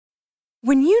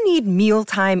When you need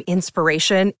mealtime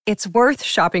inspiration, it's worth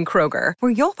shopping Kroger,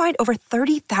 where you'll find over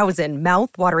 30,000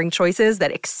 mouth-watering choices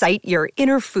that excite your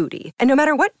inner foodie. And no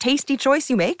matter what tasty choice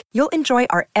you make, you'll enjoy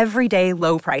our everyday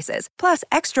low prices, plus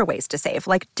extra ways to save,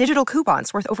 like digital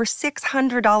coupons worth over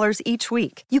 $600 each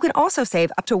week. You can also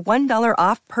save up to $1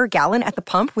 off per gallon at the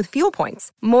pump with fuel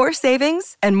points. More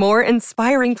savings and more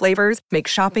inspiring flavors make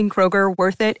shopping Kroger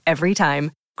worth it every time.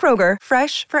 Kroger,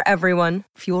 fresh for everyone.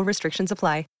 Fuel restrictions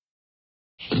apply.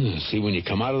 See, when you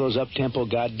come out of those up-tempo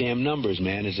goddamn numbers,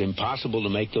 man, it's impossible to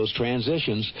make those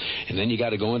transitions. And then you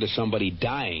got to go into somebody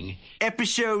dying.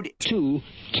 Episode 2.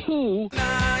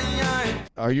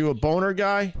 Are you a boner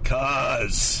guy?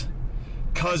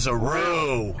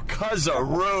 Cuz-a-roo.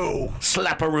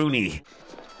 Slap-a-rooney.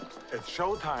 It's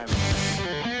showtime.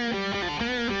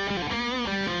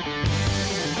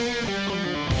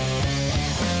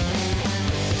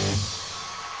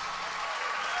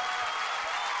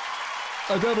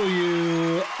 A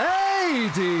WATP.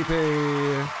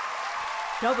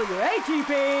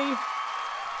 WATP.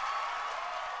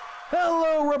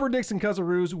 Hello, Rubber Dicks and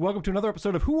Cuzzaroos. Welcome to another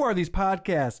episode of Who Are These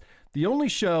Podcasts, the only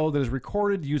show that is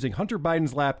recorded using Hunter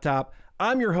Biden's laptop.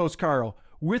 I'm your host, Carl.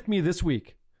 With me this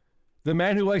week, the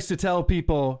man who likes to tell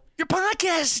people, Your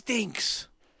podcast stinks.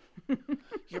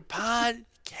 Your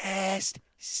podcast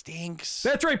stinks.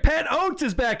 that's right, Pat Oates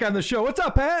is back on the show. What's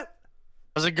up, Pat?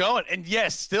 How's it going? And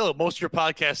yes, still, most of your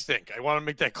podcasts stink. I want to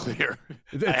make that clear.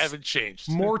 It's I haven't changed.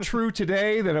 More true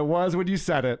today than it was when you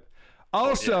said it.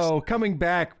 Also, coming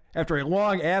back after a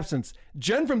long absence,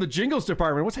 Jen from the Jingles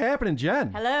Department. What's happening,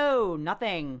 Jen? Hello,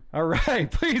 nothing. All right,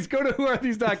 please go to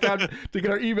whoarethese.com to get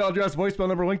our email address, voicemail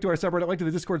number, link to our subreddit, link to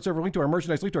the Discord server, link to our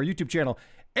merchandise, link to our YouTube channel,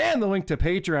 and the link to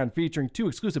Patreon featuring 2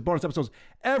 exclusive bonus episodes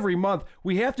every month.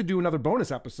 We have to do another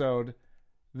bonus episode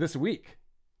this week,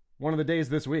 one of the days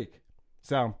this week.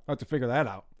 So I'll have to figure that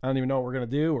out. I don't even know what we're going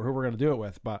to do or who we're going to do it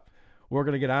with, but we're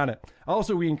going to get on it.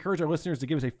 Also, we encourage our listeners to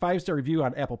give us a 5-star review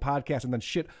on Apple Podcasts and then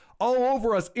shit all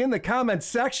over us in the comments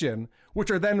section,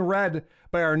 which are then read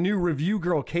by our new review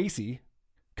girl, Casey,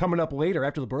 coming up later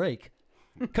after the break.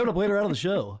 Coming up later out of the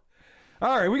show.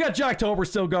 All right, we got Jocktober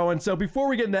still going. So before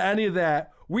we get into any of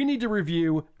that, we need to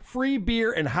review free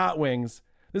beer and hot wings.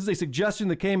 This is a suggestion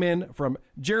that came in from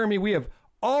Jeremy. We have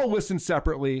all listened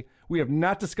separately. We have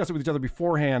not discussed it with each other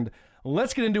beforehand.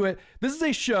 Let's get into it. This is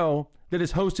a show that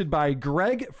is hosted by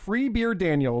Greg Free Beer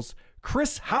Daniels,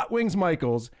 Chris Hot Wings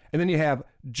Michaels, and then you have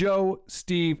Joe,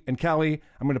 Steve, and Kelly.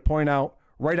 I'm going to point out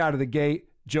right out of the gate,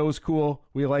 Joe's cool.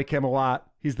 We like him a lot.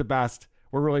 He's the best.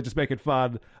 We're really just making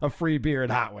fun of free beer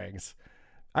and hot wings.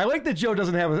 I like that Joe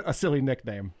doesn't have a silly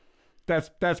nickname.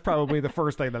 That's probably the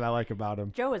first thing that I like about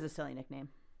him. Joe is a silly nickname.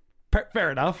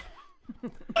 Fair enough.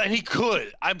 And he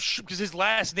could. I'm sure, because his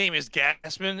last name is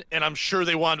Gassman, and I'm sure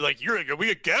they wanted, like, we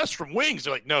get Gas from Wings.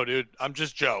 They're like, no, dude, I'm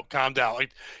just Joe. Calm down.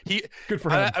 Like, good for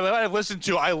him. I've listened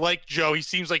to, I like Joe. He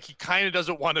seems like he kind of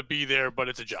doesn't want to be there, but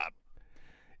it's a job.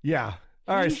 Yeah.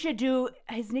 All right. His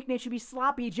nickname should be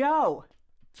Sloppy Joe.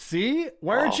 See?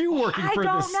 Why aren't you working for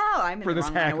this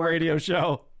hack radio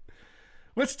show?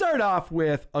 Let's start off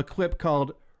with a clip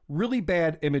called Really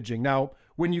Bad Imaging. Now,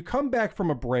 when you come back from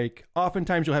a break,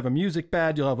 oftentimes you'll have a music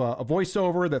bed, you'll have a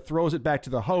voiceover that throws it back to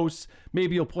the hosts.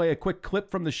 Maybe you'll play a quick clip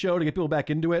from the show to get people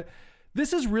back into it.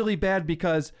 This is really bad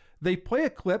because they play a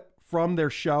clip from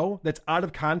their show that's out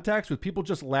of context with people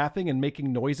just laughing and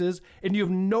making noises, and you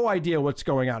have no idea what's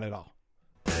going on at all.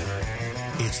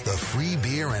 It's the Free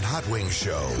Beer and Hot Wings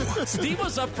Show. Steve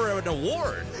was up for an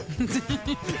award.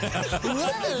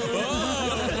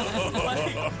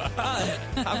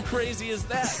 How crazy is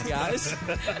that, guys?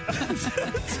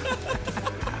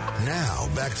 Now,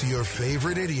 back to your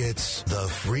favorite idiots, the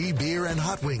Free Beer and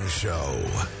Hot Wings Show.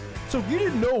 So if you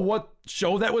didn't know what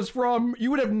show that was from, you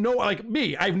would have like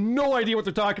me, I have no idea what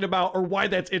they're talking about or why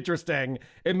that's interesting.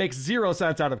 It makes zero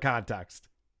sense out of context.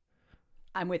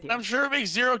 I'm with you. I'm sure it makes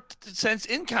zero sense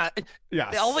in context.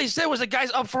 Yes. All they said was the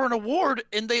guy's up for an award,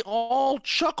 and they all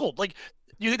chuckled. Like,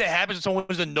 you think that happens when someone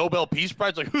wins the Nobel Peace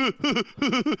Prize? Like, you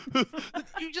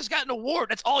just got an award.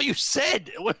 That's all you said.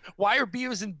 Why are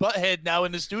Beavis and Butthead now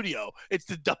in the studio? It's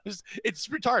the dumbest. It's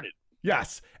retarded.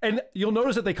 Yes. And you'll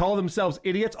notice that they call themselves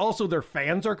idiots. Also, their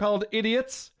fans are called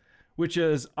idiots, which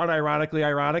is unironically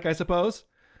ironic, I suppose.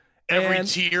 Every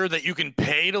tier that you can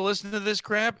pay to listen to this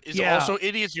crap is also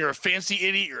idiots. You're a fancy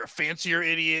idiot. You're a fancier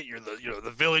idiot. You're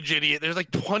the village idiot. There's like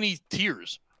 20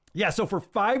 tiers. Yeah, so for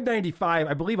 $5.95,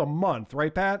 I believe a month,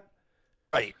 right, Pat?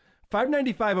 Right.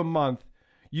 $5.95 a month,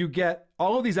 you get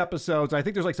all of these episodes. I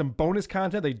think there's like some bonus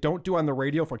content they don't do on the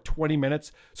radio for 20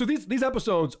 minutes. So these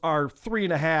episodes are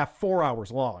 3.5, 4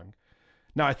 hours long.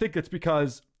 Now, I think it's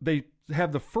because they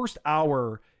have the first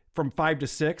hour from 5 to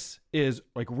 6 is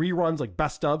like reruns, like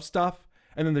best of stuff.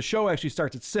 And then the show actually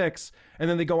starts at 6. And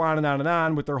then they go on and on and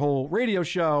on with their whole radio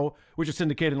show, which is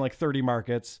syndicated in like 30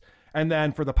 markets. And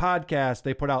then for the podcast,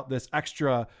 they put out this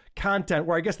extra content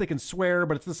where I guess they can swear,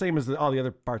 but it's the same as all the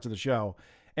other parts of the show.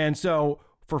 And so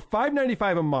for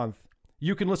 $5.95 a month,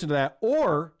 you can listen to that,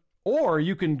 or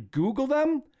you can Google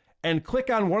them and click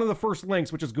on one of the first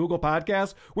links, which is Google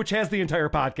Podcasts, which has the entire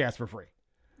podcast for free.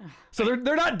 So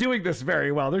they're not doing this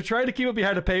very well. They're trying to keep it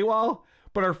behind a paywall,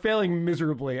 but are failing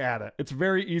miserably at it. It's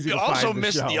very easy to find. You also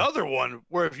missed the other one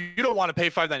where if you don't want to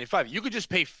pay $5.95, you could just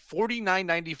pay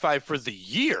 $49.95 for the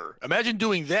year. Imagine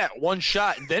doing that one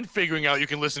shot and then figuring out you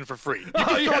can listen for free.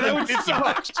 Oh yeah, that would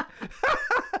suck.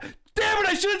 Damn it!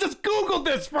 I should have just Googled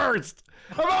this first.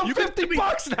 I'm out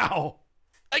 $50 now.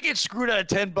 I get screwed out of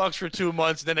 $10 for 2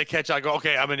 months, and then I catch out. I go,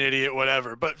 okay, I'm an idiot,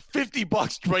 whatever. But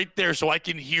 $50 right there, so I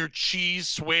can hear cheese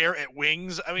swear at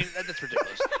wings. I mean, that's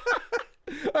ridiculous.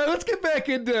 All right, let's get back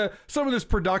into some of this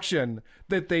production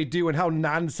that they do and how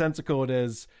nonsensical it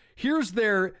is. Here's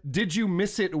their "Did You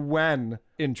Miss It When"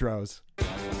 intros.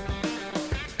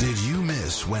 Did you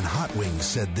miss when Hot Wings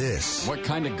said this? What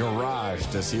kind of garage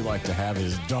does he like to have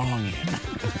his dong in?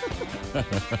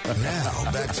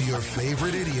 Now, back to your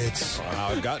favorite idiots. I don't know how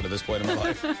I've gotten to this point in my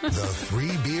life. The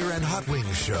Free Beer and Hot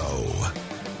Wings Show.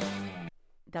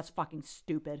 That's fucking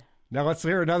stupid. Now let's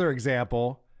hear another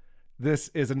example. This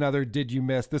is another "Did You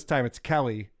Miss?" This time it's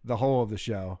Kelly, the whole of the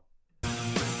show.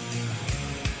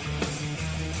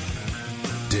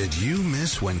 Did you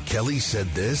miss when Kelly said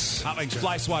this? Hot Wings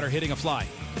fly swatter hitting a fly.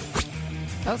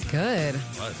 That was good.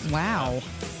 Wow.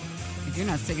 If you're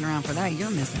not sticking around for that,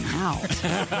 you're missing out.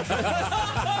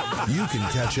 You can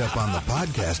catch up on the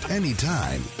podcast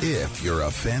anytime if you're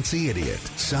a fancy idiot.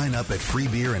 Sign up at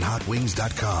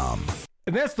freebeerandhotwings.com.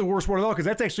 And that's the worst one of all, because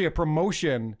that's actually a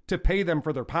promotion to pay them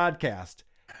for their podcast.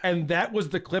 And that was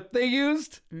the clip they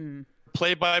used?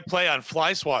 Play-by-play on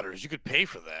fly swatters. You could pay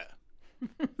for that.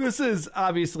 This is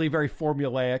obviously very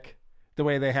formulaic, the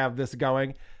way they have this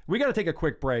going. We got to take a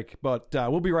quick break, but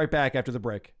we'll be right back after the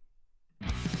break.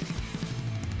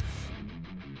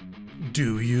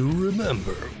 Do you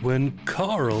remember when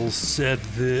Carl said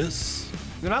this?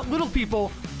 They're not little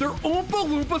people, they're Oompa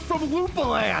Loompas from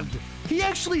Loompaland. He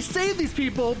actually saved these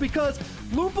people because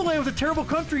Loompaland was a terrible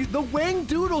country. The Wang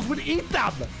Doodles would eat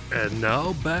them. And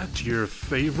now back to your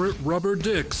favorite rubber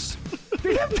dicks.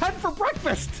 They have 10 for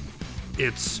breakfast.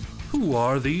 It's Who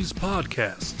Are These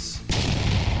Podcasts?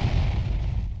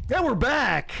 Yeah, we're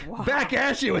back. Wow. Back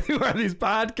at you with Who Are These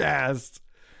Podcasts?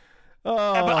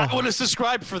 Yeah, but I would have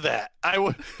subscribed for that. I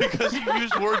would, because you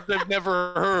used words I've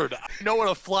never heard. I know what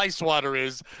a fly swatter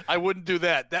is. I wouldn't do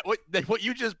that. What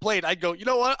you just played, I'd go, you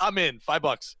know what? I'm in.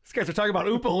 $5. These guys are talking about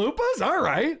Oompa Loompas? All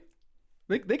right.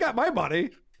 They got my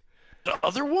money. The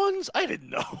other ones? I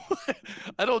didn't know.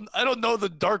 I don't know the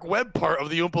dark web part of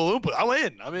the Oompa Loompa.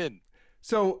 I'm in.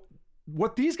 So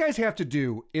what these guys have to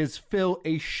do is fill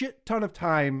a shit ton of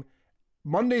time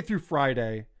Monday through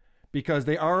Friday, because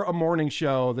they are a morning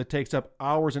show that takes up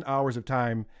hours and hours of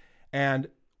time. And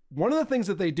one of the things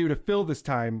that they do to fill this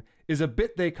time is a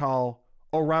bit they call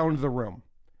Around the Room.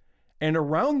 And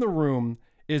Around the Room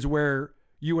is where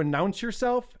you announce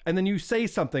yourself and then you say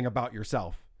something about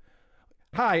yourself.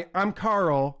 Hi, I'm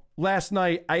Carl. Last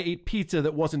night I ate pizza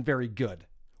that wasn't very good,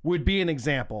 would be an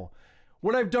example.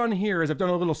 What I've done here is I've done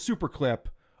a little super clip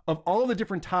of all of the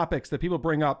different topics that people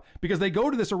bring up, because they go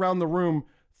to this Around the Room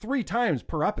 3 times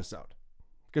per episode,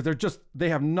 because they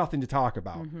have nothing to talk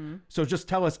about. Mm-hmm. So just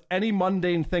tell us any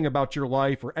mundane thing about your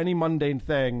life or any mundane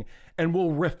thing, and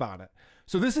we'll riff on it.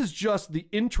 So this is just the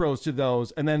intros to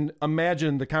those, and then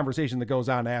imagine the conversation that goes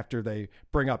on after they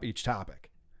bring up each topic.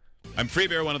 I'm Free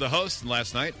Beer, one of the hosts, and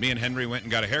last night, me and Henry went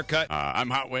and got a haircut.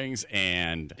 I'm Hot Wings,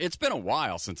 and it's been a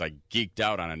while since I geeked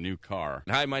out on a new car.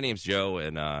 Hi, my name's Joe,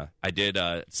 and I did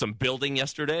some building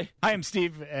yesterday. Hi, I'm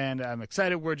Steve, and I'm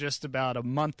excited. We're just about a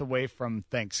month away from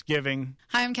Thanksgiving.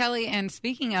 Hi, I'm Kelly, and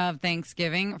speaking of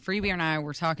Thanksgiving, Free Beer and I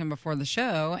were talking before the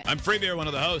show. I'm Free Beer, one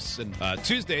of the hosts, and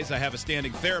Tuesdays I have a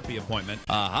standing therapy appointment.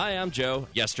 Hi, I'm Joe.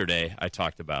 Yesterday, I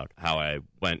talked about how I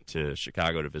went to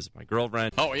Chicago to visit my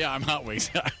girlfriend. Oh, yeah, I'm Hot Wings.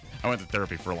 I went to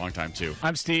therapy for a long time, too.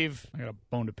 I'm Steve. I got a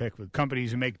bone to pick with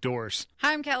companies who make doors.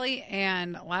 Hi, I'm Kelly,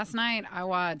 and last night I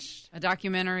watched a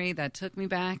documentary that took me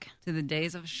back to the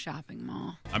days of a shopping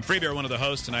mall. I'm Free Beer, one of the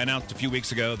hosts, and I announced a few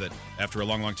weeks ago that after a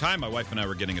long, long time, my wife and I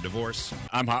were getting a divorce.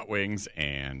 I'm Hot Wings,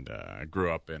 and I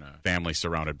grew up in a family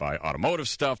surrounded by automotive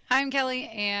stuff. Hi, I'm Kelly,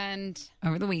 and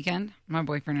over the weekend, my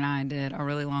boyfriend and I did a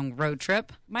really long road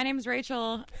trip. My name's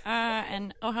Rachel,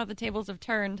 and oh, how the tables have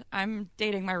turned. I'm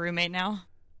dating my roommate now.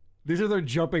 These are their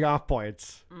jumping off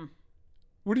points.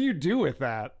 What do you do with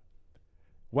that?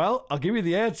 Well, I'll give you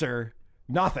the answer.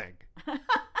 Nothing.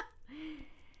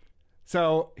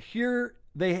 So here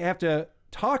they have to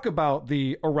talk about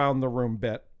the around the room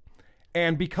bit.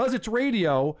 And because it's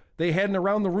radio, they had an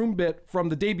around the room bit from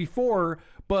the day before,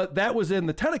 but that was in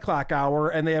the 10 o'clock hour,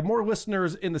 and they have more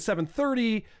listeners in the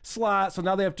 7:30 slot. So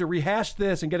now they have to rehash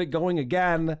this and get it going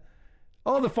again.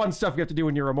 All the fun stuff you have to do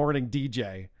when you're a morning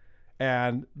DJ.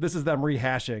 And this is them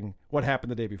rehashing what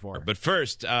happened the day before. But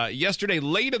first, yesterday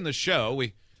late in the show,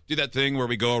 we do that thing where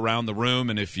we go around the room,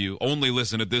 and if you only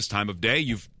listen at this time of day,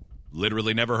 you've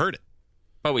literally never heard it.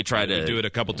 But we try to do it a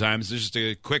couple times. There's just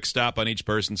a quick stop on each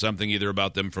person, something either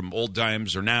about them from old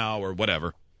times or now or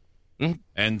whatever. Mm-hmm.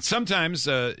 And sometimes,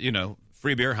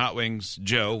 free beer, hot wings,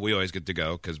 Joe, we always get to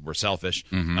go because we're selfish.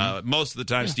 Mm-hmm. Most of the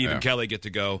time, Steve and Kelly get to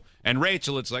go. And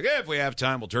Rachel, it's like, if we have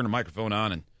time, we'll turn the microphone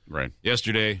on. And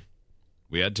yesterday,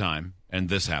 we had time, and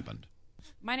this happened.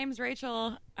 My name's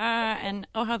Rachel, and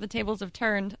oh, how the tables have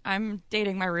turned. I'm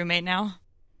dating my roommate now.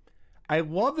 I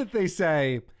love that they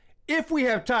say, if we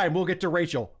have time, we'll get to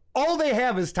Rachel. All they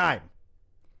have is time.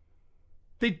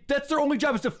 That's their only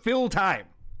job, is to fill time.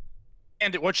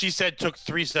 And what she said took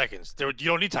 3 seconds. You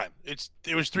don't need time. It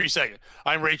was 3 seconds.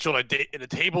 I'm Rachel, and the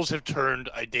tables have turned.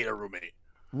 I date a roommate.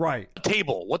 Right.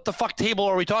 Table. What the fuck table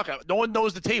are we talking about? No one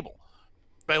knows the table.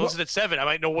 If I listen at 7, I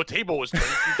might know what table was turned.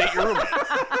 You date your roommate.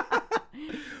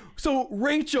 So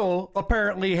Rachel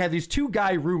apparently had these 2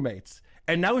 guy roommates,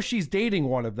 and now she's dating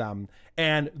one of them.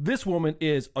 And this woman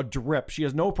is a drip. She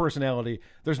has no personality.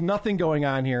 There's nothing going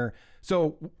on here.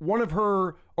 So one of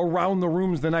her around the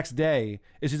rooms the next day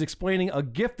is she's explaining a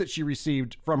gift that she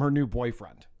received from her new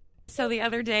boyfriend. So the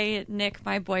other day, Nick,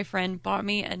 my boyfriend, bought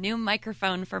me a new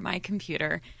microphone for my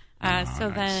computer.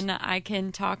 Then I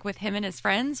can talk with him and his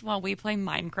friends while we play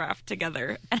Minecraft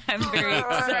together. And I'm very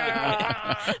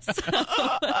excited.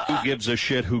 Who gives a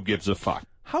shit? Who gives a fuck?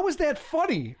 How is that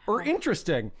funny or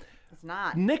interesting? It's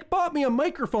not. Nick bought me a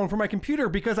microphone for my computer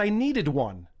because I needed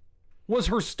one. Was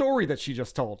her story that she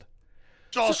just told.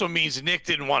 Which also means Nick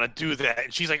didn't want to do that.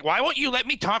 And she's like, why won't you let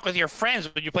me talk with your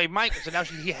friends when you play Minecraft? So now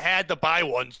he had to buy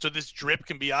one so this drip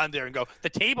can be on there and go, the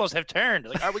tables have turned.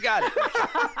 Like, all right, we got it.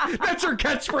 That's her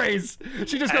catchphrase.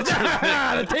 She just goes,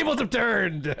 the tables have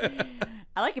turned.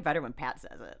 I like it better when Pat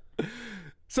says it.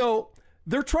 So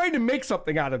they're trying to make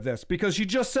something out of this because she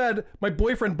just said, my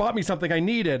boyfriend bought me something I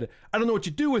needed. I don't know what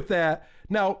you do with that.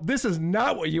 Now, this is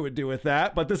not what you would do with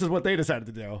that, but this is what they decided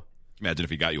to do. Imagine if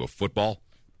he got you a football.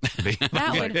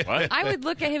 I would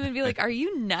look at him and be like, are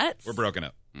you nuts? We're broken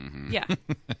up. Mm-hmm. Yeah.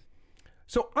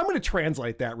 So I'm going to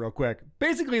translate that real quick.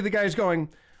 Basically, the guy's going,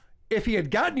 if he had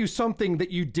gotten you something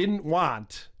that you didn't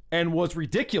want and was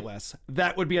ridiculous,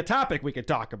 that would be a topic we could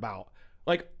talk about.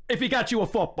 Like, if he got you a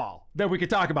football, then we could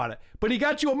talk about it. But he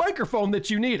got you a microphone that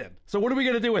you needed. So what are we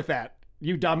going to do with that,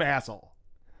 you dumb asshole?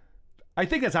 I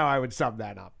think that's how I would sum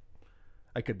that up.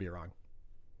 I could be wrong.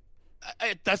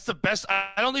 That's the best. I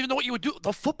don't even know what you would do.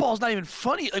 The football's not even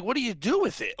funny. Like, what do you do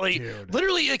with it? Like,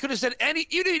 literally, they could have said even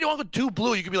if you don't go too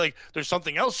blue, you could be like, there's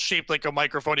something else shaped like a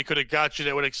microphone he could have got you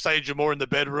that would excite you more in the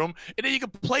bedroom. And then you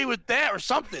could play with that or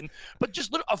something. But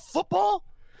just a football?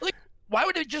 Like, why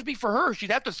would it just be for her? She'd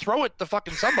have to throw it to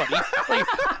fucking somebody.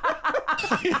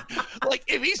 Like,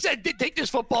 if he said, take this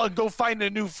football and go find a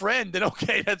new friend, then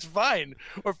okay, that's fine.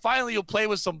 Or finally you'll play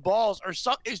with some balls or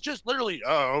something. It's just literally,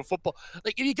 football.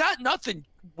 Like, if you got nothing,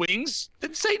 Wings,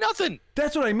 then say nothing.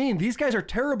 That's what I mean. These guys are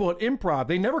terrible at improv.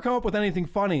 They never come up with anything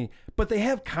funny, but they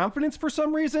have confidence for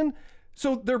some reason.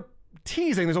 So they're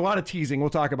teasing. There's a lot of teasing. We'll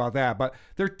talk about that, but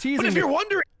they're teasing. But if you're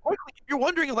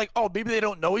wondering, like, oh, maybe they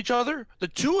don't know each other. The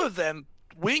two of them,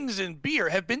 Wings and Beer,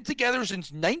 have been together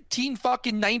since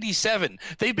 1997.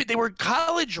 They were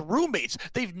college roommates.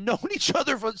 They've known each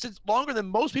other since longer than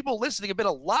most people listening have been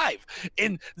alive,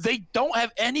 and they don't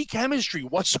have any chemistry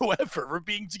whatsoever for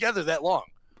being together that long.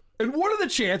 And what are the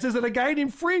chances that a guy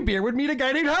named Free Beer would meet a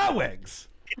guy named Hot Wings?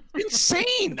 It's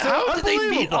insane. How did they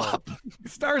meet up?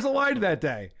 Stars aligned that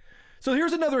day. So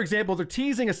here's another example. They're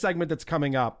teasing a segment that's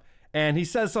coming up, and he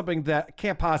says something that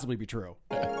can't possibly be true.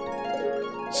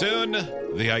 Soon,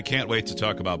 the I can't wait to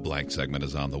talk about blank segment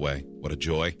is on the way. What a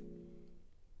joy.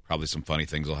 Probably some funny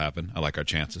things will happen. I like our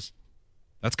chances.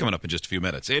 That's coming up in just a few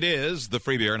minutes. It is the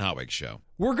Free Beer and Hot Wings Show.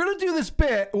 We're going to do this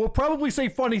bit. We'll probably say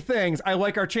funny things. I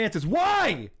like our chances.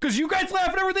 Why? Because you guys laugh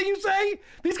at everything you say?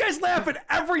 These guys laugh at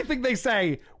everything they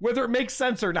say, whether it makes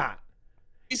sense or not.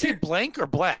 Is he blank or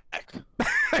black?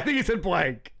 I think he said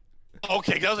blank.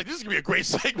 Okay, I was like, this is going to be a great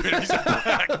segment. He said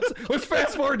black. Let's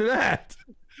fast forward to that.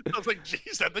 I was like,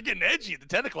 geez, I'm getting edgy at the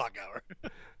 10 o'clock hour.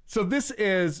 So this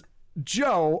is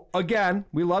Joe, again,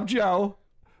 we love Joe,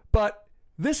 but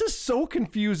this is so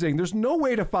confusing. There's no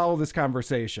way to follow this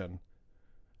conversation.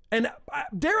 And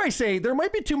dare I say, there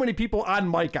might be too many people on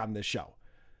mic on this show.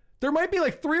 There might be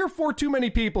like 3 or 4 too many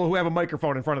people who have a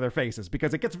microphone in front of their faces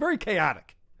because it gets very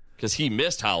chaotic. Because he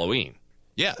missed Halloween.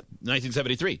 Yeah,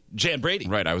 1973. Jan Brady.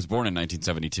 Right, I was born in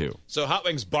 1972. So Hot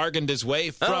Wings bargained his way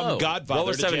from Godfather what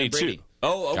was to 72? Jan Brady.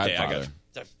 Oh, okay. Godfather.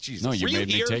 I got it. Jesus. No, you Were made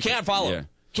me here? take Can't it. follow. Yeah.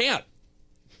 Can't.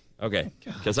 Okay.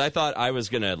 Because I thought I was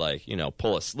going to,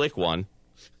 pull a slick one.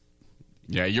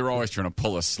 Yeah, you're always trying to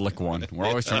pull a slick one. We're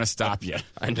always trying to stop you.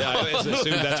 I know. I always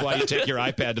assume that's why you take your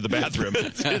iPad to the bathroom.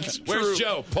 Where's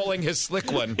Joe pulling his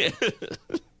slick one? What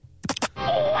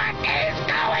is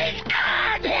going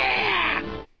on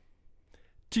here?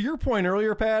 To your point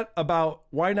earlier, Pat, about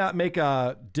why not make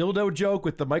a dildo joke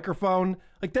with the microphone,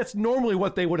 like that's normally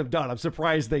what they would have done. I'm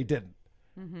surprised they didn't.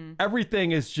 Mm-hmm.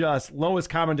 Everything is just lowest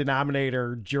common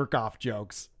denominator jerk-off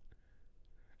jokes.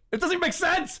 It doesn't even make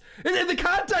sense. In the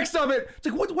context of it, it's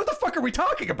like, what the fuck are we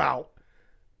talking about?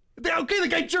 Okay, the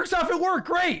guy jerks off at work.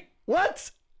 Great.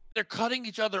 What? They're cutting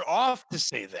each other off to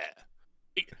say that.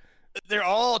 They're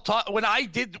all when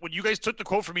you guys took the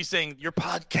quote from me saying your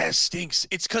podcast stinks,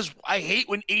 it's because I hate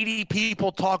when 80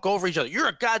 people talk over each other. You're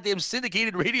a goddamn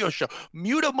syndicated radio show.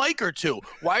 Mute a mic or two.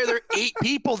 Why are there 8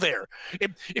 people there?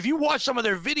 If you watch some of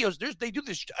their videos, they do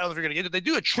this. I don't know if you're gonna get it. They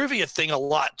do a trivia thing a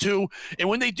lot too. And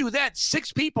when they do that,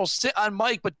 6 people sit on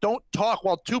mic but don't talk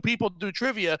while 2 people do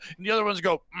trivia, and the other ones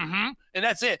go, and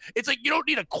that's it. It's like you don't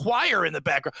need a choir in the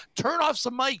background. Turn off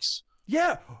some mics.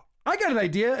 Yeah. I got an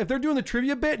idea. If they're doing the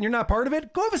trivia bit and you're not part of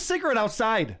it, go have a cigarette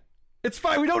outside. It's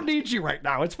fine. We don't need you right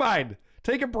now. It's fine.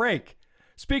 Take a break.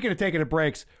 Speaking of taking a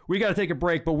breaks, we got to take a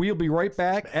break, but we'll be right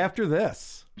back after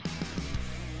this.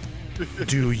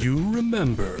 Do you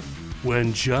remember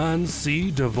when John C.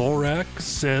 Dvorak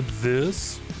said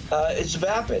this? It's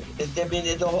vapid.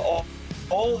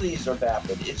 All these are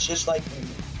vapid. It's just like,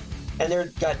 and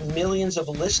they've got millions of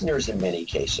listeners in many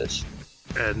cases.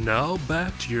 And now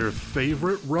back to your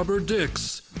favorite rubber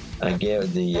dicks. I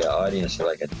gave the audience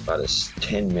like about a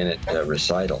 10-minute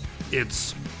recital.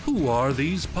 It's Who Are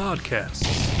These Podcasts?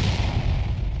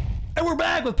 And we're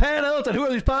back with Pat Ellis on Who Are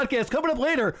These Podcasts. Coming up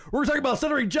later, we're talking about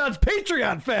Senator John's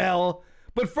Patreon fail.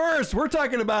 But first, we're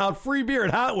talking about free beer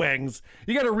and hot wings.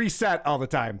 You got to reset all the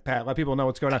time, Pat. Let people know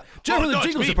what's going on. Jeff from the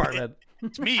Jingles Department.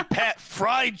 It's me, Pat.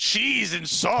 Fried cheese and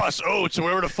sauce oats, or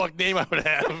whatever the fuck name I would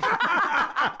have.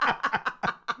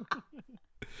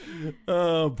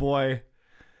 Oh, boy.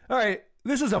 All right.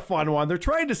 This is a fun one. They're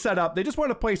trying to set up. They just want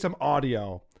to play some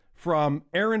audio from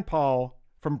Aaron Paul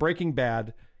from Breaking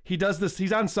Bad. He does this.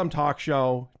 He's on some talk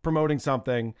show promoting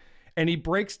something, and he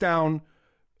breaks down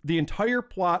the entire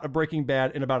plot of Breaking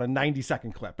Bad in about a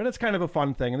 90-second clip. And it's kind of a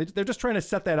fun thing. And they're just trying to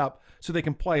set that up so they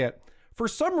can play it. For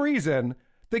some reason,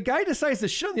 the guy decides to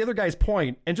shit on the other guy's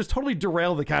point and just totally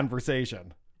derail the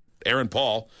conversation. Aaron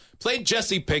Paul played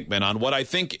Jesse Pinkman on what I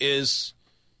think is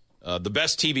the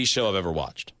best TV show I've ever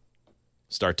watched,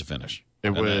 start to finish.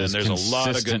 And there's a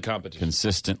lot of good competition.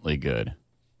 Consistently good.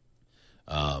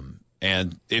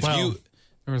 And if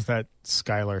there was that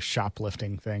Skylar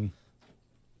shoplifting thing.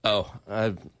 Oh,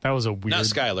 that was a weird. Not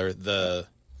Skylar, the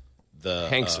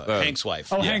Hank's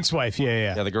wife. Oh, Hank's wife.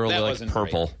 Yeah. Yeah, the girl That like wasn't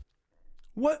purple. great.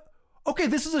 What? Okay,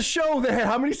 this is a show that had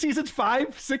how many seasons?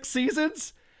 5, 6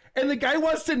 seasons? And the guy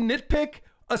wants to nitpick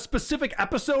a specific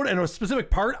episode and a specific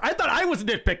part? I thought I was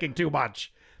nitpicking too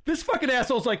much. This fucking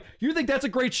asshole's like, you think that's a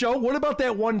great show? What about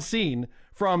that one scene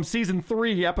from season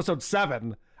 3, episode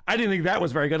 7? I didn't think that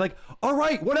was very good. Like, all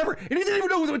right, whatever. And he didn't even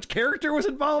know which character was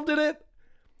involved in it.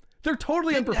 They're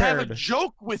totally unprepared. Have a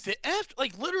joke with it after,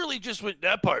 like literally just went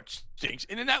that part stinks,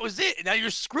 and then that was it. And now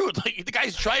you're screwed. Like the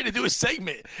guy's trying to do a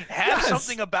segment, have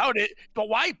something about it, but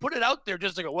why put it out there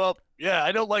just to go? Well, yeah,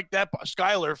 I don't like that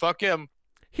Skylar. Fuck him.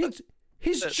 He's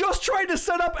just trying to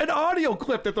set up an audio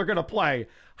clip that they're gonna play.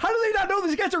 How do they not know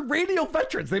these guys are radio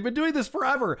veterans? They've been doing this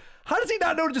forever. How does he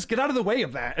not know to just get out of the way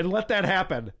of that and let that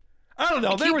happen? I don't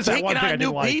know. There was that one thing I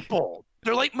didn't like. People.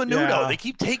 They're like Menudo. Yeah. They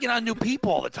keep taking on new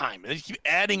people all the time. They keep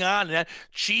adding on. And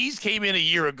Cheese came in a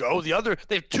year ago. They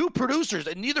have 2 producers,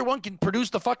 and neither one can produce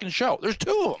the fucking show. There's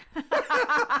 2 of them.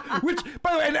 Which,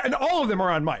 by the way, and all of them are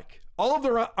on mic. All of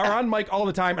them are on mic all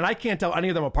the time, and I can't tell any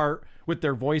of them apart with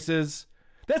their voices.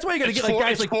 That's why you got to get like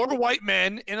guys like 4 white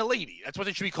men and a lady. That's what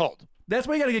they should be called. That's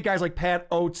why you got to get guys like Pat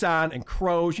Oates on and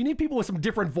Crows. You need people with some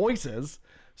different voices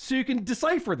so you can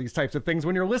decipher these types of things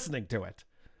when you're listening to it.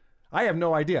 I have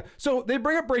no idea. So they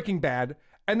bring up Breaking Bad,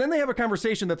 and then they have a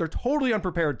conversation that they're totally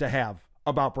unprepared to have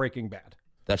about Breaking Bad.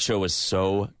 That show was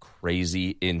so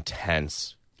crazy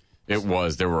intense. It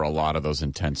was. There were a lot of those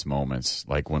intense moments,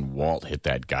 like when Walt hit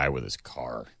that guy with his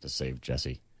car to save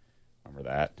Jesse. Remember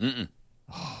that? Mm-mm.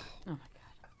 Oh.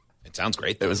 It sounds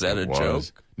great. Was that a joke?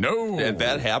 No. Did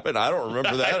that happen? I don't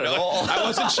remember that at all. I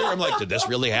wasn't sure. I'm like, did this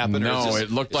really happen? No, or is this,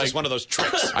 it looked like just one of those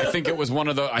tricks. I think it was one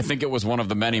of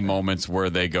the many moments where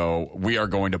they go, "We are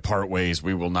going to part ways.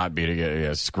 We will not be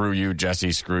together. Screw you,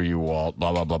 Jesse. Screw you, Walt.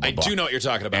 Blah blah blah blah." I do know what you're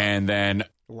talking about. And then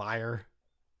liar.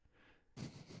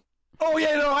 Oh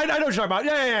yeah, no, I know what you're talking about.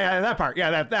 Yeah, that part.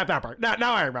 Yeah, that part.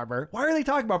 Now I remember. Why are they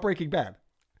talking about Breaking Bad?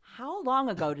 How long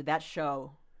ago did that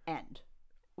show end?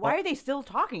 Why are they still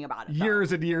talking about it?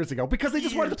 Years and years ago. Because they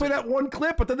just wanted to play that one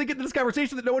clip, but then they get into this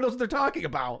conversation that no one knows what they're talking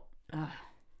about.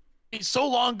 It's so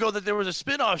long ago that there was a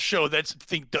spin-off show that's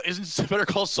isn't Better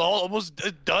Call Saul almost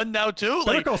done now too?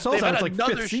 Better Call Saul's on its like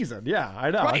another fifth season. Yeah,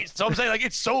 I know. Right. So I'm saying like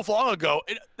it's so long ago.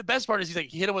 The best part is he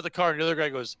hit him with a car, and the other guy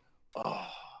goes, "Oh,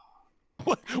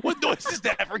 what noise is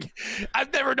that?"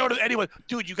 I've never noticed anyone.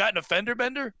 Dude, you got an fender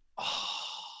bender? Oh.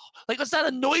 Like, that's not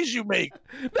a noise you make.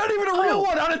 Not even a real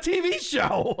one on a TV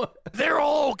show. They're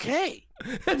all okay.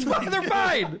 It's fine. They're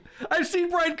fine. I've seen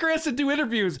Bryan Cranston do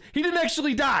interviews. He didn't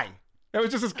actually die. That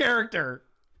was just his character.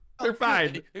 They're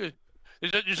fine.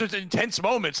 There's just intense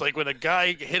moments, like when a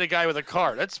guy hit a guy with a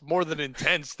car. That's more than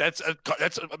intense. That's a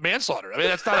manslaughter. I mean,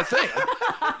 that's not a thing.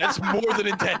 That's more than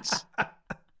intense.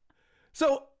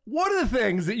 So one of the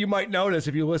things that you might notice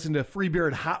if you listen to Free Beer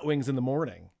and Hot Wings in the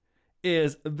morning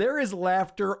is there is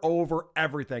laughter over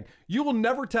everything. You will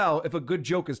never tell if a good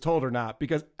joke is told or not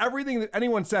because everything that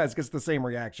anyone says gets the same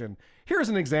reaction. Here's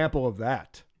an example of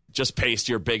that. Just paste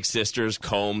your big sister's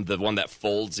comb, the one that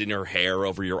folds in her hair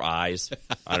over your eyes.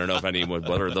 I don't know if anyone,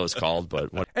 what are those called?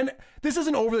 But And this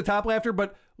isn't over the top laughter,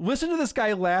 but listen to this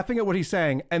guy laughing at what he's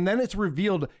saying, and then it's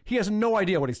revealed he has no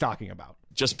idea what he's talking about.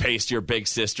 Just paste your big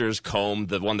sister's comb,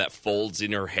 the one that folds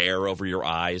in her hair over your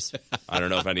eyes. I don't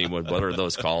know if anyone, what are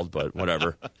those called? But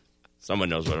whatever. Someone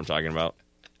knows what I'm talking about.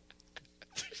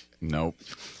 Nope.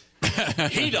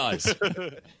 He does.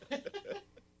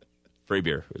 Free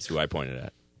Beer is who I pointed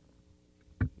at.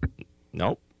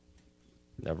 Nope.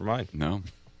 Never mind. No.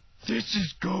 This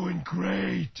is going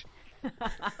great.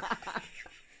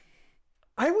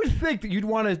 I would think that you'd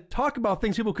want to talk about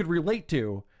things people could relate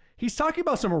to. He's talking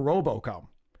about some RoboCom.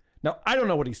 Now, I don't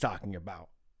know what he's talking about,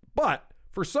 but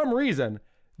for some reason,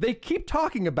 they keep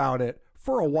talking about it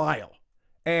for a while.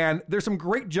 And there's some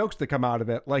great jokes that come out of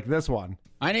it, like this one.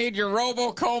 I need your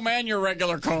RoboComb and your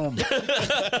regular comb.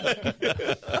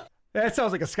 That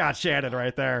sounds like a Scott Shannon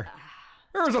right there.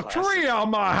 There's a tree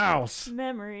on my house.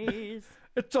 Memories.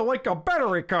 It's like a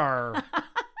battery car.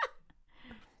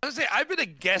 I was gonna say, I've been a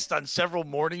guest on several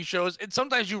morning shows, and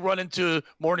sometimes you run into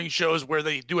morning shows where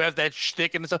they do have that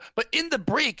shtick and stuff. But in the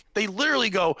break, they literally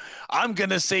go, "I'm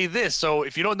gonna say this." So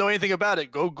if you don't know anything about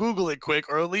it, go Google it quick,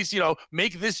 or at least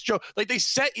make this joke. Like they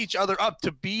set each other up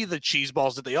to be the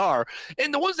cheeseballs that they are,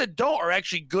 and the ones that don't are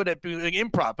actually good at doing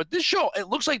improv. But this show, it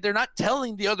looks like they're not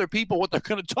telling the other people what they're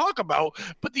gonna talk about,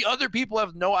 but the other people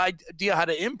have no idea how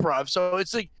to improv. So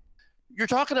it's like, you're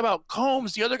talking about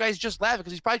combs. The other guy's just laughing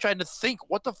because he's probably trying to think,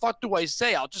 what the fuck do I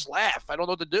say? I'll just laugh. I don't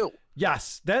know what to do.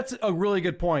 Yes, that's a really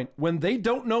good point. When they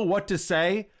don't know what to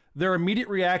say, their immediate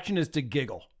reaction is to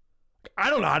giggle. I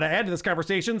don't know how to add to this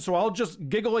conversation, so I'll just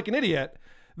giggle like an idiot.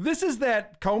 This is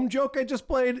that comb joke I just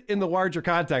played in the larger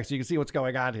context. So you can see what's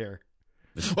going on here.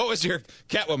 What was your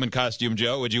Catwoman costume,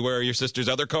 Joe? Would you wear your sister's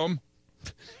other comb?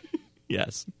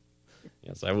 Yes.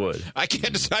 Yes, I would. I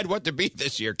can't decide what to be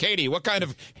this year. Katie, what kind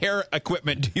of hair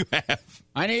equipment do you have?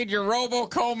 I need your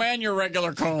RoboComb and your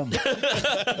regular comb.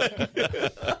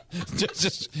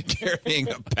 just carrying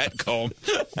a pet comb.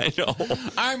 I know.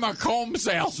 I'm a comb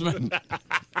salesman.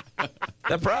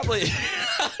 That probably...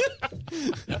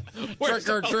 Trick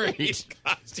or treat.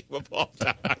 Costume of all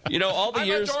time. All the I'm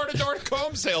years... a door-to-door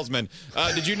comb salesman.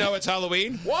 Did you know it's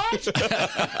Halloween? What?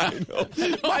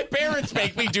 My parents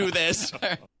make me do this.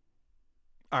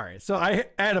 All right, so I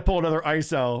had to pull another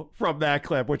ISO from that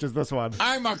clip, which is this one.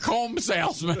 I'm a comb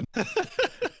salesman.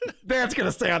 That's going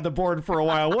to stay on the board for a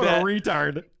while. What a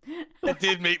retard. That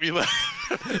did make me laugh.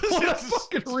 What a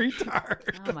fucking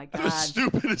retard. Oh, my God. The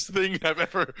stupidest thing I've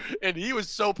ever... And he was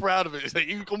so proud of it. It's like,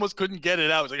 he almost couldn't get it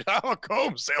out. He's like, I'm a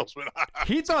comb salesman.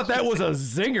 He thought that was a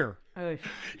zinger.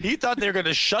 He thought they were going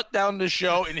to shut down the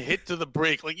show and hit to the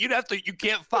break. Like, you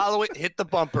can't follow it, hit the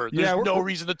bumper. There's no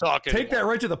reason to talk anymore. Take that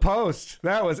right to the post.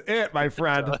 That was it, my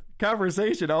friend.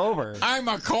 Conversation over. I'm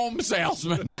a comb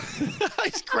salesman.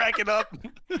 He's cracking up.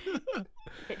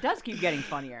 It does keep getting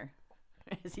funnier.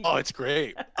 Oh, it's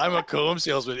great. I'm a comb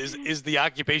salesman is the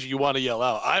occupation you want to yell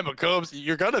out. I'm a comb.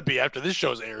 You're going to be after this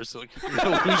show's airs. So you're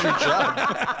going to lose your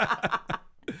job.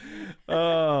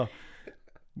 Now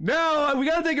we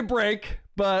got to take a break,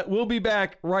 but we'll be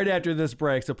back right after this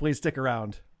break, so please stick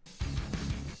around.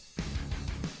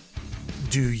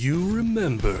 Do you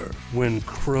remember when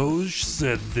Croge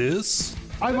said this?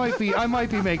 I might be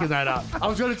making that up. I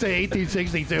was going to say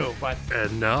 1862, but...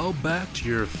 And now back to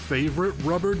your favorite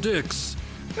rubber dicks.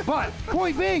 But,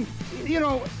 point being,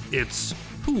 It's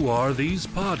Who Are These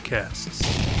Podcasts?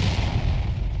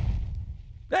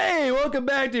 Hey, welcome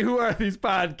back to Who Are These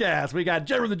Podcasts? We got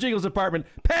General of the Jingles Department.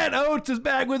 Pat Oates is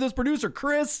back with us. Producer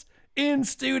Chris in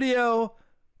studio.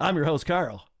 I'm your host,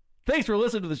 Carl. Thanks for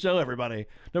listening to the show, everybody.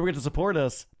 Don't forget to support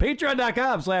us.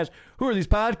 Patreon.com/Who Are These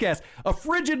Podcasts. A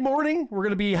frigid morning. We're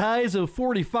going to be highs of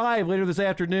 45 later this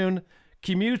afternoon.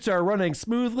 Commutes are running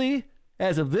smoothly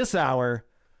as of this hour.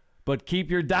 But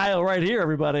keep your dial right here,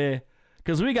 everybody,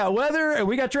 because we got weather and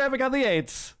we got traffic on the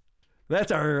 8s.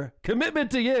 That's our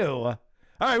commitment to you. All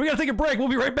right, we got to take a break. We'll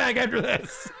be right back after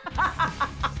this.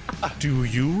 Do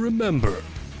you remember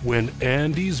when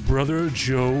Andy's brother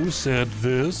Joe said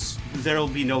this? There'll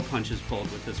be no punches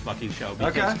pulled with this fucking show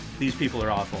because these people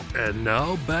are awful. And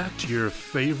now back to your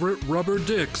favorite rubber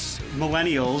dicks.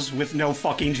 Millennials with no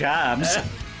fucking jobs.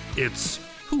 It's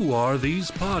Who Are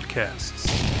These Podcasts?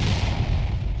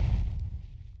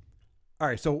 All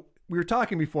right, so we were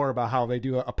talking before about how they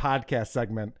do a podcast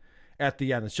segment at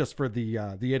the end. It's just for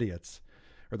the idiots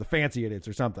or the fancy idiots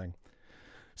or something.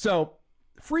 So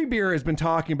Free Beer has been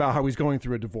talking about how he's going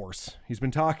through a divorce. He's been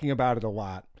talking about it a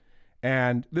lot.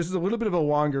 And this is a little bit of a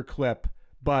longer clip,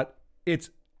 but it's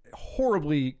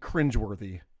horribly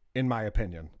cringeworthy, in my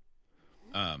opinion.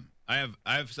 I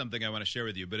have something I want to share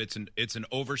with you, but it's an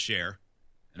overshare.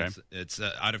 And it's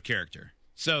out of character.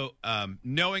 So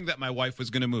knowing that my wife was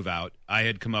going to move out, I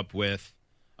had come up with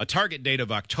a target date of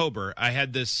October. I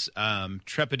had this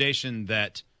trepidation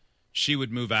that she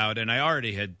would move out, and I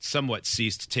already had somewhat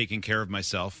ceased taking care of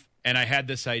myself. And I had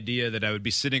this idea that I would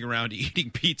be sitting around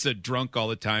eating pizza, drunk all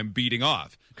the time, beating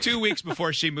off. 2 weeks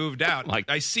before she moved out,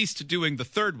 I ceased doing the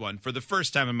third one for the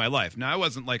first time in my life. Now, I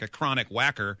wasn't like a chronic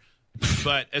whacker,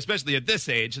 but especially at this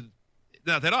age,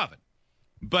 not that often.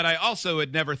 But I also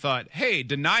had never thought, hey,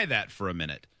 deny that for a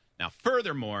minute. Now,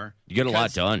 furthermore, you get a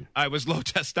lot done. I was low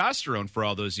testosterone for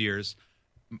all those years.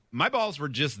 My balls were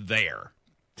just there.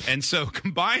 And so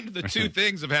combined the two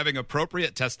things of having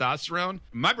appropriate testosterone,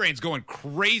 my brain's going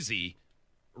crazy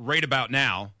right about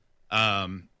now.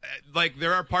 Like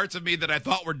there are parts of me that I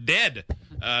thought were dead.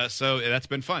 So that's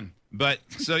been fun. But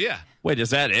so, yeah. Wait, is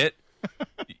that it?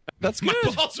 That's good.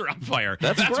 My balls are on fire.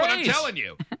 That's what I'm great. telling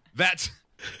you. But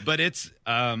it's,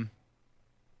 yeah.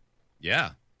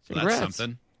 So Congrats. that's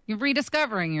something. You're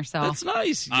rediscovering yourself. That's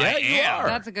nice. Yeah, I you am. are.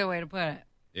 That's a good way to put it.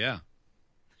 Yeah.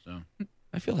 So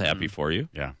I feel happy for you.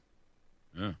 Yeah.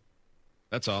 Yeah.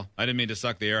 That's all. I didn't mean to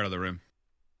suck the air out of the room.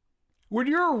 When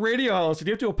you're a radio host, do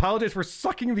you have to apologize for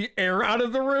sucking the air out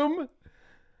of the room?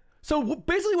 So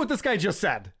basically what this guy just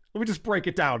said, let me just break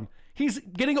it down. He's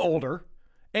getting older,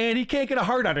 and he can't get a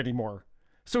hard on anymore.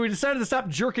 So he decided to stop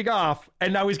jerking off,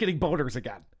 and now he's getting boners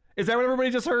again. Is that what everybody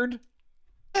just heard?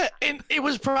 And it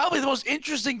was probably the most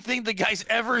interesting thing the guys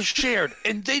ever shared.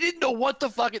 And they didn't know what the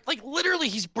fuck. Like, literally,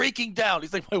 he's breaking down.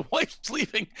 He's like, my wife's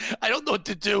leaving. I don't know what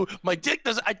to do. My dick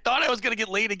doesn't. I thought I was going to get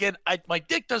laid again. My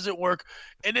dick doesn't work.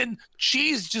 And then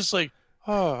she's just like,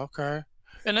 oh, okay.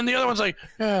 And then the other one's like,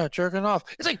 yeah, jerking off.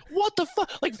 It's like, what the fuck?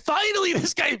 Like, finally,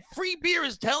 this guy, Free Beer,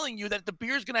 is telling you that the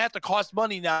beer's going to have to cost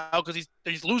money now because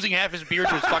he's losing half his beer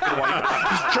to his fucking wife.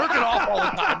 He's jerking off all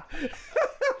the time.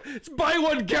 It's buy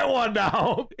one, get one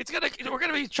now. We're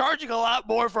gonna be charging a lot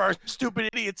more for our stupid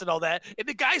idiots and all that. And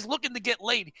the guy's looking to get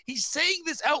laid. He's saying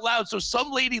this out loud, so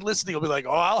some lady listening will be like,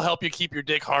 "Oh, I'll help you keep your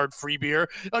dick hard, Free Beer,"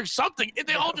 or something. And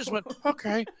they all just went,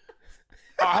 "Okay."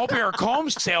 I hope you're a comb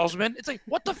salesman. It's like,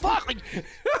 what the fuck? Like,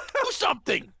 do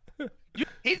something.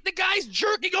 The guy's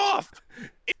jerking off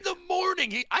in the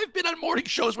morning. I've been on morning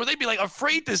shows where they'd be like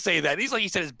afraid to say that. He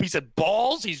said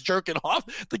balls. He's jerking off.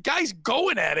 The guy's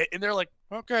going at it, and they're like,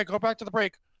 okay, go back to the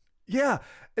break. Yeah,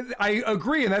 I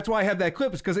agree, and that's why I have that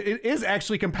clip, is because it is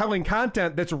actually compelling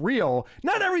content that's real.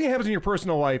 Not everything that happens in your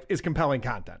personal life is compelling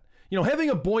content. You know, having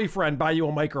a boyfriend buy you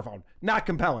a microphone, not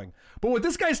compelling. But what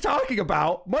this guy's talking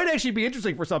about might actually be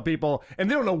interesting for some people, and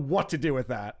they don't know what to do with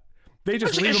that. They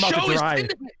just leave them out to dry.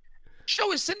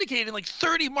 Show is syndicated in like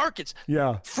 30 markets.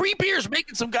 Yeah. Free Beer's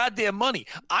making some goddamn money.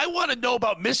 I want to know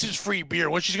about Mrs. Free Beer,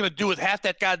 what she's going to do with half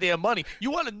that goddamn money. You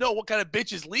want to know what kind of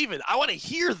bitch is leaving. I want to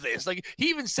hear this. Like, he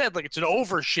even said, like, it's an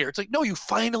overshare. It's like, no, you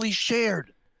finally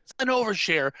shared. It's an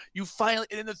overshare. You finally,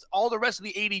 and then all the rest of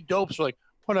the 80 dopes are like,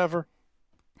 whatever.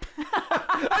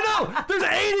 I know. There's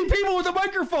 80 people with a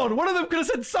microphone. One of them could have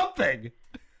said something.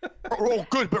 Oh,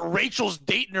 good, but Rachel's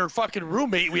dating her fucking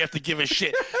roommate. We have to give a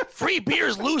shit. Free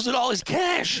beer's losing all his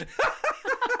cash.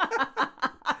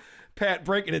 Pat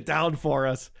breaking it down for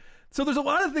us. So there's a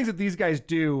lot of things that these guys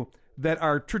do that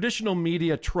are traditional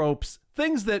media tropes,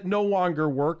 things that no longer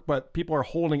work, but people are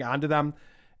holding on to them.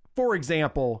 For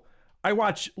example, I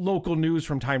watch local news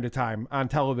from time to time on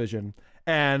television,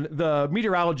 and the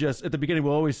meteorologist at the beginning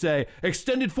will always say,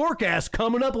 extended forecast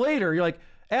coming up later. You're like,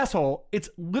 asshole, it's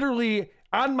literally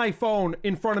on my phone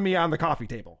in front of me on the coffee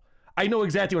table. I know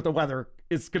exactly what the weather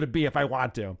is going to be if I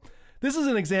want to. This is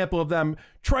an example of them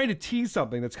trying to tease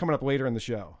something that's coming up later in the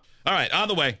show. All right, on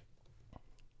the way.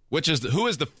 Who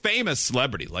is the famous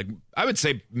celebrity? Like, I would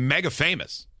say mega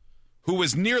famous, who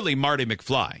was nearly Marty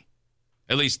McFly.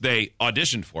 At least they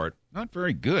auditioned for it. Not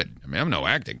very good. I mean, I'm no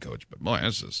acting coach, but boy,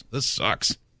 this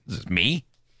sucks. This is me.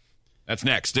 That's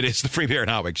next. It is the Free Beer and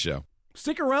Hot Wings Show.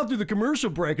 Stick around through the commercial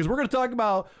break, because we're going to talk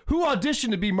about who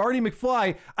auditioned to be Marty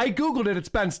McFly. I Googled it. It's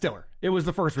Ben Stiller. It was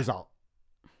the first result.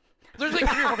 There's like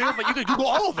 3 or 4 people, but you can Google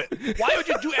all of it. Why would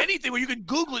you do anything where you can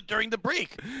Google it during the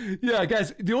break? Yeah,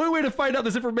 guys, the only way to find out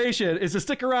this information is to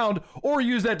stick around or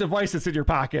use that device that's in your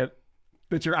pocket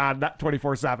that you're on, not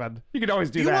 24/7. You can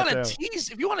always do that, too.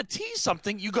 If you want to tease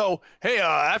something, you go, hey,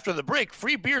 after the break,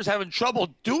 Free Beer's having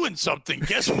trouble doing something.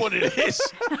 Guess what it is?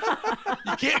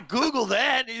 You can't Google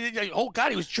that. Oh, God,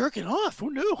 he was jerking off.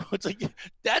 Who knew? It's like,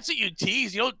 that's what you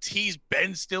tease. You don't tease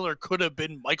Ben Stiller could have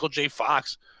been Michael J.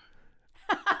 Fox.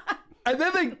 And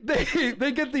then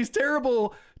they get these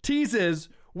terrible teases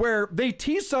where they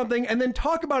tease something and then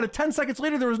talk about it 10 seconds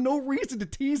later. There was no reason to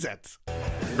tease it.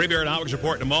 Free Beer and Hot Wings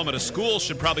report in a moment. A school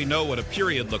should probably know what a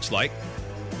period looks like.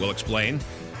 We'll explain.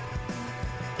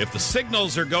 If the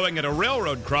signals are going at a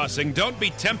railroad crossing, don't be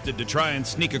tempted to try and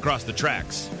sneak across the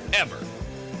tracks. Ever.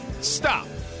 Stop.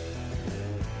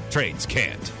 Trains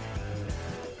can't.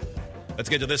 Let's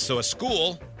get to this. So a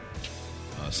school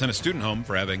sent a student home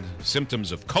for having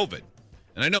symptoms of COVID.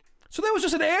 And I know. So that was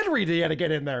just an ad read he had to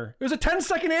get in there. It was a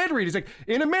 10-second ad read. He's like,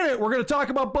 in a minute, we're going to talk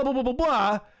about blah, blah, blah, blah,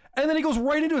 blah. And then he goes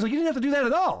right into it. It's like, you didn't have to do that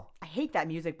at all. I hate that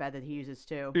music bed that he uses,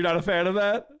 too. You're not a fan of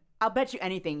that? I'll bet you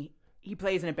anything he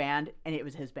plays in a band, and it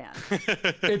was his band.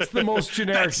 It's the most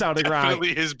generic sounding rock.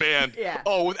 Definitely his band. Yeah.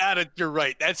 Oh, without it, you're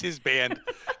right. That's his band.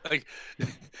 Like,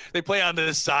 they play on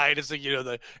the side. It's like,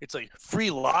 it's like Free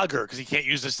Lager, because he can't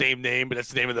use the same name, but that's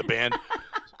the name of the band.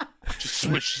 Just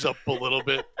switches up a little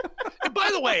bit. And by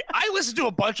the way, I listen to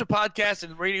a bunch of podcasts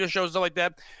and radio shows and stuff like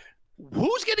that.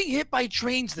 Who's getting hit by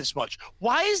trains this much?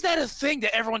 Why is that a thing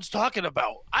that everyone's talking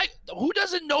about? Who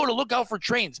doesn't know to look out for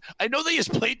trains? I know they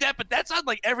just played that, but that's on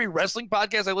like every wrestling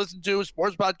podcast I listen to,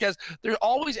 sports podcast. There's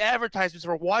always advertisements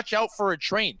for watch out for a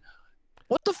train.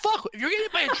 What the fuck? If you're getting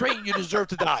hit by a train, you deserve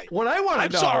to die. What I want to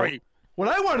know. Sorry. What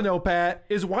I want to know, Pat,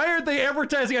 is why aren't they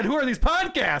advertising on Who Are These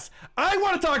Podcasts? I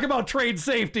want to talk about train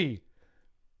safety.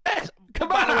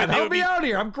 Come on, help me out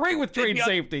here. I'm great with train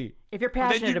safety. If you're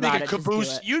passionate about it, just do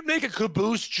it. You'd make a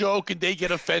caboose joke and they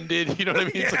get offended. You know what I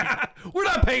mean? Yeah. We're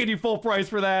not paying you full price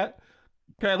for that.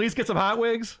 Can I at least get some hot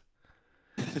wings?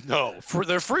 No,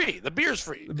 they're free. The beer's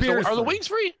free. Are the wings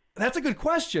free? That's a good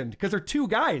question, because they're two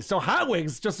guys. So hot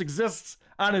wings just exists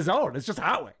on his own. It's just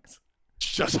hot wings.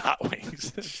 Just hot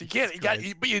wings. You can't.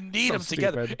 But you need them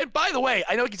stupid. together. And by the way,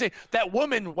 I know you can say that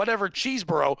woman, whatever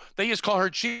Cheeseboro, they just call her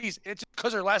Cheese. It's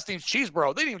because her last name's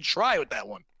Cheeseboro. They didn't even try with that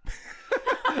one.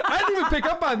 I didn't even pick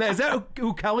up on that. Is that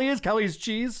who Kelly is? Kelly's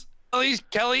Cheese?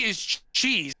 Kelly is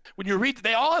Cheese. When you read,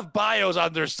 they all have bios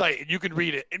on their site, and you can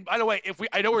read it. And by the way,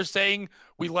 I know we're saying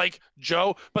we like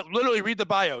Joe, but literally read the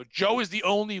bio. Joe is the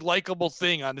only likable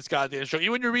thing on this goddamn show.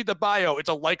 Even when you read the bio, it's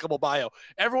a likable bio.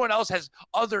 Everyone else has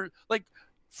other, like,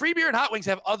 Free Beer and Hot Wings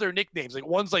have other nicknames. Like,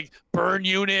 one's like Burn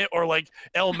Unit or like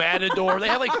El Matador. They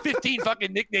have like 15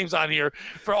 fucking nicknames on here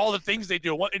for all the things they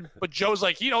do. But Joe's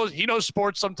like, he knows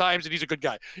sports sometimes, and he's a good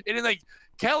guy. And then like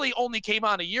Kelly only came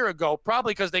on a year ago,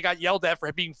 probably because they got yelled at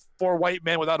for being 4 white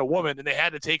men without a woman, and they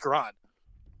had to take her on.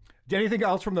 Anything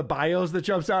else from the bios that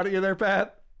jumps out at you there,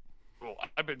 Pat? Well,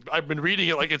 I've been reading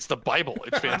it like it's the Bible.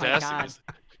 It's fantastic.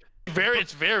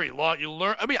 It's very long. You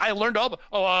learn. I mean, I learned all.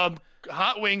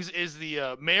 Hot Wings is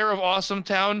the mayor of Awesome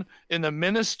Town in the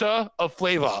Minister of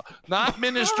Flavor, not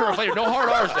Minister of Flavor. No hard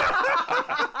R's there.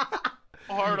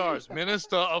 No hard R's.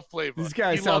 Minister of Flavor. These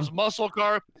guys loves muscle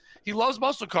cars. He loves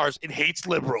muscle cars and hates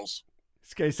liberals.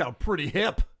 These guys sound pretty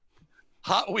hip.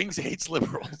 Hot Wings hates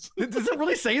liberals. Does it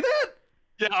really say that?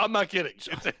 Yeah, I'm not kidding.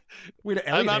 We'd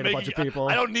alienate a bunch of people.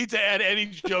 I don't need to add any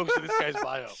jokes to this guy's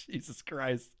bio. Jesus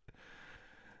Christ.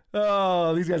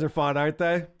 Oh, these guys are fun, aren't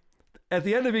they? At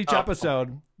the end of each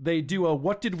episode, they do a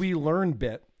What Did We Learn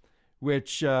bit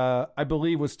which I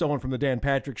believe was stolen from the Dan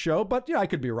Patrick Show, but I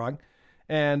could be wrong.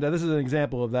 And this is an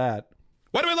example of that.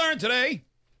 What did we learn today?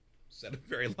 Said it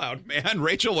very loud, man.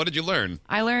 Rachel, what did you learn?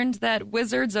 I learned that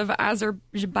Wizards of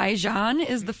Azerbaijan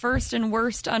is the first and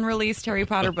worst unreleased Harry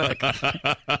Potter book.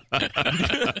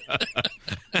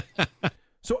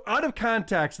 So out of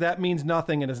context, that means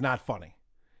nothing and is not funny.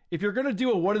 If you're going to do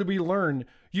a what did we learn,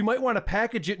 you might want to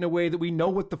package it in a way that we know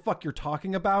what the fuck you're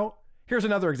talking about. Here's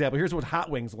another example. Here's what Hot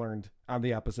Wings learned on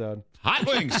the episode. Hot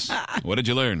Wings. What did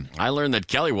you learn? I learned that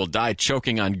Kelly will die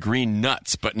choking on green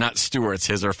nuts, but not Stewart's.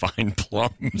 His are fine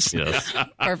plums. Yes.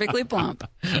 Perfectly plump.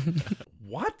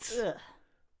 What? Ugh.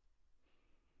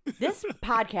 This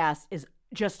podcast is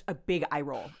just a big eye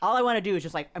roll. All I want to do is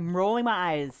just I'm rolling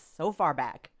my eyes so far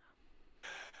back.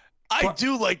 I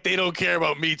do like they don't care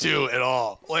about Me Too at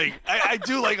all. I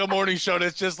do like a morning show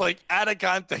that's just out of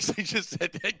context. They just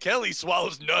said that Kelly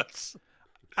swallows nuts.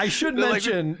 I should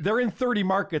mention they're in 30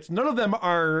 markets. None of them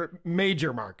are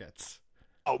major markets.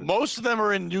 Oh, most of them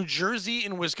are in New Jersey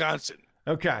and Wisconsin.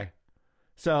 Okay.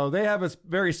 So they have a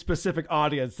very specific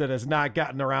audience that has not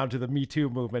gotten around to the Me Too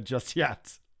movement just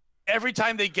yet. Every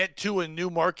time they get to a new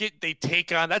market, they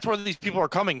take on. That's where these people are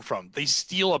coming from. They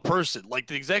steal a person.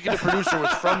 The executive producer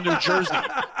was from New Jersey.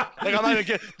 I'm not even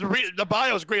kidding. The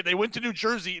bio is great. They went to New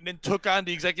Jersey and then took on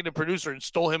the executive producer and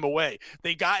stole him away.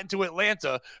 They got into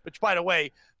Atlanta, which, by the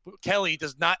way, Kelly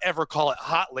does not ever call it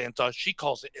Hotlanta. She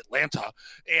calls it Atlanta,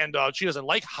 and she doesn't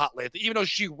like Hotlanta, even though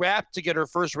she rapped to get her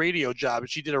first radio job.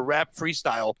 She did a rap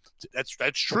freestyle.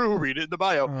 That's true. Read it in the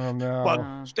bio. Oh no!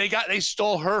 But they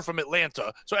stole her from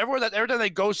Atlanta. So every time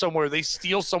they go somewhere, they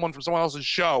steal someone from someone else's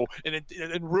show and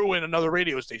ruin another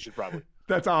radio station. Probably.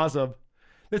 That's awesome.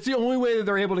 That's the only way that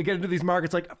they're able to get into these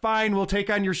markets. Fine, we'll take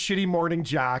on your shitty morning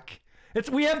jock.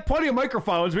 We have plenty of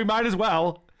microphones. We might as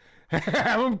well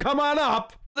have them come on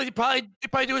up. They probably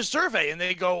do a survey and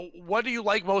they go, what do you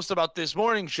like most about this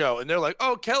morning show? And they're like,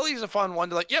 oh, Kelly's a fun one.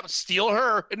 They're like, yep, steal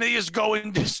her. And they just go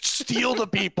and just steal the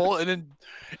people. And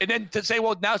then to say,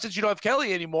 well, now since you don't have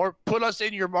Kelly anymore, put us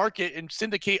in your market and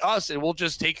syndicate us and we'll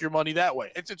just take your money that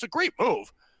way. It's a great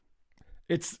move.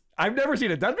 I've never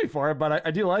seen it done before, but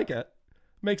I do like it.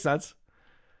 Makes sense.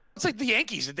 It's like the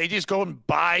Yankees. They just go and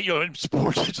buy, in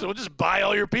sports, they'll just buy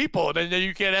all your people, and then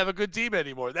you can't have a good team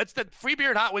anymore. That's the Free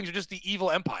Beer and Hot Wings are just the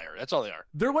evil empire. That's all they are.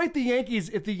 They're like the Yankees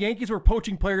if the Yankees were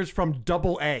poaching players from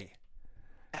Double-A.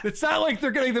 It's not like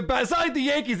they're getting the best. It's not like the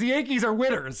Yankees. The Yankees are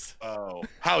winners. Oh,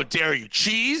 how dare you.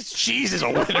 Cheese is a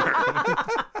winner.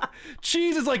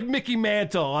 Cheese is like Mickey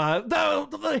Mantle.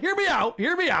 Hear me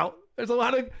out. There's a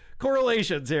lot of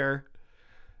correlations here.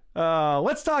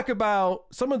 Let's talk about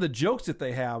some of the jokes that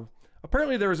they have.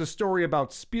 Apparently there was a story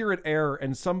about Spirit Air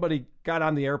and somebody got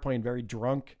on the airplane very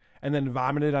drunk and then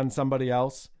vomited on somebody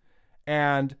else.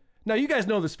 And now you guys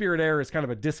know the Spirit Air is kind of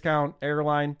a discount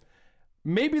airline.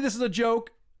 Maybe this is a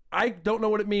joke. I don't know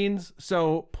what it means,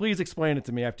 so please explain it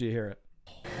to me after you hear it.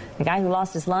 The guy who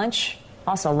lost his lunch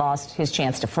also lost his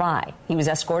chance to fly. He was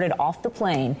escorted off the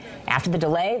plane. After the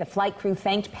delay, the flight crew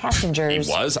thanked passengers.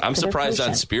 He was? I'm surprised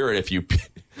on Spirit if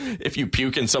you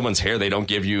puke in someone's hair, they don't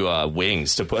give you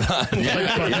wings to put on.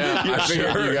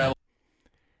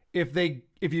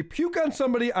 If you puke on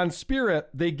somebody on Spirit,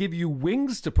 they give you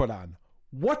wings to put on.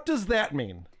 What does that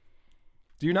mean?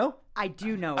 Do you know? I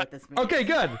do know what this means. Okay,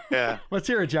 good. Yeah. Let's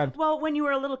hear it, Jen. Well, when you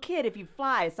were a little kid, if you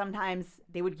fly, sometimes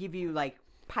they would give you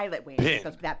pilot wings. Pin.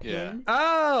 Because that pin. Yeah.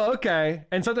 Oh, okay.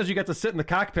 And sometimes you get to sit in the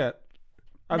cockpit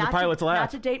on the pilot's lap.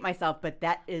 Not to date myself, but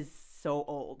that is so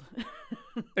old.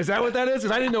 Is that what that is?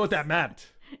 Because I didn't know what that meant.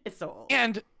 It's so old.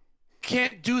 And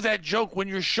can't do that joke when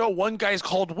your show one guy's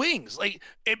called Wings.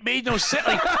 It made no sense.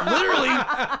 Literally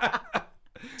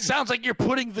sounds like you're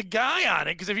putting the guy on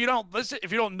it. Because if you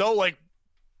don't know,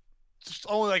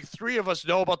 only 3 of us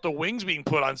know about the wings being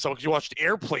put on someone because you watched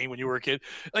Airplane when you were a kid.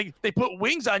 They put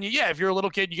wings on you. Yeah, if you're a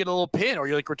little kid, you get a little pin, or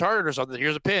you're retarded or something.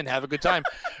 Here's a pin. Have a good time.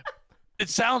 It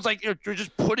sounds like you're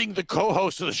just putting the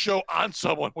co-host of the show on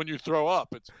someone when you throw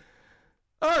up.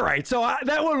 All right, so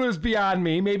that one was beyond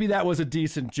me. Maybe that was a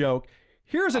decent joke.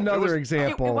 Here's another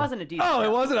example. It wasn't a decent joke.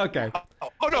 It wasn't? Okay.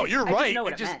 Oh no, you're I right. know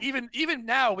what It just even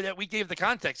now that we gave the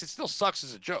context, it still sucks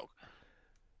as a joke.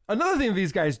 Another thing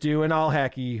these guys do, and all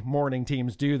hacky morning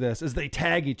teams do this, is they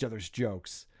tag each other's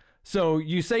jokes. So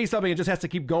you say something, it just has to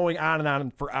keep going on and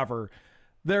on forever.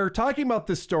 They're talking about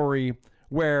this story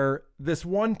where this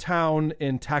one town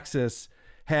in Texas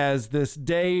has this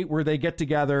day where they get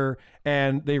together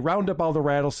and they round up all the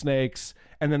rattlesnakes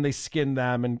and then they skin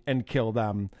them and kill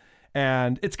them.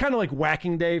 And it's kind of like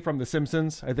Whacking Day from The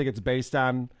Simpsons. I think it's based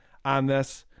on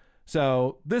this.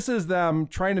 So this is them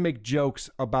trying to make jokes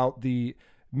about the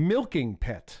milking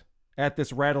pit at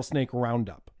this rattlesnake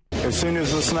roundup. As soon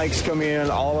as the snakes come in,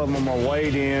 all of them are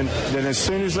weighed in. Then as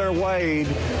soon as they're weighed,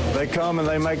 they come and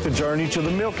they make the journey to the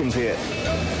milking pit.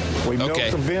 We milk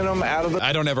the venom out of the...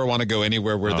 I don't ever want to go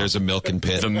anywhere where there's a milking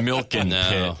pit. The milking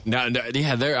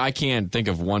pit. I can't think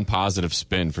of one positive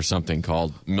spin for something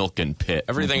called milking pit.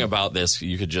 Everything about this,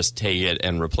 you could just take it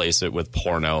and replace it with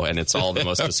porno, and it's all the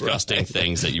most disgusting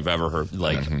things that you've ever heard,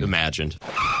 imagined.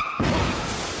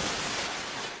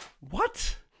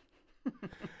 What?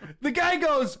 The guy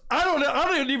goes, I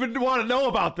don't even want to know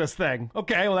about this thing.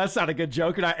 Okay, well, that's not a good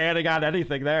joke. You're not adding on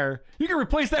anything there. You can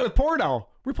replace that with porno.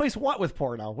 Replace what with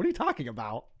porno? What are you talking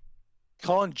about?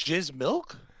 Calling jizz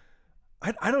milk?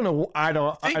 I don't know. I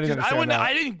didn't understand that.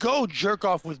 I didn't go jerk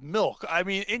off with milk. I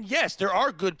mean, and yes, there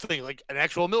are good things, like an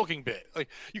actual milking pit. Like,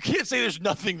 you can't say there's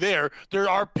nothing there. There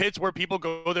are pits where people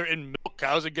go there and milk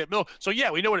cows and get milk. So yeah,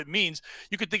 we know what it means.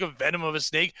 You could think of venom of a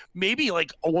snake. Maybe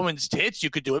like a woman's tits, you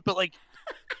could do it. But like,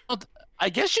 I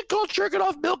guess you call jerking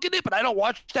off milking it, but I don't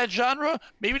watch that genre.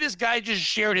 Maybe this guy just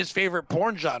shared his favorite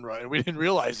porn genre and we didn't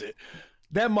realize it.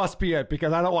 That must be it,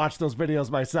 because I don't watch those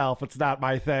videos myself. It's not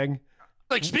my thing.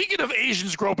 Like, speaking of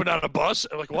Asians groping on a bus,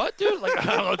 I'm like, what, dude? Like,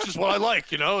 I don't know, it's just what I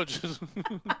like, you know? It's just...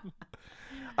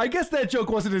 I guess that joke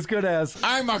wasn't as good as...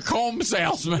 I'm a comb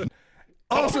salesman.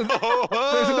 Also,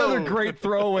 there's another great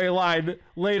throwaway line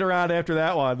later on after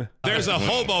that one. There's a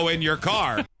hobo in your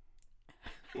car.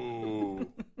 Ooh,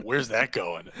 where's that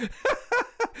going?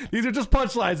 These are just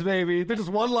punchlines, baby. They're just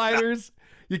one-liners.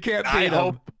 You can't beat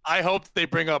them. I hope they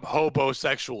bring up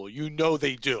hobosexual. You know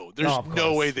they do. There's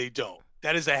no way they don't.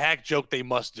 That is a hack joke they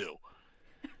must do.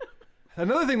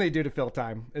 Another thing they do to fill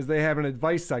time is they have an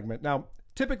advice segment. Now,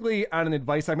 typically on an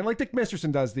advice segment, like Dick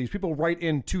Masterson does these, people write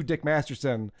in to Dick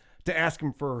Masterson to ask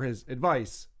him for his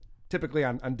advice, typically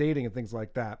on dating and things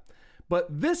like that. But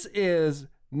this is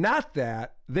not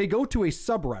that. They go to a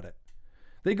subreddit.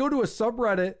 They go to a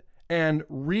subreddit and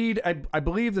read, I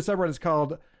believe the subreddit is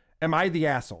called Am I the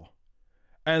Asshole?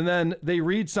 And then they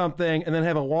read something and then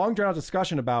have a long drawn out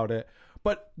discussion about it.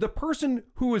 But the person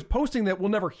who is posting that will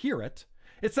never hear it.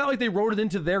 It's not like they wrote it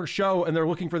into their show and they're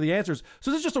looking for the answers.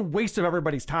 So this is just a waste of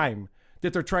everybody's time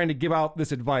that they're trying to give out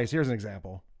this advice. Here's an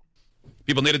example.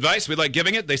 People need advice. We like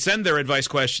giving it. They send their advice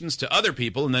questions to other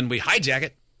people, and then we hijack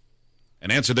it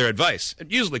and answer their advice.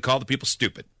 And usually call the people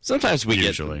stupid. Sometimes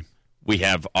we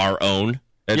have our own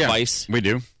advice. We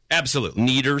do. Absolutely.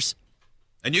 Needers.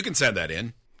 And you can send that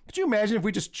in. Could you imagine if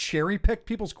we just cherry-picked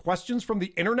people's questions from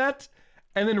the internet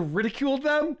and then ridiculed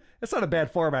them? That's not a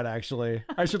bad format, actually.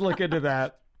 I should look into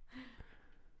that.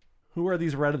 Who are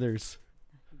these Redditors?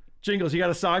 Jingles, you got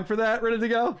a song for that ready to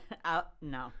go?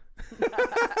 No.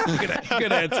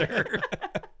 Good answer.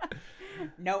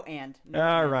 No and.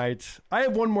 All right. I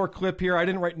have one more clip here. I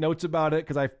didn't write notes about it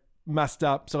because I messed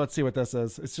up. So let's see what this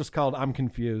is. It's just called I'm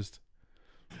Confused.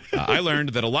 I learned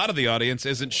that a lot of the audience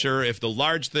isn't sure if the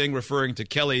large thing referring to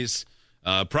Kelly's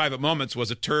private moments was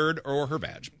a turd or her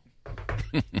badge.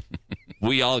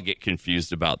 We all get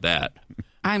confused about that.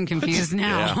 I'm confused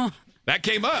now. Yeah. That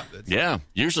came up. Yeah,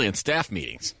 usually in staff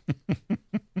meetings.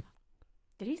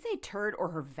 Did he say turd or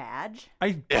her vag?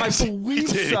 I believe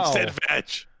so. He said vag.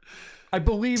 I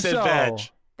believe so. Vag.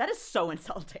 That is so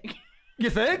insulting. You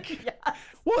think? Yes.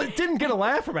 Well, it didn't get a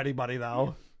laugh from anybody,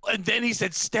 though. And then he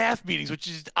said staff meetings, which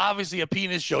is obviously a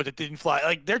penis joke that didn't fly.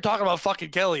 Like, they're talking about fucking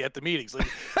Kelly at the meetings. Like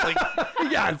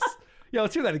yes. Yeah,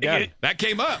 let's hear that again. That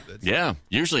came up. Yeah,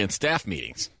 usually in staff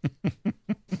meetings.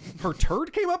 Her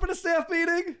turd came up in a staff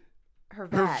meeting? Her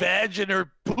vag and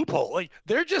her poop hole. Like,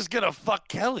 they're just going to fuck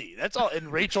Kelly. That's all.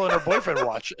 And Rachel and her boyfriend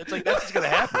watch. It's like, that's just going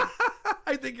to happen.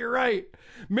 I think you're right.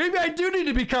 Maybe I do need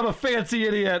to become a fancy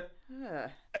idiot.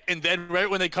 And then right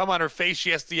when they come on her face,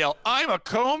 she has to yell, I'm a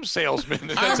comb salesman.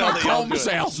 And I'm that's how a they all comb do it.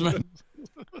 salesman.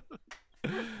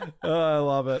 I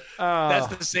love it. That's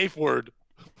the safe word.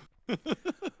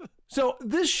 So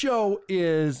this show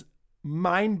is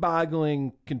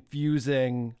mind-boggling,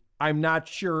 confusing. I'm not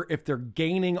sure if they're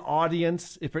gaining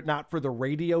audience, if it's not for the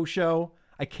radio show.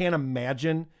 I can't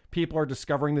imagine people are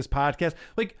discovering this podcast.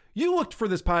 Like, you looked for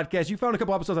this podcast. You found a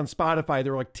couple episodes on Spotify. They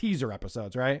were like teaser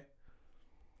episodes, right?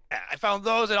 I found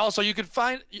those, and also you can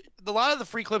find a lot of the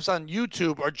free clips on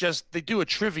YouTube are just, they do a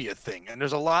trivia thing, and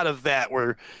there's a lot of that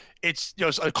where it's, you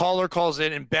know, a caller calls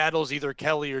in and battles either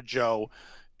Kelly or Joe,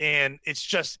 and it's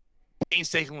just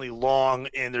painstakingly long,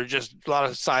 and there's just a lot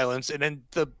of silence, and then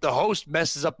the host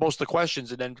messes up most of the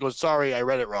questions and then goes, sorry, I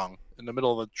read it wrong in the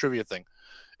middle of a trivia thing.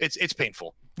 It's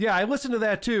painful. Yeah, I listened to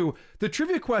that too. The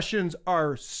trivia questions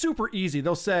are super easy.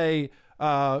 They'll say,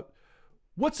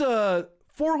 what's a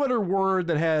 4-letter word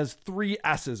that has 3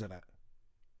 S's in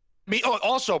it?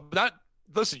 Also, not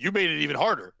listen, you made it even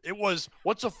harder. It was,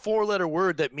 what's a 4-letter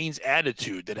word that means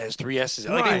attitude that has 3 S's?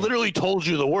 Like, they literally told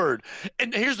you the word.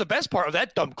 And here's the best part of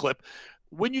that dumb clip.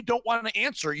 When you don't want to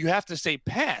answer, you have to say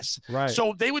pass. Right.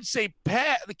 So they would say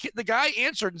pass. The guy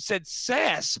answered and said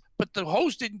sass, but the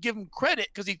host didn't give him credit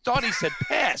because he thought he said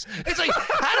pass. It's like,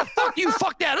 how the fuck do you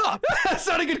fuck that up? That's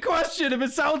not a good question if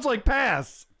it sounds like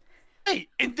pass. Hey,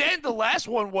 and then the last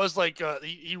one was like,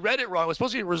 he read it wrong. It was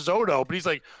supposed to be risotto, but he's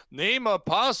like, name a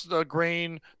pasta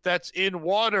grain that's in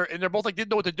water. And they're both like,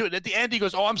 didn't know what to do. And at the end, he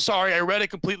goes, oh, I'm sorry. I read it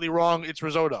completely wrong. It's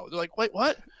risotto. They're like, wait,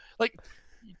 what? Like,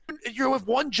 you're with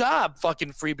one job,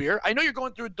 fucking free beer. I know you're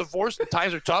going through a divorce and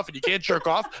times are tough and you can't jerk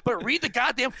off, but read the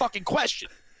goddamn fucking question.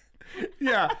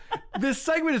 Yeah, this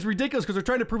segment is ridiculous because they're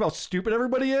trying to prove how stupid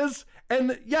everybody is.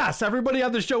 And yes, everybody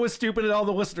on the show is stupid and all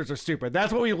the listeners are stupid.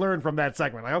 That's what we learned from that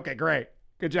segment. Like, okay, great.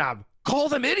 Good job. Call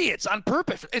them idiots on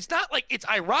purpose. It's not like it's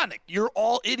ironic. You're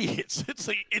all idiots. It's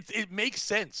like, it makes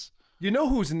sense. You know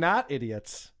who's not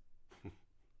idiots?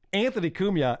 Anthony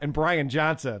Cumia and Brian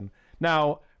Johnson.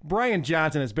 Now, Brian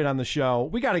Johnson has been on the show.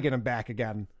 We got to get him back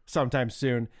again sometime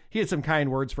soon. He had some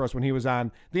kind words for us when he was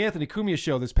on the Anthony Cumia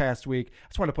show this past week. I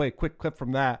just want to play a quick clip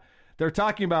from that. They're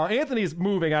talking about Anthony's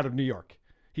moving out of New York.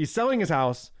 He's selling his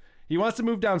house. He wants to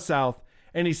move down south.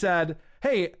 And he said,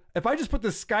 hey, if I just put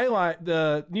the skyline,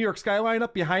 the New York skyline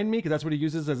up behind me, because that's what he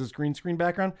uses as his green screen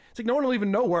background, it's like no one will even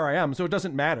know where I am, so it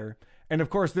doesn't matter. And of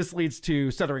course, this leads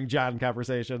to Stuttering John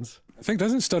conversations. I think,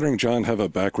 doesn't Stuttering John have a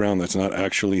background that's not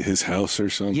actually his house or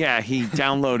something? Yeah, he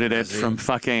downloaded it from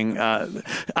fucking,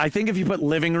 I think if you put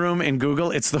living room in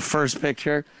Google, it's the first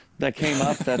picture that came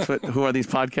up. That's what Who Are These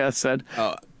Podcasts said.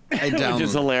 Oh, which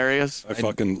is hilarious. I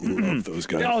fucking love those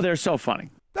guys. Oh, they're so funny.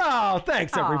 Oh,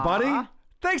 thanks, everybody. Aww.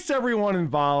 Thanks to everyone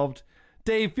involved.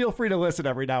 Dave, feel free to listen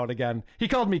every now and again. He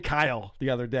called me Kyle the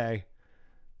other day.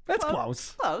 That's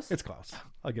close. It's close.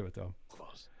 I'll give it to him.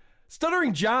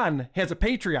 Stuttering John has a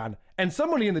Patreon, and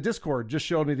somebody in the Discord just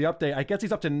showed me the update. I guess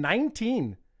he's up to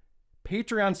 19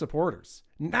 Patreon supporters.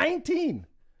 19.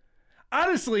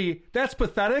 Honestly, that's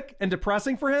pathetic and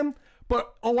depressing for him,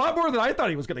 but a lot more than I thought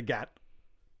he was going to get.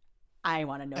 I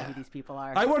want to know who these people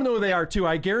are. I want to know who they are, too.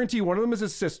 I guarantee one of them is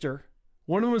his sister.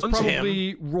 One of them is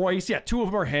probably Royce. Yeah, 2 of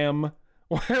them are him.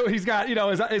 He's got,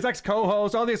 his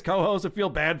ex-co-host. All these co-hosts that feel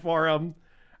bad for him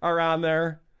are on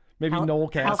there. Maybe Noel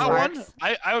Castle.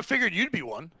 I would figured you'd be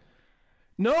one.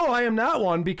 No, I am not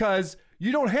one because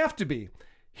you don't have to be.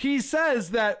 He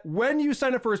says that when you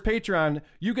sign up for his Patreon,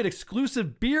 you get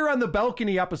exclusive Beer on the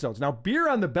Balcony episodes. Now, Beer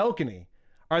on the Balcony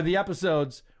are the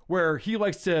episodes where he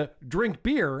likes to drink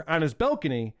beer on his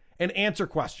balcony and answer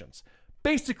questions.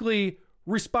 Basically,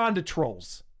 respond to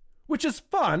trolls, which is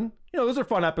fun. Those are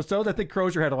fun episodes. I think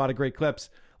Crozier had a lot of great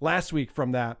clips last week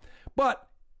from that. But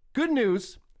good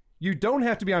news. You don't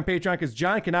have to be on Patreon because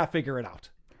John cannot figure it out.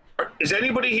 Is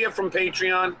anybody here from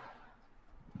Patreon?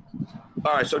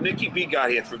 All right, so Nikki B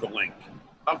got here through the link.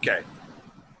 Okay.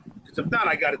 Because if not,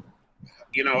 I got to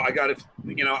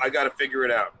figure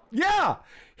it out. Yeah,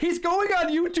 he's going on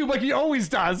YouTube like he always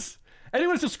does.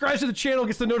 Anyone who subscribes to the channel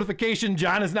gets the notification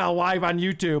John is now live on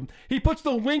YouTube. He puts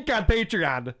the link on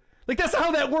Patreon. Like, that's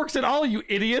how that works at all, you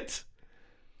idiot.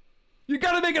 You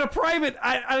got to make it a private.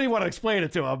 I don't even want to explain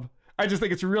it to him. I just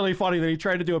think it's really funny that he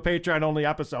tried to do a Patreon-only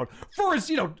episode for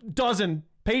his, dozen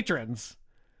patrons.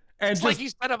 And it's like he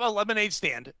set up a lemonade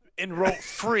stand and wrote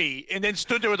free and then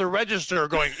stood there with a register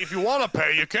going, if you want to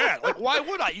pay, you can. Like, why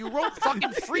would I? You wrote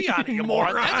fucking free on it, you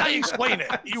moron. That's how you explain it.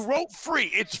 You wrote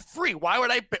free. It's free. Why would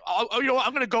I pay? I'm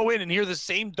going to go in and hear the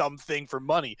same dumb thing for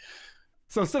money.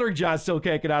 So Stuttering John still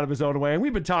can't get out of his own way. And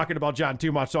we've been talking about John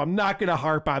too much, so I'm not going to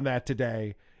harp on that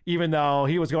today. Even though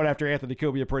he was going after Anthony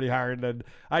Cumia pretty hard. And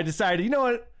I decided, you know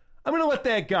what? I'm going to let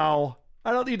that go.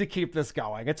 I don't need to keep this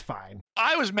going. It's fine.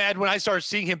 I was mad when I started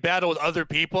seeing him battle with other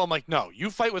people. I'm like, no,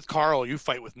 you fight with Carl, you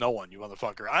fight with no one, you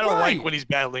motherfucker. I don't like when he's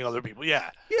battling other people.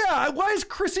 Yeah. Yeah. Why is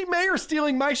Chrissy Mayer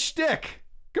stealing my shtick?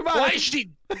 Come on. Why is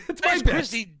she? Why is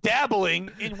Chrissy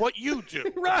dabbling in what you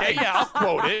do? Right. Okay, yeah, I'll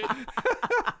quote it.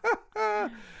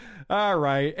 All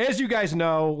right. As you guys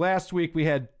know, last week we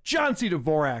had John C.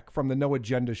 Dvorak from the No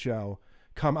Agenda Show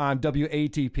come on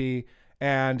WATP,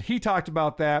 and he talked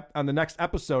about that on the next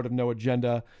episode of No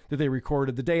Agenda that they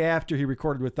recorded the day after he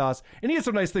recorded with us, and he had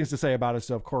some nice things to say about it,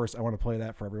 so of course I want to play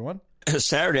that for everyone.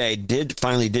 Saturday, I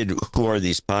finally did Who Are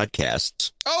These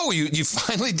Podcasts? Oh, you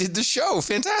finally did the show.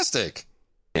 Fantastic.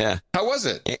 Yeah. How was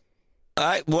it?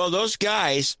 Well, those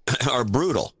guys are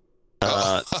brutal.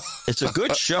 It's a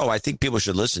good show. I think people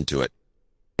should listen to it.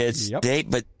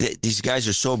 These guys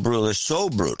are so brutal. They're so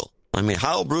brutal. I mean,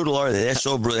 how brutal are they? They're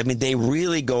so brutal. I mean, they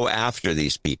really go after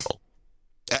these people.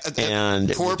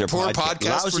 And poor they're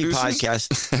podcast lousy producers.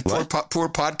 podcast. poor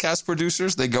podcast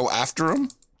producers. They go after him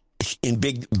in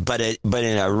big, but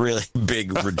in a really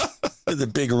big, the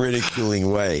big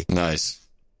ridiculing way. Nice.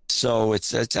 So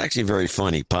it's actually a very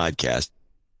funny podcast.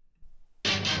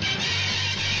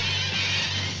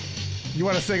 You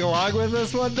want to sing along with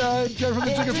this one, Jen from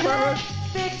the Chicken Department?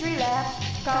 Victory lap.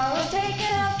 Carl's taking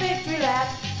a victory lap.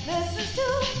 Listens to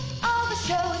all the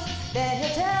shows. Then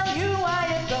he'll tell you why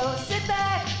it goes. Sit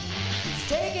back. He's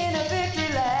taking a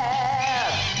victory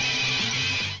lap.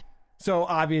 So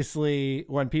obviously,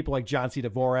 when people like John C.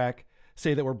 Dvorak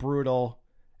say that we're brutal,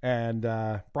 and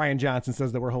Brian Johnson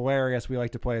says that we're hilarious, we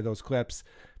like to play those clips.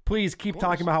 Please keep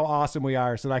talking about how awesome we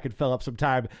are so that I can fill up some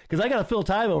time, because I got to fill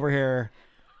time over here.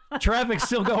 Traffic's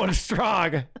still going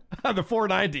strong on the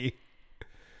 490.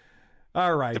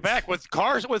 All right. The back with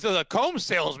cars with the comb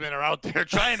salesmen are out there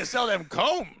trying to sell them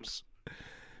combs.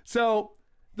 So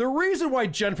the reason why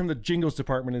Jen from the Jingles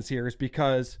Department is here is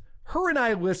because her and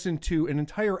I listened to an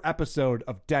entire episode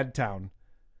of Deadtown.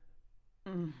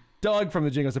 Doug from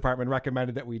the Jingles Department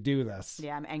recommended that we do this.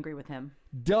 Yeah, I'm angry with him.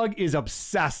 Doug is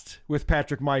obsessed with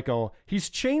Patrick Michael. He's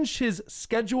changed his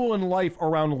schedule in life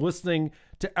around listening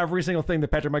to every single thing that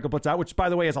Patrick Michael puts out, which, by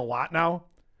the way, is a lot now.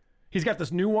 He's got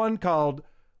this new one called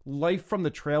Life from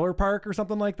the Trailer Park or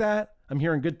something like that. I'm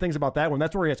hearing good things about that one.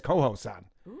 That's where he has co-hosts on.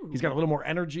 Ooh. He's got a little more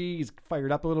energy. He's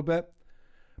fired up a little bit.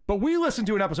 But we listened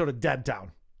to an episode of Deadtown.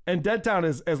 And Deadtown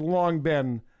has long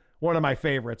been one of my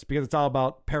favorites because it's all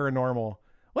about paranormal.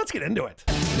 Let's get into it.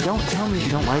 Don't tell me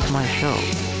you don't like my show.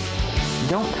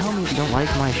 Don't tell me you don't like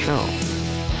my show.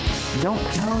 Don't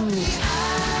tell me...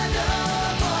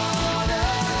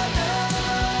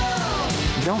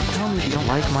 Don't tell me you don't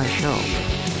like my show.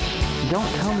 Don't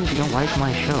tell me you don't like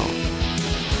my show.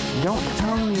 Don't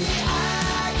tell me...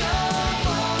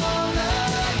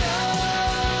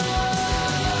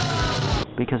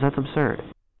 Because that's absurd.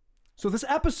 So this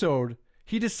episode,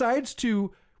 he decides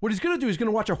to... What he's going to do is going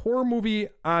to watch a horror movie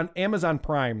on Amazon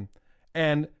Prime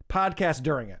and podcast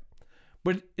during it.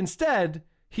 But instead,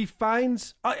 he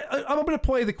finds... I'm going to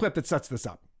play the clip that sets this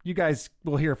up. You guys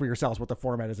will hear for yourselves what the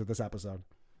format is of this episode.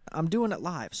 I'm doing it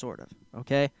live, sort of,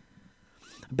 okay?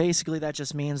 Basically, that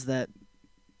just means that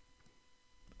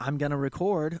I'm going to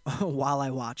record while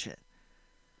I watch it.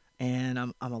 And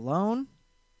I'm alone.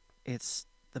 It's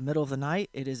the middle of the night.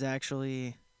 It is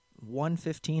actually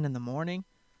 1:15 in the morning.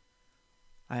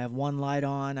 I have one light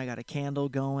on. I got a candle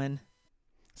going.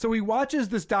 So he watches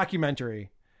this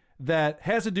documentary that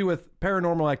has to do with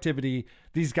paranormal activity.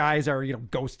 These guys are,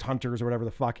 ghost hunters or whatever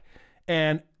the fuck.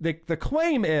 And the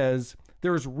claim is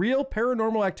there's real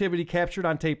paranormal activity captured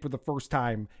on tape for the first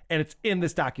time, and it's in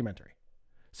this documentary.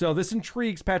 So this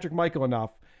intrigues Patrick Michael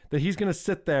enough that he's going to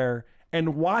sit there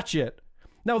and watch it.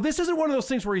 Now, this isn't one of those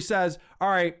things where he says, all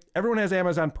right, everyone has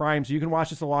Amazon Prime, so you can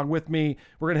watch this along with me.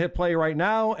 We're going to hit play right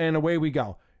now, and away we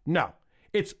go. No,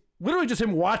 it's literally just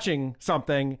him watching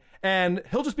something, and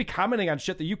he'll just be commenting on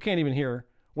shit that you can't even hear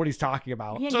what he's talking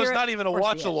about. So it's not even a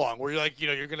watch along where you're like,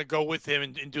 you're going to go with him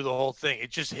and do the whole thing.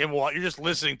 It's just him. You're just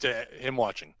listening to him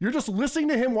watching. You're just listening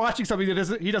to him watching something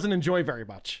that he doesn't enjoy very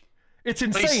much. It's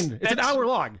insane. It's an hour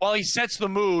long. While he sets the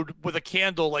mood with a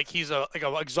candle, like he's an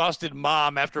exhausted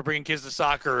mom after bringing kids to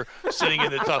soccer, sitting in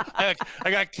the tub. I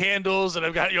got candles and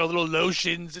I've got little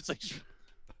lotions. It's like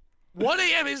 1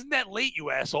 a.m. Isn't that late, you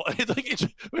asshole?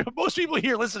 Most people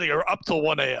here listening are up till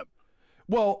 1 a.m.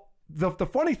 Well, the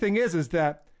funny thing is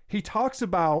that he talks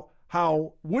about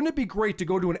how wouldn't it be great to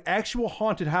go to an actual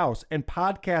haunted house and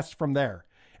podcast from there.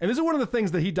 And this is one of the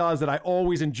things that he does that I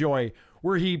always enjoy,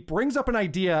 where he brings up an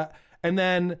idea and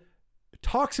then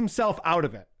talks himself out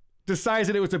of it, decides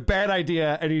that it was a bad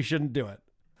idea and he shouldn't do it.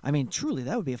 I mean, truly,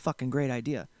 that would be a fucking great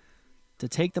idea. To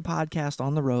take the podcast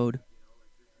on the road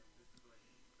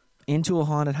into a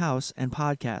haunted house and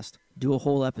podcast. Do a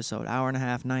whole episode, hour and a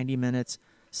half, 90 minutes,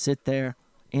 sit there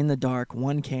in the dark,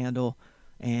 one candle,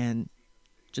 and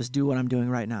just do what I'm doing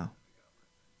right now.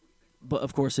 But,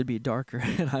 of course, it'd be darker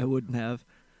and I wouldn't have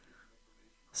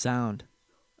sound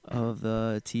of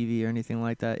the TV or anything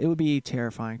like that. It would be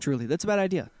terrifying, truly. That's a bad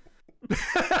idea. It'd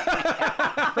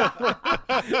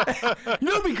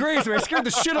be great if I scared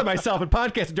the shit out of myself and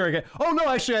podcasted during it. Oh, no,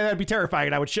 actually, that'd be terrifying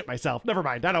and I would shit myself. Never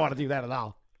mind. I don't want to do that at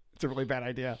all. It's a really bad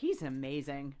idea. He's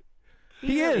amazing.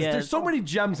 He is. There's so many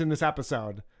gems in this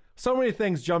episode. So many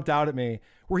things jumped out at me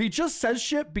where he just says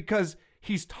shit because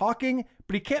he's talking,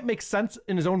 but he can't make sense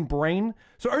in his own brain.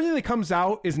 So everything that comes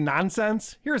out is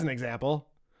nonsense. Here's an example.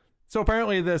 So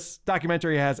apparently this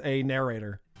documentary has a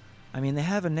narrator. I mean, they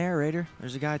have a narrator.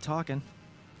 There's a guy talking.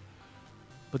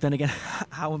 But then again,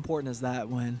 how important is that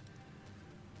when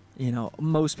You know,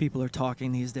 most people are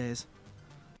talking these days.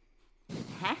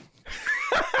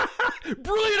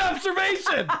 Brilliant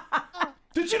observation.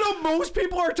 Did you know most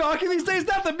people are talking these days?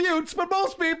 Not the mutes, but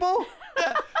most people.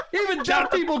 Even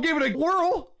deaf people give it a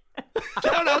whirl.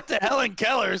 Shout out to Helen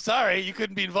Keller. Sorry, you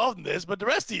couldn't be involved in this, but the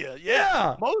rest of you,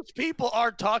 yeah. Most people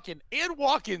are talking and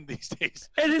walking these days.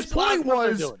 And his There's a lot point of stuff they're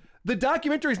was, doing. the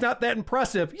documentary's not that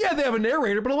impressive. Yeah, they have a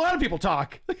narrator, but a lot of people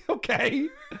talk. Okay.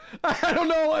 I don't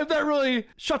know if that really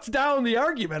shuts down the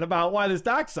argument about why this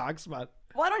doc sucks, but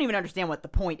Well, I don't even understand what the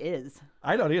point is.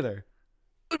 I don't either.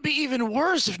 It would be even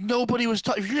worse if nobody was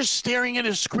talking. If you're just staring at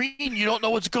a screen, you don't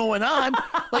know what's going on.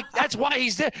 Like, that's why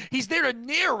he's there. He's there to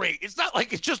narrate. It's not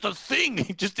like it's just a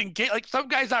thing, just in case. Like, some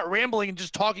guy's not rambling and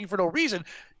just talking for no reason.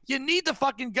 You need the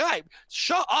fucking guy.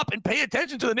 Shut up and pay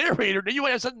attention to the narrator, then you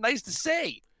might have something nice to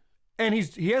say. And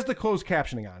he has the closed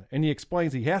captioning on, and he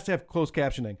explains he has to have closed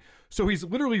captioning. So he's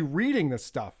literally reading this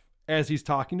stuff as he's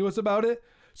talking to us about it.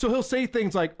 So he'll say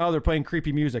things like, oh, they're playing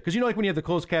creepy music. Because you know, like when you have the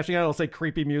closed captioning on, it'll say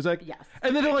creepy music. Yes.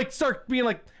 And then he'll like start being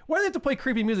like, why do they have to play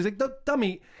creepy music? It's like,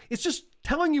 dummy, it's just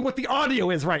telling you what the audio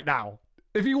is right now.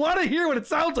 If you want to hear what it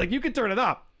sounds like, you can turn it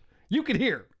up. You can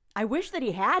hear. I wish that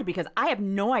he had, because I have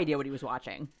no idea what he was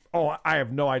watching. Oh, I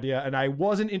have no idea. And I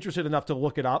wasn't interested enough to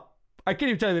look it up. I can't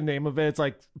even tell you the name of it. It's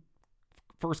like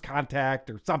First Contact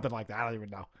or something like that. I don't even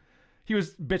know. He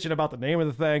was bitching about the name of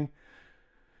the thing.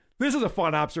 This is a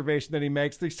fun observation that he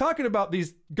makes. He's talking about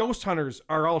these ghost hunters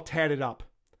are all tatted up.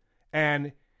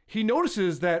 And he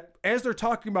notices that as they're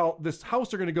talking about this house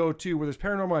they're going to go to where there's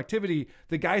paranormal activity,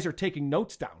 the guys are taking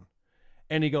notes down.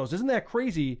 And he goes, isn't that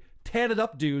crazy? Tatted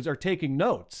up dudes are taking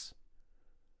notes.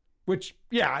 Which,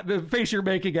 yeah, the face you're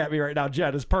making at me right now,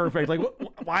 Jen, is perfect. Like,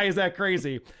 why is that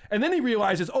crazy? And then he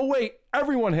realizes, oh, wait,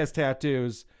 everyone has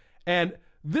tattoos. And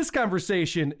this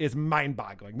conversation is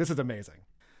mind-boggling. This is amazing.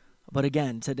 But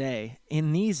again, today,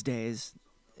 in these days,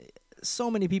 so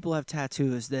many people have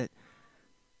tattoos that,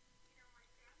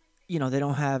 you know, they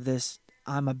don't have this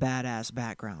I'm a badass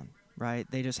background, right?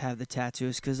 They just have the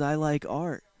tattoos because I like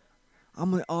art.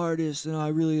 I'm an artist and I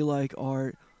really like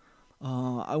art.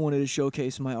 I wanted to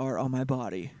showcase my art on my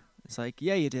body. It's like,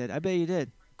 yeah, you did. I bet you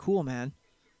did. Cool, man.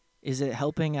 Is it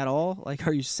helping at all? Like,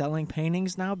 are you selling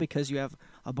paintings now because you have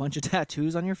a bunch of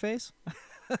tattoos on your face?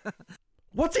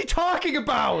 What's he talking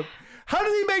about? How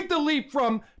did he make the leap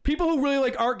from people who really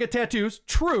like art get tattoos,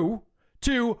 true,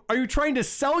 to are you trying to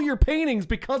sell your paintings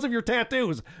because of your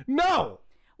tattoos? No.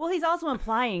 Well, he's also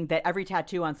implying that every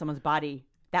tattoo on someone's body,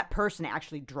 that person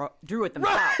actually drew it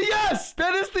themselves. Right, yes,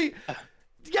 that is the...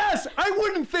 Yes, I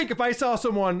wouldn't think if I saw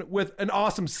someone with an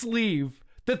awesome sleeve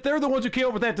that they're the ones who came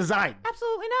up with that design.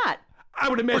 Absolutely not. I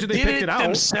would imagine Or they did picked it out.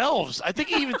 themselves. I think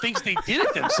he even thinks they did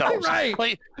it themselves. Right.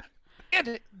 Like,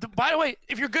 and by the way,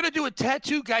 if you're gonna do a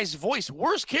tattoo guy's voice,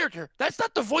 worst character, that's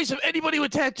not the voice of anybody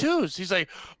with tattoos. He's like,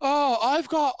 oh, I've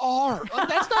got art.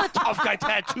 That's not a tough guy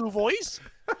tattoo voice.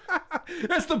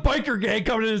 That's the biker gang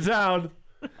coming into town.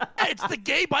 It's the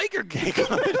gay biker gang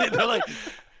coming in. They're like,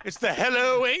 it's the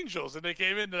Hello Angels, and they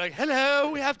came in. They're like,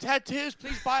 hello, we have tattoos.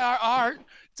 Please buy our art.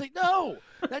 It's like, no,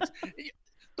 that's.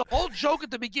 The whole joke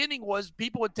at the beginning was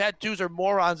people with tattoos are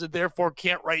morons and therefore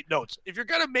can't write notes. If you're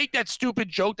going to make that stupid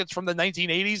joke that's from the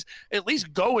 1980s, at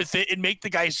least go with it and make the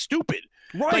guy stupid.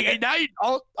 Right. Like, and now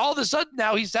all of a sudden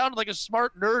now he sounded like a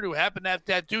smart nerd who happened to have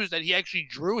tattoos that he actually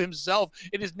drew himself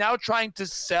and is now trying to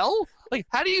sell. Like,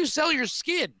 how do you sell your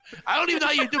skin? I don't even know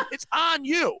how you do it. It's on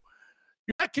you.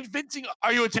 You're not convincing.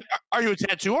 Are you a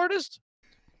tattoo artist?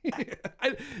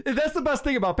 That's the best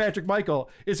thing about Patrick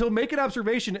Michael is he'll make an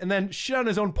observation and then shit on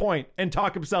his own point and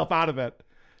talk himself out of it.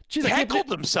 Jeez, he heckled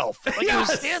himself. Like, yes!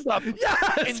 It was stand up.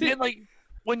 Yes! And then like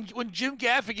when Jim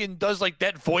Gaffigan does like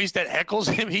that voice that heckles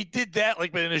him, he did that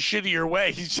like but in a shittier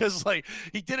way. He's just like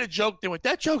he did a joke, then went,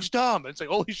 that joke's dumb. And it's like,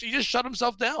 oh, he just shut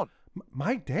himself down.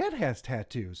 My dad has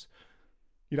tattoos.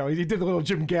 You know, he did the little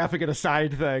Jim Gaffigan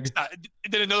aside thing. And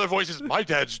then another voice is, my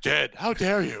dad's dead. How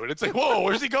dare you? And it's like, whoa,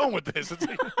 where's he going with this? It's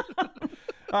like...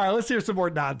 All right, let's hear some more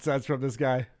nonsense from this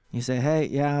guy. You say, hey,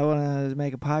 yeah, I want to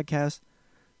make a podcast.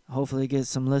 Hopefully get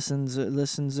some listeners.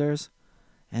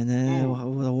 And then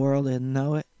the world didn't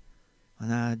know it.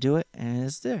 And I do it, and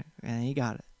it's there. And he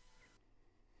got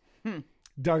it.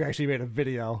 Doug actually made a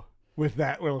video with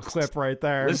that little clip right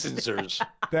there. Listeners.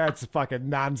 That's fucking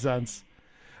nonsense.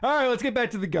 All right, let's get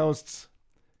back to the ghosts.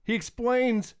 He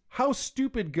explains how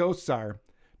stupid ghosts are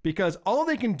because all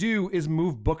they can do is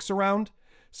move books around.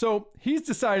 So he's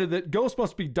decided that ghosts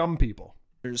must be dumb people.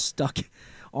 They're stuck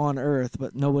on Earth,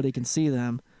 but nobody can see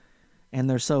them. And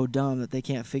they're so dumb that they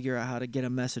can't figure out how to get a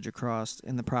message across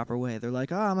in the proper way. They're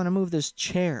like, oh, I'm going to move this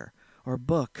chair or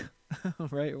book.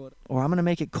 right? Or I'm going to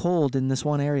make it cold in this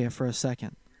one area for a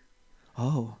second.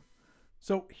 Oh.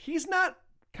 So he's not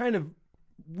kind of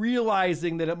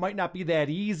realizing that it might not be that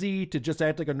easy to just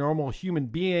act like a normal human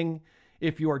being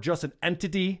if you are just an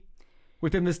entity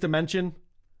within this dimension.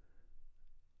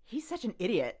 He's such an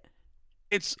idiot.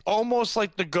 It's almost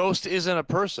like the ghost isn't a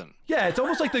person. Yeah, it's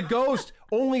almost like the ghost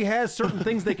only has certain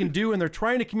things they can do, and they're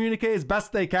trying to communicate as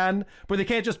best they can, but they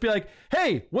can't just be like,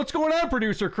 hey, what's going on,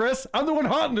 producer Chris? I'm the one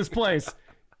haunting this place.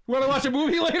 You want to watch a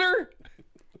movie later?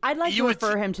 I'd like to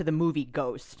refer him to the movie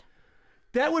Ghost.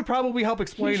 That would probably help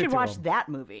explain it to him. You should watch him. that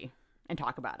movie and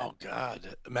talk about it. Oh,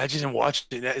 God. Imagine him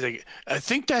watching that. He's like, I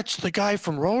think that's the guy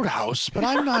from Roadhouse, but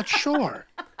I'm not sure.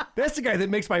 That's the guy that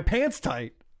makes my pants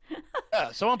tight.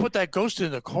 Yeah, someone put that ghost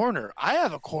in the corner. I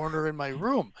have a corner in my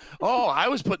room. Oh, I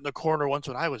was put in the corner once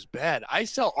when I was bad. I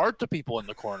sell art to people in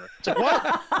the corner. It's like,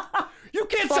 what? You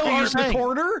can't sell art in the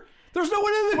corner. There's no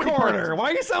one in the corner.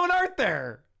 Why are you selling art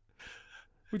there?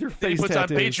 With your face he puts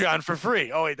tattoos. on Patreon for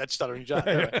free. Oh, wait, that's Stuttering John.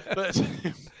 Anyway,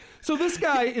 So this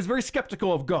guy is very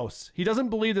skeptical of ghosts. He doesn't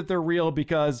believe that they're real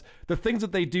because the things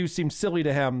that they do seem silly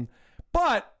to him.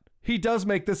 But he does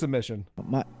make this admission.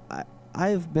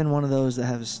 I've been one of those that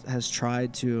has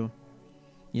tried to,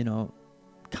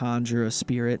 conjure a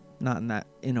spirit, not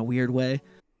in a weird way.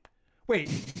 Wait,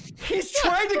 he's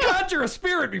tried to conjure a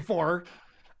spirit before.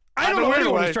 I don't know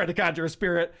anyone who's tried to conjure a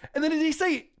spirit. And then did he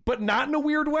say, but not in a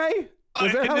weird way?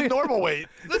 In the normal way.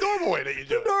 The normal way that you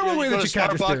do it. The normal way that you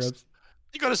conjure spirits.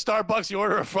 You go to Starbucks, you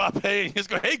order a frappe, and you just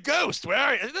go, hey, ghost, where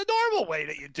are you? The normal way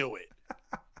that you do it.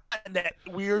 In that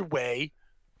weird way.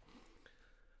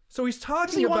 So he's talking what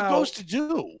does he about want ghosts to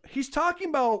do? He's talking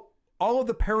about all of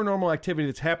the paranormal activity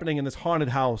that's happening in this haunted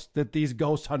house that these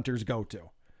ghost hunters go to.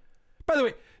 By the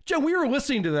way, Jen, we were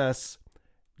listening to this.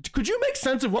 Could you make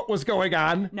sense of what was going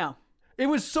on? No. It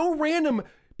was so random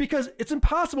because it's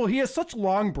impossible. He has such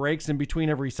long breaks in between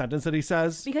every sentence that he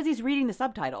says. Because he's reading the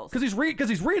subtitles. Because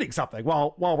he's reading something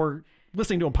while we're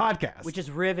listening to a podcast. Which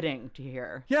is riveting to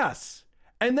hear. Yes.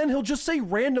 And then he'll just say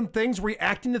random things,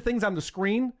 reacting to things on the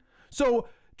screen. So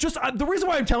just the reason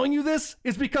why I'm telling you this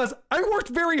is because I worked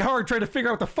very hard trying to figure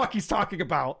out what the fuck he's talking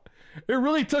about. It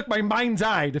really took my mind's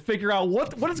eye to figure out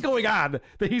what is going on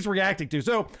that he's reacting to.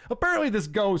 So apparently this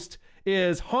ghost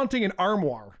is haunting an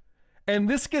armoire. And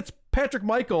this gets Patrick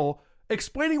Michael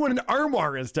explaining what an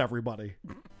armoire is to everybody.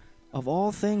 Of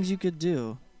all things you could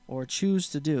do or choose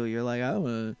to do, you're like, I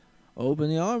want to open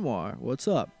the armoire. What's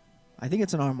up? I think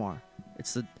it's an armoire.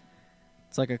 It's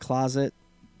like a closet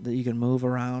that you can move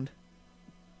around.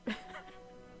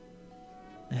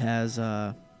 It has,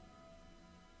 I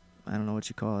don't know what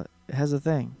you call it. It has a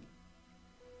thing.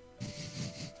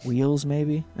 Wheels,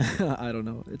 maybe? I don't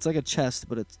know. It's like a chest,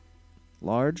 but it's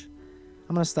large.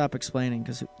 I'm going to stop explaining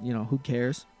because, who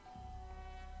cares?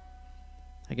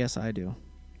 I guess I do.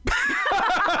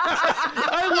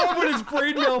 I love when his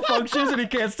brain malfunctions and he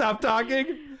can't stop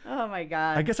talking. Oh, my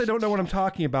God. I guess I don't know what I'm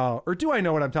talking about. Or do I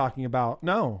know what I'm talking about?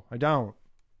 No, I don't.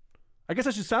 I guess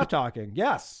I should stop talking.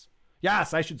 Yes.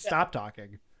 Yes, I should stop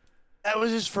talking. That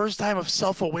was his first time of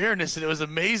self-awareness, and it was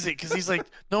amazing because he's like,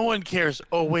 no one cares.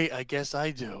 Oh, wait, I guess I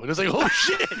do. And it was like, oh,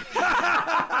 shit.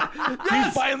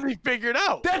 He finally figured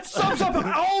out. That sums up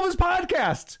all of his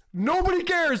podcasts. Nobody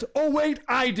cares. Oh, wait,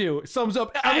 I do. It sums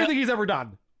up everything he's ever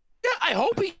done. Yeah, I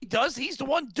hope he does. He's the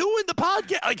one doing the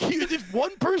podcast. Like, if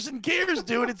one person cares,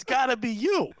 dude, it's got to be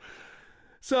you.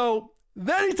 So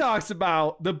then he talks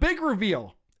about the big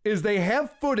reveal is they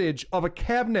have footage of a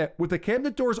cabinet with the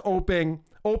cabinet doors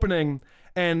opening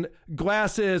and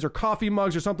glasses or coffee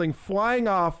mugs or something flying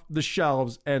off the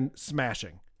shelves and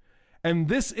smashing. And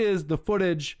this is the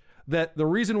footage that the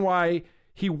reason why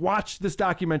he watched this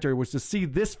documentary was to see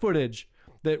this footage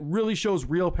that really shows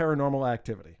real paranormal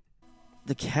activity.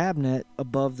 The cabinet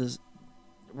above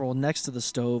next to the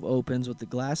stove opens with the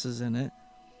glasses in it.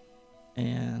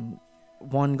 And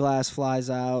one glass flies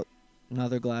out,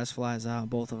 another glass flies out,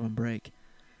 both of them break.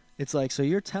 It's like, so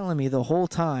you're telling me the whole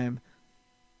time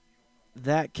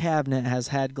that cabinet has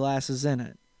had glasses in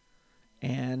it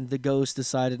and the ghost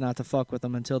decided not to fuck with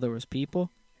them until there was people?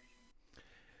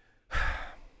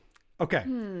 Okay.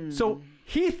 So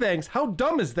he thinks, how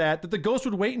dumb is that the ghost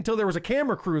would wait until there was a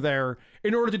camera crew there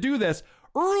in order to do this?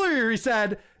 Earlier he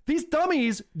said, these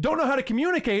dummies don't know how to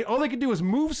communicate. All they can do is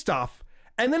move stuff.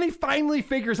 And then he finally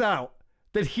figures out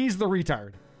that he's the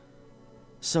retard.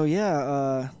 So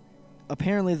yeah,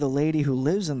 apparently the lady who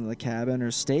lives in the cabin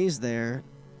or stays there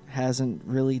hasn't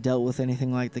really dealt with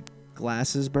anything like the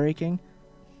glasses breaking,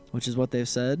 which is what they've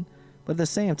said. But at the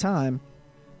same time,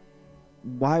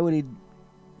 why would he,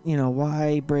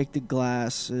 why break the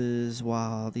glasses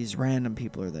while these random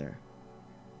people are there?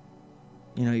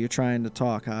 You know, you're trying to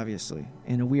talk, obviously.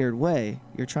 In a weird way,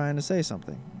 you're trying to say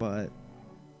something. But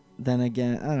then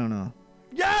again, I don't know.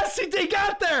 Yes, he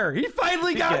got there. He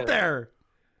finally got there.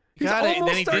 He got it, and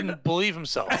then he didn't believe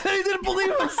himself. And then he didn't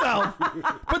believe himself.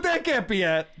 But that can't be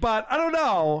it. But I don't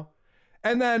know.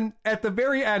 And then at the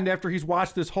very end, after he's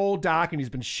watched this whole doc and he's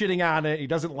been shitting on it, he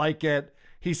doesn't like it,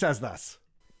 he says this.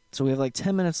 So we have like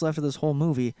 10 minutes left of this whole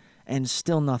movie, and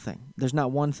still nothing. There's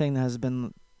not one thing that has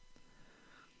been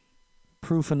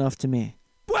proof enough to me.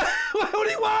 What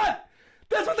do you want?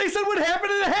 That's what they said would happen,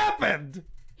 and it happened.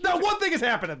 Not one thing has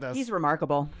happened in this. He's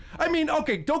remarkable. I mean,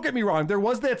 okay, don't get me wrong. There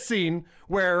was that scene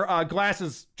where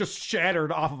glasses just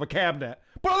shattered off of a cabinet.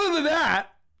 But other than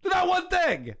that, not one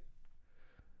thing.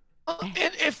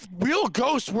 And if real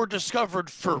ghosts were discovered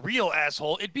for real,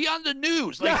 asshole, it'd be on the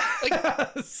news. Like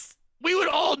we would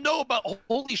all know about,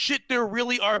 holy shit, there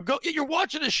really are ghosts. You're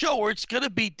watching a show where it's going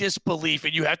to be disbelief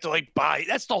and you have to like buy.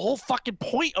 That's the whole fucking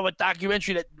point of a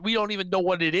documentary, that we don't even know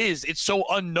what it is. It's so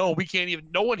unknown. We can't even,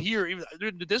 no one here, even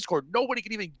in the Discord, nobody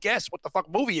can even guess what the fuck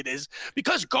movie it is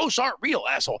because ghosts aren't real,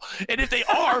 asshole. And if they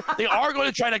are, they are going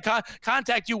to try to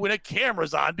contact you when a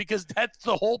camera's on because that's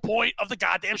the whole point of the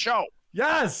goddamn show.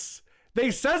 Yes.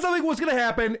 They said something was going to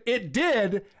happen. It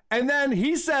did. And then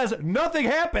he says nothing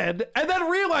happened and then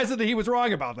realizes that he was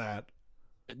wrong about that.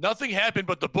 Nothing happened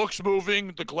but the books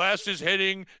moving, the glasses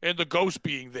hitting, and the ghost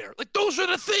being there. Like, those are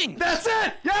the things. That's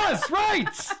it. Yes, right.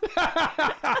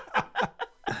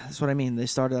 That's what I mean. They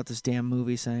started out this damn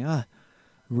movie saying,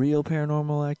 real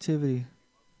paranormal activity,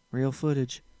 real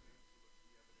footage.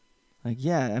 Like,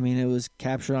 yeah, I mean, it was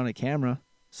captured on a camera,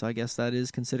 so I guess that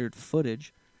is considered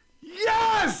footage.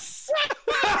 Yes!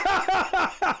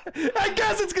 I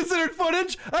guess it's considered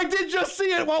footage. I did just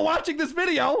see it while watching this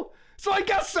video, so I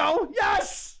guess so.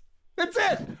 Yes! That's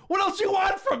it. What else do you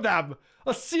want from them?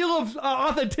 A seal of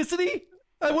authenticity?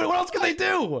 What else can they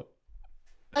do?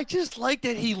 I just like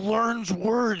that he learns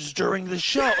words during the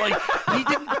show. Like, he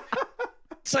didn't...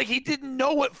 It's like he didn't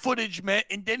know what footage meant,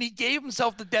 and then he gave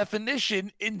himself the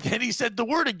definition, and then he said the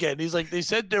word again. He's like, they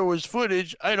said there was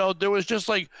footage. I know, there was just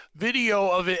like video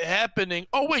of it happening.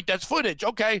 Oh, wait, that's footage.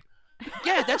 Okay.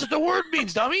 Yeah, that's what the word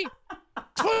means, dummy.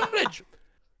 It's footage.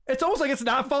 It's almost like it's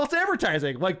not false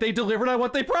advertising. Like they delivered on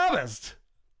what they promised.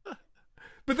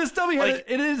 But this dummy had it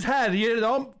in his head. He had it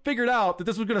all figured out that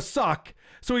this was going to suck.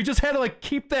 So he just had to like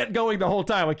keep that going the whole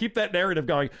time, like keep that narrative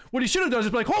going. What he should have done is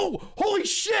just be like, oh, holy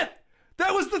shit.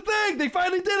 That was the thing. They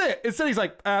finally did it. Instead, he's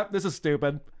like, this is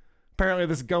stupid. Apparently,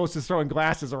 this ghost is throwing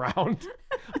glasses around.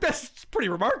 That's pretty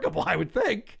remarkable, I would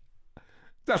think.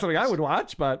 It's not something I would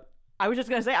watch, but... I was just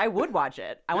going to say, I would watch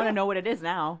it. I want to know what it is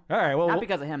now. All right, well... Not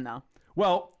because of him, though.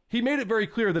 Well, he made it very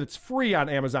clear that it's free on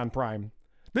Amazon Prime.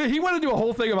 He wanted to do a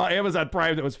whole thing about Amazon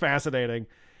Prime that was fascinating.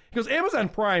 Because Amazon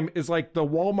Prime is like the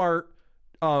Walmart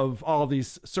of all of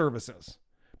these services.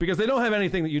 Because they don't have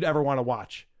anything that you'd ever want to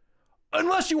watch.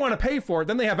 Unless you want to pay for it,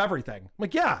 then they have everything. I'm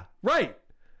like, yeah, right.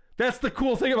 That's the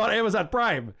cool thing about Amazon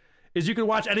Prime is you can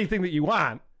watch anything that you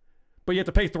want, but you have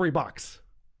to pay $3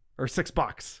 or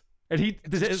 $6. And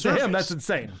to him, that's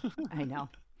insane. I know.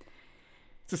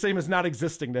 It's the same as not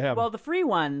existing to him. Well, the free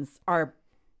ones are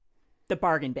the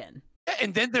bargain bin.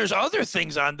 And then there's other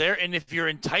things on there, and if you're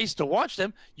enticed to watch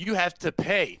them, you have to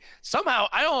pay. Somehow,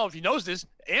 I don't know if you know this,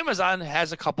 Amazon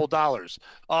has a couple dollars.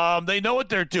 They know what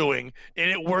they're doing, and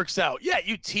it works out. Yeah,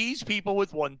 you tease people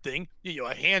with one thing,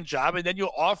 a hand job, and then you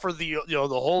offer the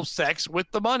whole sex with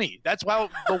the money. That's how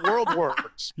the world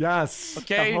works. Yes.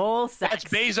 Okay. The whole sex. That's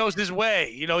Bezos'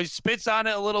 way. He spits on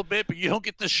it a little bit, but you don't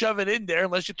get to shove it in there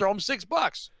unless you throw him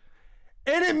 $6.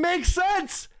 And it makes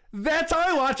sense. That's how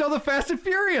I watch all the Fast and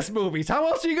Furious movies. How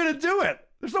else are you going to do it?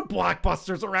 There's no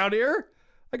blockbusters around here.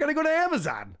 I got to go to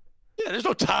Amazon. Yeah, there's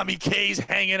no Tommy K's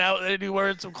hanging out anywhere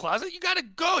in some closet. You got to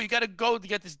go. You got to go to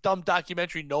get this dumb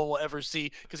documentary no one will ever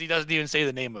see because he doesn't even say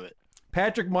the name of it.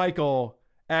 Patrick Michael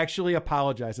actually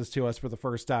apologizes to us for the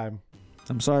first time.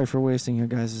 I'm sorry for wasting your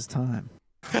guys' time.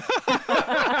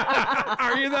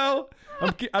 Are you, though?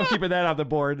 I'm keeping that on the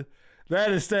board.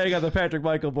 That is staying on the Patrick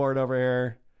Michael board over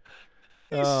here.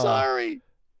 He's sorry.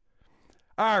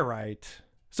 All right.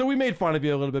 So we made fun of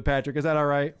you a little bit, Patrick. Is that all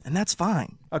right? And that's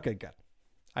fine. Okay, good.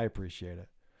 I appreciate it.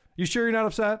 You sure you're not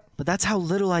upset? But that's how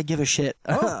little I give a shit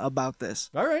about this.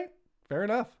 All right. Fair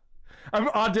enough. I'm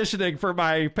auditioning for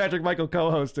my Patrick Michael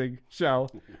co-hosting show.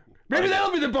 Maybe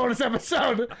that'll be the bonus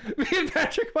episode. Me and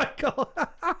Patrick Michael.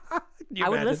 I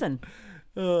would listen.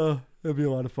 That'd be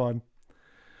a lot of fun.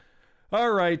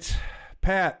 All right,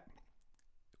 Pat.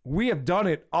 We have done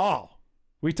it all.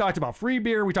 We talked about free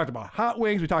beer. We talked about hot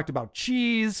wings. We talked about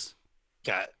cheese.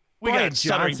 We got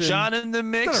Stuttering John in the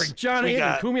mix. Stuttering John,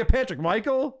 Andrew Cumia, Patrick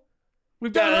Michael.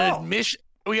 We've done it all.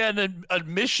 We got an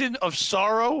admission of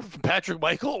sorrow from Patrick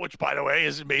Michael, which, by the way,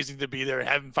 is amazing to be there and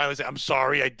have him finally say, "I'm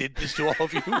sorry, I did this to all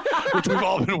of you," which we've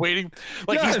all been waiting.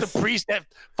 Like he's the priest that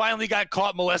finally got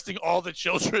caught molesting all the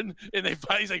children, and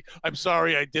he's like, "I'm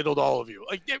sorry, I diddled all of you."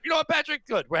 Like, you know what, Patrick?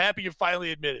 Good. We're happy you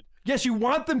finally admitted. Yes, you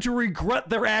want them to regret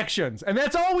their actions, and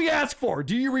that's all we ask for.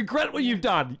 Do you regret what you've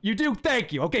done? You do.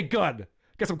 Thank you. Okay, good.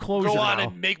 Get some closure. Go on now.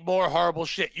 and make more horrible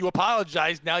shit. You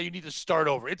apologize. Now you need to start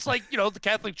over. It's like, the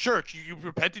Catholic Church. You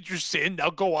repented your sin. Now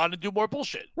go on and do more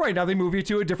bullshit. Right. Now they move you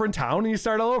to a different town and you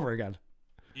start all over again.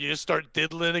 You just start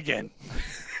diddling again.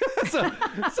 So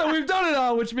we've done it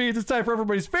all, which means it's time for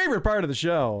everybody's favorite part of the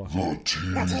show. The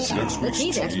teaser. Next week's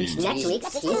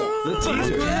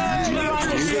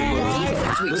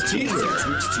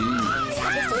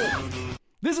teaser.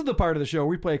 This is the part of the show where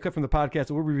we play a clip from the podcast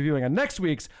that we'll be reviewing on next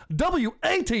week's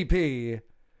WATP.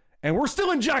 And we're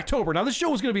still in Jocktober. Now, this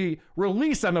show is going to be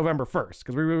released on November 1st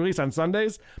because we release on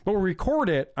Sundays, but we record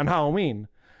it on Halloween.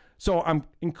 So I'm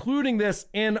including this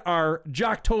in our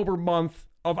Jocktober month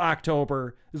of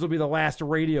October. This will be the last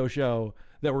radio show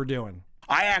that we're doing.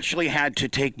 I actually had to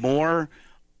take more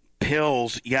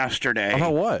pills yesterday.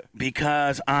 About what?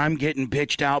 Because I'm getting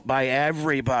bitched out by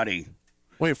everybody.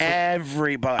 Wait,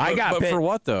 everybody. For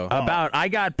what though? I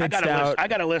got bitched out. I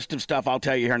got a list of stuff. I'll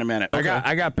tell you here in a minute. I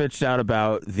got bitched out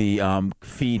about the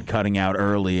feed cutting out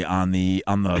early on the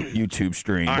YouTube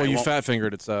stream. Well, you fat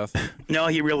fingered it, Seth. No,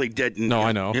 he really didn't. No,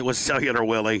 I know. It was Cellular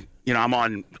Willie. I'm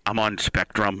on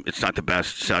Spectrum. It's not the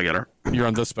best cellular. You're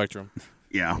on the Spectrum.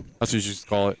 Yeah, that's what you should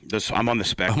call it. I'm on the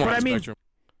Spectrum. Spectrum.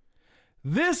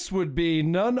 This would be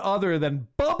none other than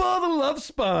Bubba the Love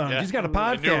Sponge. Yeah. He's got a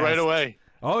I podcast. knew right away.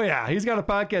 Oh, yeah. He's got a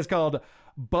podcast called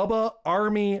Bubba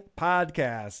Army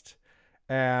Podcast.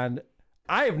 And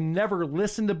I have never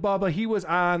listened to Bubba. He was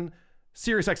on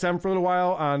SiriusXM for a little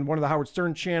while on one of the Howard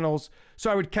Stern channels.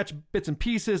 So I would catch bits and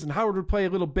pieces, and Howard would play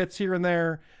little bits here and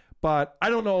there. But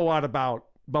I don't know a lot about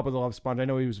Bubba the Love Sponge. I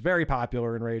know he was very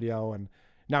popular in radio, and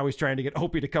now he's trying to get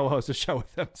Opie to co-host a show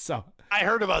with him. So I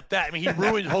heard about that. I mean, he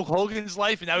ruined Hulk Hogan's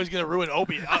life, and now he's going to ruin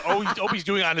Opie. Opie's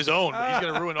doing it on his own, but he's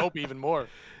going to ruin Opie even more.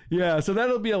 Yeah, so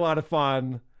that'll be a lot of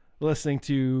fun listening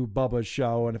to Bubba's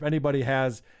show. And if anybody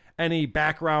has any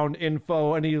background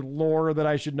info, any lore that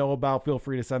I should know about, feel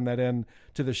free to send that in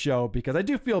to the show, because I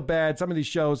do feel bad. Some of these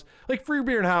shows, like Free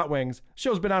Beer and Hot Wings,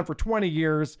 show's been on for 20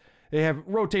 years. They have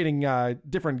rotating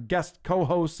different guest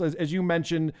co-hosts, as you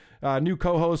mentioned, new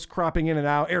co-hosts cropping in and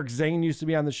out. Eric Zane used to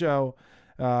be on the show.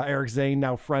 Eric Zane,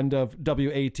 now friend of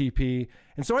WATP.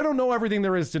 And so I don't know everything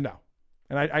there is to know.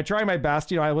 And I try my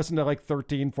best. I listen to like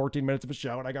 13, 14 minutes of a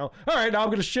show, and I go, all right, now I'm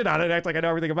going to shit on it and act like I know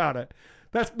everything about it.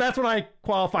 That's when I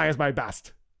qualify as my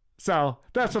best. So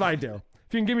that's what I do.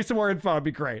 If you can give me some more info, it'd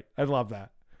be great. I'd love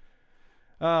that.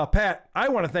 Pat, I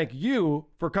want to thank you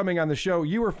for coming on the show.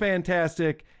 You were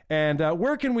fantastic. And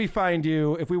where can we find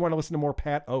you if we want to listen to more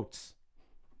Pat Oates?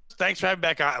 Thanks for having me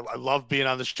back. I love being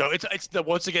on the show. It's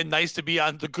once again nice to be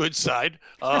on the good side.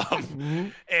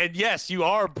 And yes, you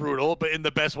are brutal, but in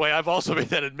the best way. I've also made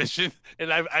that admission,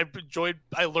 and I've enjoyed.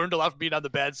 I learned a lot from being on the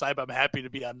bad side, but I'm happy to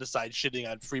be on the side shitting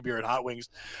on Free Beer and Hot Wings.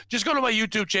 Just go to my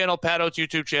YouTube channel, Pat Oates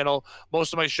YouTube channel.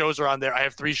 Most of my shows are on there. I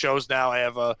have 3 shows now. I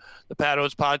have the Pat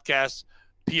Oates podcast,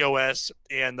 POS,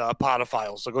 and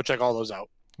Podophiles. So go check all those out.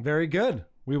 Very good.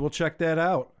 We will check that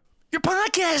out. Your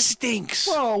podcast stinks.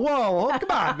 Whoa.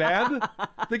 Come on, man.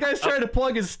 The guy's trying to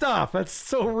plug his stuff. That's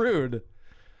so rude.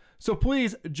 So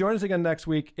please join us again next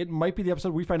week. It might be the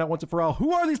episode we find out once and for all,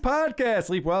 who are these podcasts?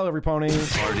 Sleep well, every pony.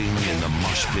 Farting in the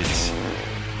mosh pits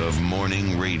of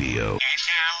morning radio.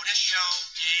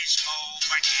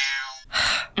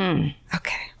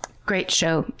 Okay. Great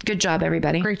show. Good job,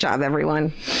 everybody. Great job,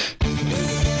 everyone.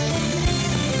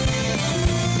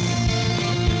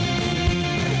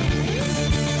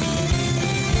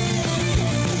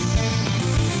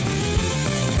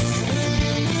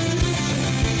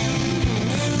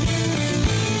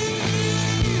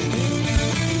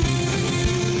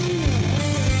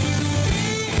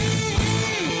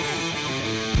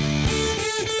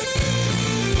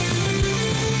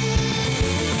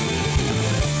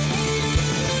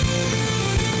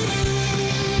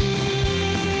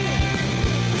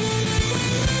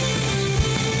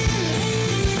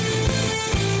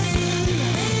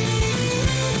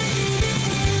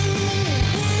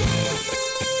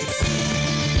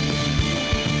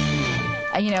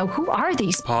 Who are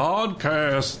these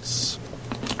podcasts?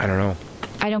 I don't know.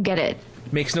 I don't get it.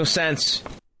 Makes no sense.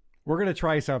 We're going to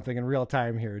try something in real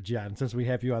time here, Jen, since we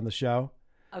have you on the show.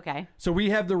 Okay. So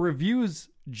we have the reviews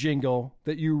jingle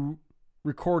that you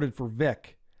recorded for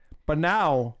Vic, but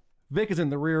now Vic is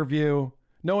in the rear view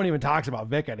No one even talks about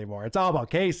Vic anymore. It's all about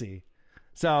Casey.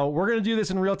 So we're going to do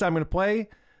this in real time. I'm going to play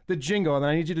the jingle, and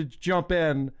then I need you to jump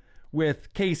in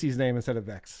with Casey's name instead of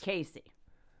Vic's. Casey.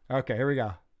 Okay, here we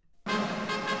go.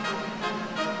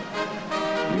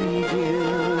 Reviews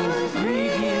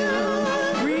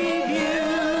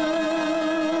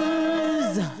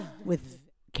with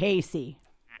Casey.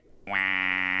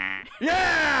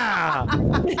 Yeah!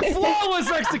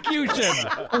 Flawless execution.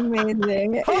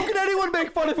 Amazing. How can anyone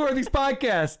make fun of one of these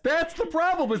podcasts? That's the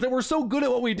problem, is that we're so good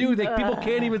at what we do that people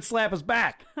can't even slap us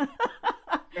back.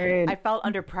 I felt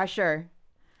under pressure.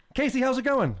 Casey, how's it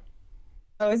going?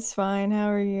 Oh, it's fine. How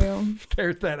are you?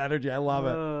 There's that energy. I love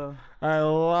it. I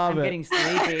love it. I'm getting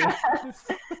sleepy.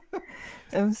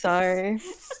 I'm sorry.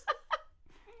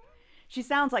 She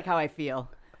sounds like how I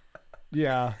feel.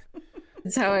 Yeah.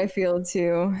 That's how I feel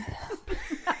too.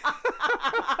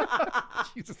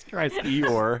 Jesus Christ.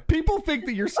 Eeyore. People think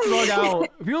that you're strung out.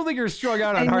 People think you're strung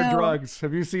out on hard drugs.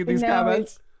 Have you seen these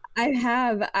comments? I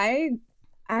have.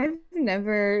 I've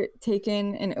never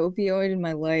taken an opioid in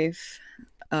my life.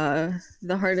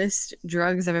 The hardest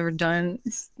drugs I've ever done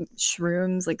is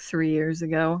shrooms like 3 years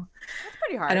ago. That's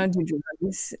pretty hard. I don't do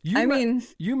drugs.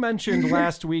 You mentioned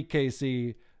last week,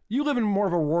 Casey, you live in more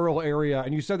of a rural area,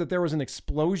 and you said that there was an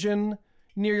explosion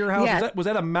near your house. Yeah. Was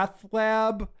that a meth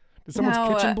lab? Did someone's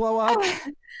kitchen blow up?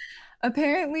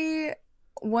 Apparently,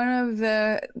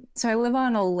 so I live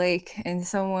on a lake, and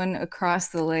someone across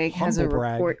the lake has a Humble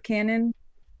brag. report cannon.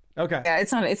 Okay. Yeah,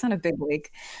 it's not a big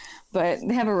lake, but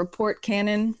they have a report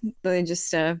cannon that they just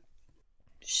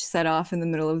set off in the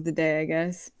middle of the day, I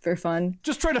guess, for fun.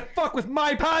 Just trying to fuck with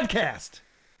my podcast.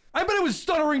 I bet it was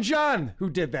Stuttering John who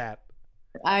did that.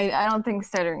 I don't think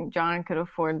Stuttering John could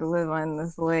afford to live on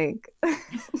this lake.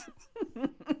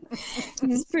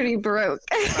 He's pretty broke.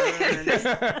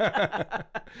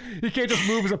 He can't just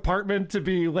move his apartment to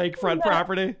be lakefront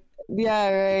property. Yeah,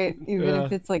 right. Even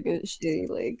if it's like a shitty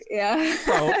lake. Yeah.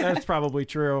 Oh, that's probably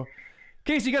true.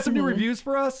 Casey, you got some new reviews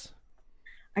for us?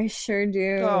 I sure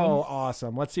do. Oh,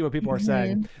 awesome. Let's see what people are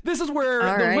saying. This is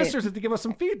where the listeners have to give us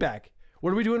some feedback.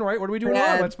 What are we doing right? What are we doing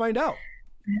wrong? Let's find out.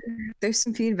 There's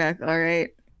some feedback. All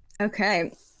right.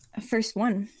 Okay. First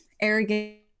one.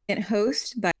 Arrogant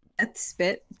host by Beth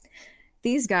Spit.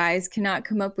 These guys cannot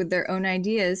come up with their own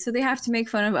ideas, so they have to make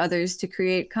fun of others to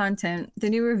create content.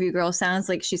 The new review girl sounds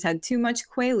like she's had too much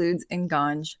Quaaludes and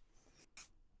ganj.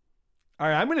 All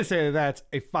right, I'm going to say that's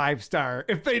a 5-star.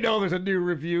 If they know there's a new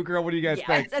review girl, what do you guys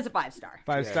think? It's a 5-star.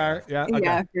 5-star? Yeah. Okay.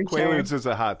 Yeah, for Quaaludes sure. is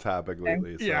a hot topic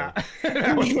lately. So. Yeah.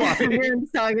 That was funny. We're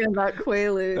talking about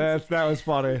Quaaludes. That was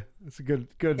funny. It's a good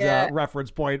reference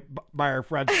point by our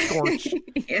friend Scorch.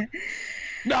 Yeah.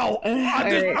 No,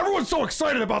 everyone's so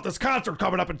excited about this concert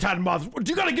coming up in 10 months. Do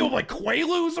you got to give them like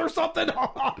Quaaludes or something?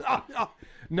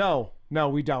 No,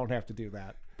 we don't have to do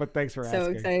that. But thanks for asking.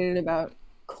 So excited about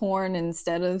Korn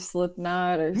instead of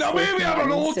Slipknot or no, maybe I'm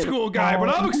an old school guy, but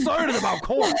I'm excited about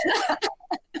Korn.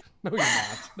 No, you're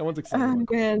not. No one's excited about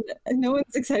Korn. Man, no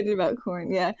one's excited about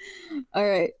Korn. Yeah. All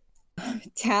right.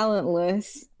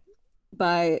 Talentless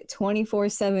by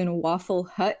 24/7 Waffle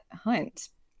Hut Hunt.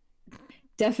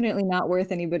 Definitely not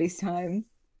worth anybody's time.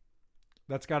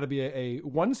 That's got to be a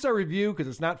 1-star review because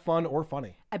it's not fun or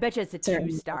funny. I bet you it's a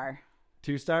 2-star.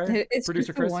 2-star? It's Producer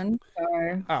just Chris? 1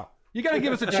 star. Oh, you got to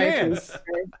give us a Sorry, chance.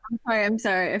 I'm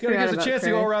sorry. I You got to forgot give us a about chance to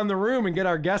Chris. go around the room and get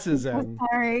our guesses in. I'm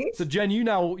sorry. So, Jen,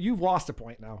 you've lost a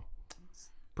point now.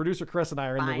 Producer Chris and I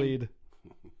are in the lead.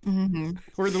 Mm-hmm.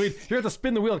 We're in the lead. You have to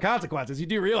spin the wheel of consequences. You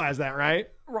do realize that, right?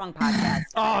 Wrong podcast.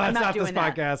 Oh, I'm that's not this doing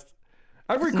that. podcast.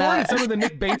 I've recorded some of the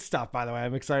Nick Bates stuff, by the way.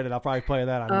 I'm excited. I'll probably play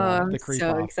that on I'm the creep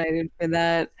so off. excited for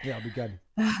that. Yeah, it'll be good.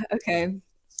 Okay.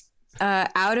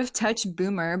 Out of Touch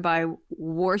Boomer by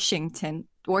Washingtonian.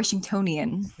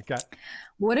 Okay.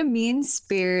 What a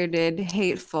mean-spirited,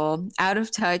 hateful,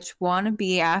 out-of-touch,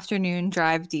 wannabe afternoon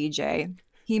drive DJ.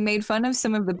 He made fun of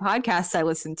some of the podcasts I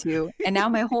listened to, and now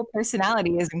my whole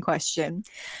personality is in question.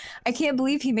 I can't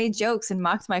believe he made jokes and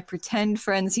mocked my pretend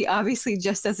friends. He obviously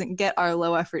just doesn't get our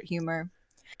low-effort humor.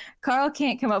 Carl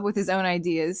can't come up with his own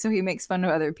ideas, so he makes fun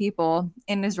of other people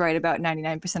and is right about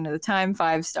 99% of the time.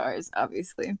 5 stars,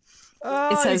 obviously. Oh,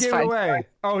 It says you gave 5 it away. stars.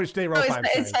 Oh, they wrote 5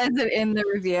 It stars. says it in the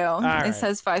review. right. It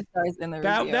says 5 stars in the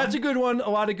review. That's a good one. A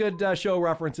lot of good show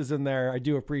references in there. I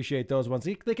do appreciate those ones.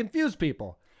 They confuse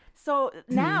people. So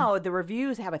now the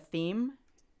reviews have a theme.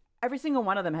 Every single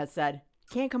one of them has said,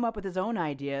 can't come up with his own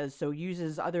ideas, so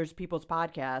uses others people's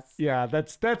podcasts. Yeah,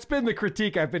 that's been the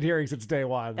critique I've been hearing since day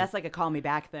one. That's like a call me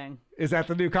back thing. Is that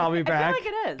the new call me I feel back? like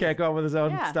it is. Can't go up with his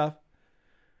own Yeah. stuff.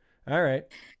 All right.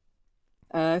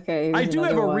 Okay. I here's do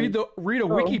have another a one. read a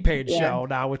wiki page yeah. show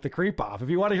now with the creep off. If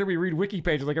you want to hear me read wiki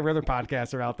pages like every other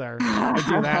podcaster out there, I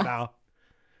do that now.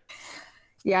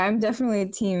 Yeah, I'm definitely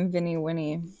team Vinny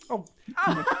Winnie. Oh.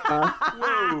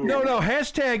 No,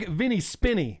 hashtag Vinny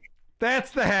Spinny.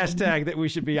 That's the hashtag that we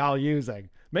should be all using.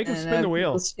 Make him spin the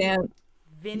wheels.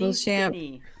 Vinny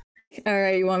Spinny. All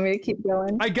right, you want me to keep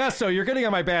going? I guess so. You're getting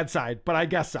on my bad side, but I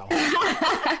guess so.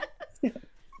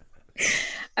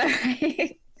 All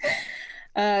right.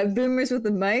 Boomers with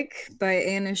the Mic by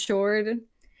Anna Shord.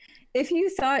 If you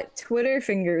thought Twitter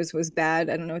fingers was bad,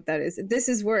 I don't know what that is. This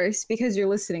is worse because you're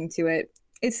listening to it.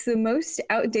 It's the most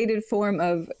outdated form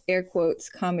of, air quotes,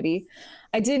 comedy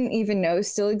I didn't even know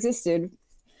still existed.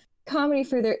 Comedy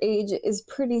for their age is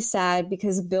pretty sad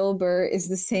because Bill Burr is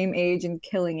the same age and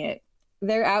killing it.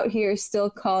 They're out here still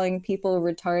calling people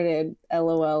retarded.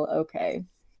 LOL. Okay.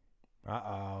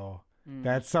 Uh-oh.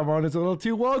 That's someone who's a little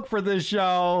too woke for this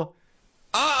show.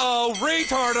 Uh-oh,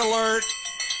 retard alert.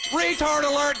 Retard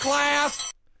alert,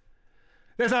 class.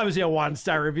 There's obviously a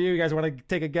 1-star review. You guys want to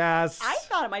take a guess? I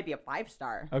thought it might be a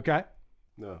 5-star. Okay.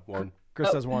 No, 1.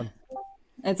 Chris says 1.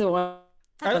 It's a 1.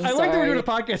 I like that we're doing a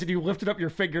podcast and you lifted up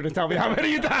your finger to tell me how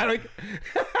many you thought. Like...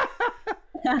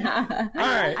 All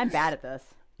right. I'm bad at this.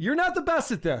 You're not the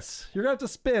best at this. You're going to have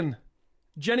to spin.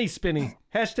 Jenny Spinny.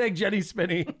 Hashtag Jenny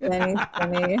Spinny. Jenny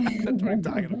Spinny. That's what I'm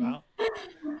talking about.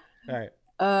 All right.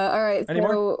 All right. Any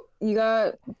so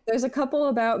more? there's a couple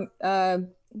about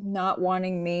not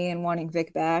wanting me and wanting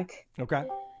Vic back. Okay.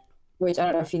 Which I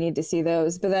don't know if you need to see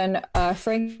those. But then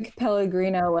Frank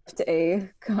Pellegrino left a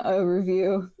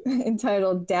review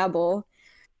entitled Dabble.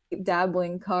 Keep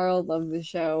dabbling, Carl. Love the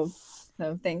show.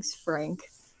 So thanks, Frank.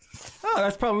 Oh,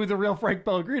 that's probably the real Frank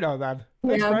Pellegrino then.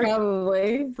 Thanks, Yeah, Frank.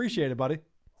 probably. Appreciate it, buddy.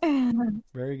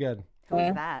 Very good.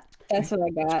 Who's that? That's what I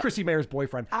got. It's Chrissy Mayer's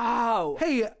boyfriend. Oh.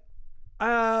 Hey,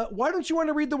 why don't you want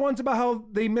to read the ones about how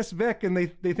they miss Vic and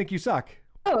they think you suck?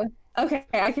 Oh, okay.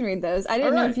 I can read those. I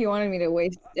didn't All know right. if you wanted me to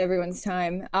waste everyone's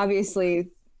time. Obviously,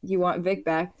 you want Vic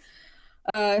back.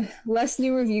 Less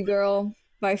New Review Girl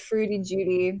by Fruity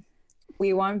Judy.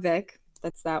 We want Vic.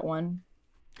 That's that one.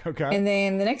 Okay. And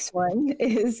then the next one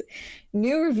is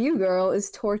New Review Girl is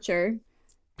Torture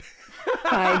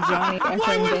by Johnny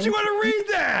Why wouldn't you want to read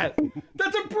that?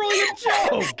 That's a brilliant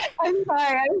joke. I'm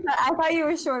sorry. I thought you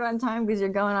were short on time because you're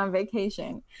going on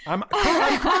vacation. I'm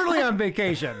currently on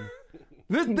vacation.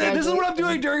 This is what I'm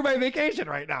doing during my vacation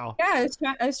right now. Yeah,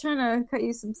 I was trying to cut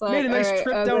you some slack. Made a nice All right,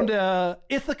 trip down to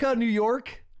Ithaca, New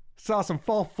York. Saw some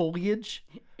fall foliage.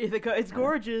 Ithaca, it's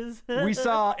gorgeous. We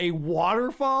saw a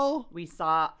waterfall We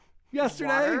saw yesterday.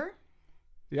 water,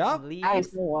 Yep. leaves,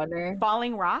 water,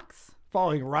 falling rocks.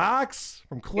 Falling rocks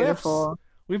from cliffs. Beautiful.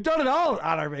 We've done it all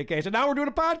on our vacation. Now we're doing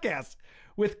a podcast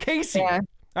with Casey. Yeah.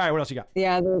 All right, what else you got?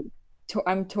 Yeah,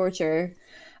 I'm Torture.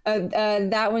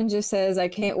 That one just says, I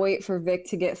can't wait for Vic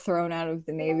to get thrown out of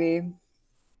the Navy.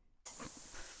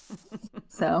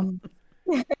 So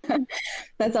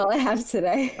that's all I have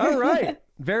today. All right.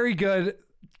 Very good.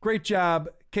 Great job,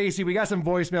 Casey. We got some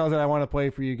voicemails that I want to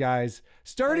play for you guys.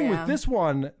 Starting with this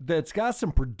one that's got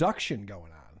some production going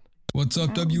on. What's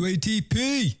up,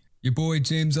 WATP? Your boy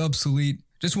James Obsolete.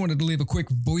 Just wanted to leave a quick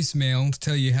voicemail to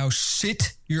tell you how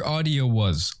shit your audio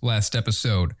was last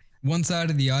episode. One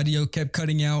side of the audio kept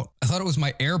cutting out. I thought it was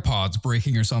my AirPods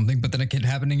breaking or something, but then it kept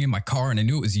happening in my car and I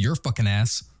knew it was your fucking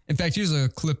ass. In fact, here's a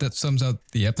clip that sums up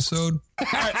the episode.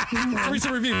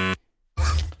 Recent review.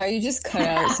 Oh, you just cut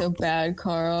out so bad,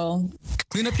 Carl.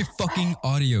 Clean up your fucking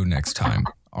audio next time,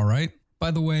 all right? By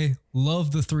the way,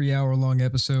 love the 3-hour-long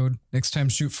episode. Next time,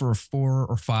 shoot for a 4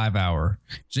 or 5 hour.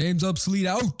 James Obsolete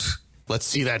out. Let's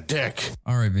see that dick.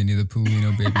 All right, Vinny the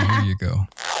Poolino, baby, here you go.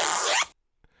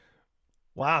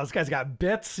 Wow, this guy's got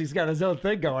bits. He's got his own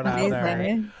thing going on there.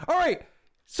 Amazing. All right.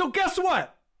 So guess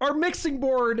what? Our mixing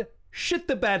board shit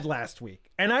the bed last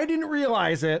week, and I didn't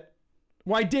realize it.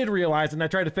 Well, I did realize it, and I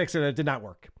tried to fix it, and it did not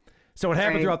work. So it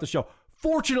happened Right. throughout the show.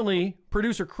 Fortunately,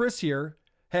 producer Chris here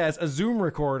has a Zoom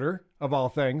recorder, of all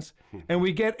things, and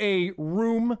we get a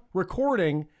room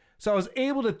recording. So I was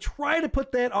able to try to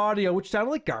put that audio, which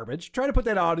sounded like garbage, try to put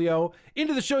that audio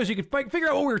into the show so you could figure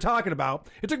out what we were talking about.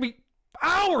 It took me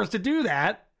hours to do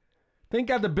that. Thank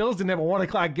God the Bills didn't have a 1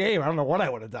 o'clock game. I don't know what I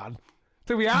would have done. It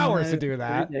took me hours to do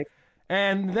that.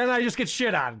 And then I just get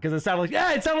shit on because it sounded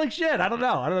like shit. I don't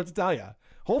know. I don't know what to tell you.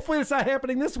 Hopefully it's not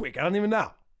happening this week. I don't even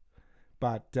know.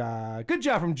 But good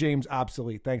job from James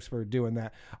Obsolete. Thanks for doing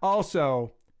that.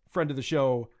 Also, friend of the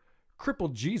show,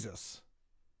 Crippled Jesus,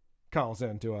 calls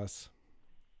in to us.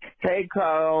 Hey,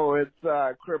 Carl,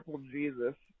 it's Crippled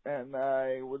Jesus, and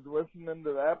I was listening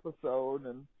to the episode,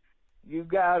 and you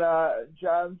got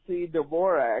John C.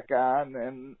 Dvorak on,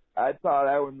 and I thought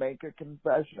I would make a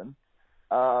confession.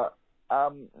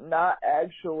 I'm not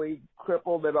actually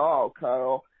crippled at all,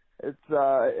 Carl.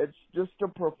 It's just a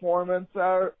performance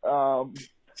art.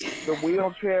 The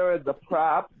wheelchair and the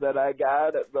prop that I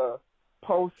got at the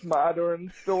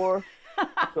postmodern store.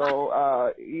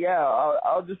 So yeah,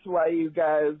 I'll just let you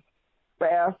guys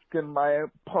bask in my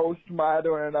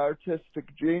postmodern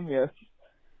artistic genius.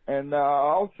 And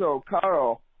also,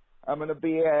 Carl, I'm going to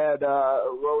be at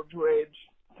Road Rage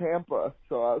Tampa,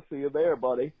 so I'll see you there,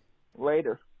 buddy.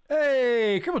 Later.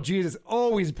 Hey, Cripple Jesus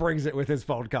always brings it with his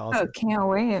phone calls. Oh, can't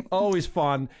wait. Always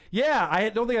fun. Yeah, I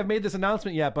don't think I've made this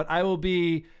announcement yet, but I will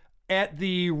be at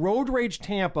the Road Rage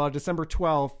Tampa, December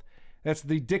 12th. That's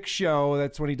the Dick show.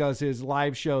 That's when he does his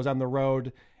live shows on the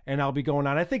road. And I'll be going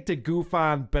on, I think, to goof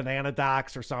on Banana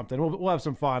Docs or something. We'll have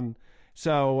some fun.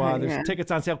 So there's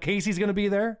tickets on sale. Casey's going to be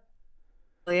there.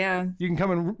 Oh, yeah. You can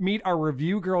come and meet our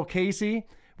review girl, Casey.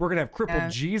 We're going to have Crippled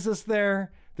Jesus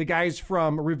there. The guys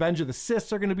from Revenge of the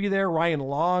Siths are going to be there. Ryan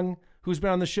Long, who's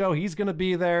been on the show, he's going to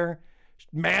be there.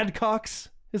 Mad Cucks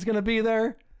is going to be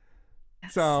there.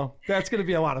 Yes. So that's going to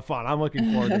be a lot of fun. I'm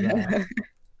looking forward to that.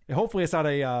 Hopefully it's not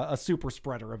a super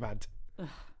spreader event.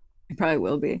 It probably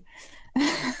will be.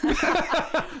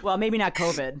 Well, maybe not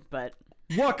COVID, but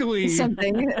luckily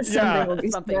something will be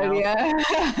something spread, else.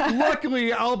 yeah.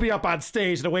 Luckily, I'll be up on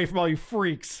stage and away from all you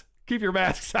freaks. Keep your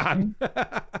masks on.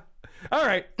 All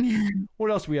right. What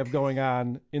else do we have going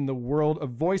on in the world of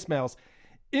voicemails?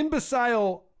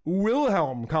 Imbecile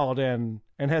Wilhelm called in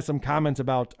and has some comments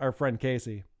about our friend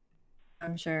Casey.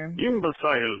 I'm sure.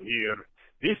 Imbecile here.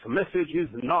 This message is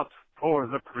not for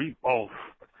the people.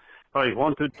 I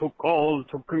wanted to call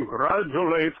to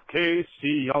congratulate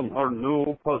Casey on her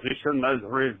new position as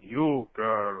review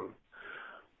girl.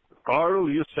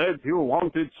 Carl, you said you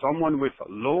wanted someone with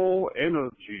low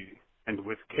energy, and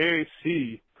with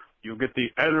Casey, you get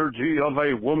the energy of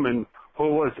a woman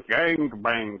who was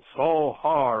gangbanged so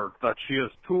hard that she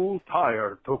is too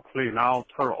tired to clean out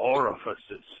her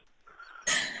orifices.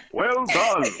 Well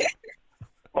done.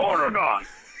 Oregon.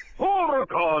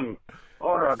 Oregon.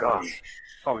 Oregon.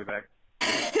 Call me back.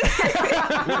 Have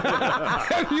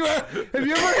you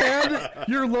ever had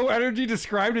your low energy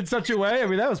described in such a way? I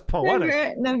mean, that was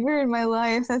poetic. Never in my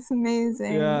life. That's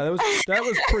amazing. Yeah, that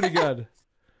was pretty good.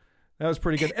 That was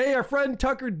pretty good. Hey, our friend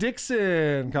Tucker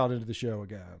Dixon called into the show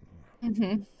again.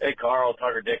 Mm-hmm. Hey, Carl,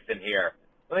 Tucker Dixon here.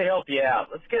 Let me help you out.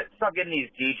 Let's stop getting these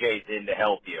DJs in to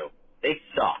help you. They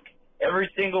suck. Every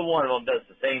single one of them does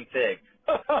the same thing.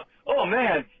 Oh,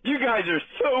 man, you guys are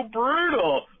so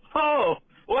brutal. Oh,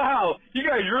 wow, you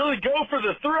guys really go for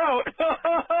the throat.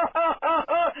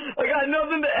 I got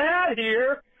nothing to add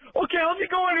here. Okay, let me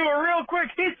go into a real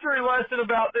quick history lesson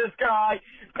about this guy.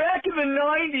 Back in the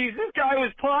 90s, this guy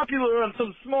was popular on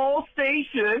some small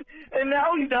station, and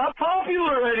now he's not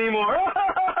popular anymore.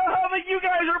 But you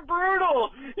guys are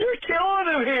brutal. You're killing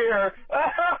him here.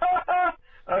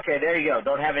 Okay, there you go.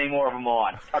 Don't have any more of them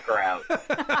on. Tucker out.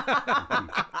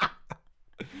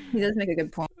 He does make a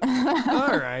good point.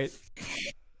 All right.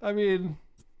 I mean,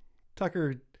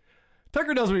 Tucker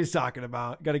knows what he's talking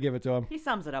about. Got to give it to him. he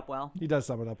sums it up well. He does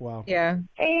sum it up well. Yeah.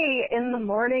 Hey, in the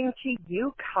morning to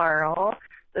you, Carl.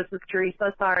 This is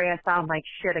Teresa. Sorry I sound like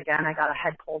shit again. I got a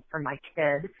head cold from my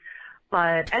kid.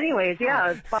 But anyways,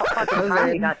 yeah, it's about fucking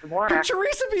time we got Dvorak. Could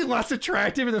Teresa be less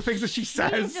attractive in the things that she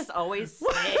says? He's just always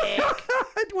sick.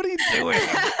 What are you doing?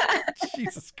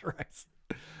 Jesus Christ.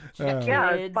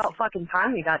 Yeah, it's about fucking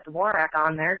time we got Dvorak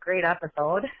on there. Great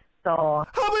episode. So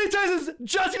how many times has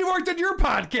Jesse Dvorak done your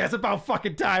podcast about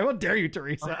fucking time? How dare you,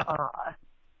 Teresa?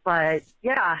 But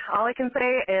yeah, all I can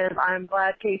say is I'm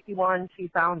glad Casey won. She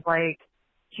sounds like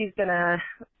she's gonna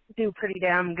do pretty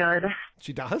damn good.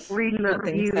 She does? Reading the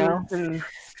reviews and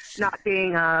not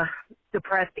being a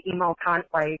depressed emo cunt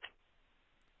like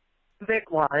Vic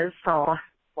was. So,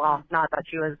 well, not that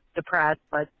she was depressed,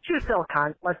 but she was still a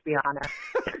cunt, let's be honest.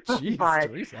 Jeez, but,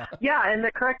 Teresa. yeah, and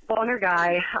the correct boner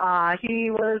guy,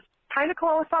 he was kind of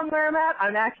close on where I'm at.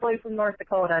 I'm actually from North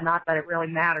Dakota, not that it really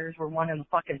matters. We're one and the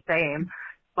fucking same.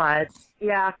 But,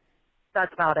 yeah,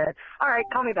 that's about it. All right,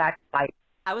 call me back. Bye.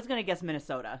 I was going to guess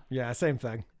Minnesota. Yeah, same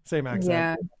thing. Same accent.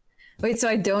 Yeah. Wait, so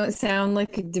I don't sound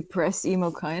like a depressed emo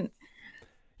cunt?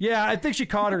 Yeah, I think she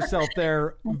caught herself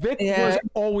there. Vic was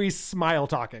always smile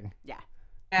talking. Yeah.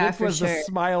 Vic was the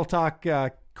smile talk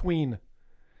queen,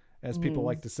 as people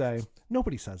like to say.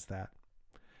 Nobody says that.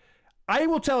 I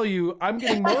will tell you, I'm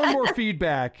getting more and more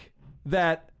feedback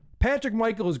that Patrick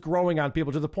Michael is growing on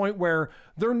people to the point where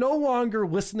they're no longer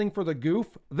listening for the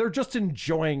goof. They're just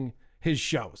enjoying his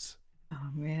shows. Oh,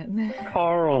 man.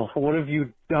 Carl, what have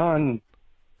you done?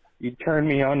 You turned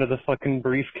me onto the fucking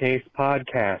Briefcase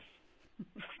podcast.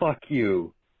 Fuck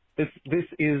you. This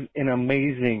is an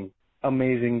amazing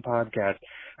podcast.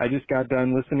 I just got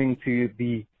done listening to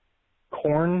the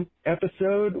Korn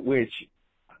episode, which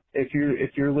if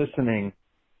you're listening,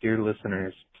 dear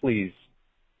listeners, please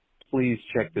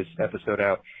check this episode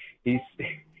out. He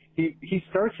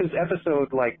starts his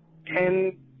episode like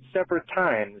 10 separate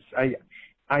times.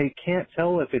 I can't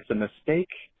tell if it's a mistake,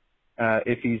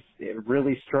 if he's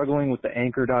really struggling with the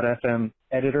Anchor.fm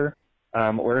editor,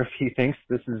 or if he thinks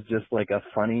this is just like a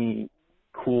funny,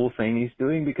 cool thing he's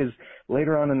doing, because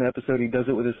later on in the episode he does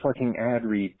it with his fucking ad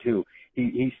read too.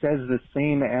 He says the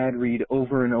same ad read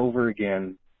over and over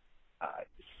again,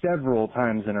 several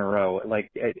times in a row.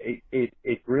 Like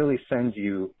it really sends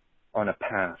you on a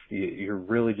path. You're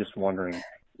really just wondering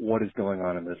what is going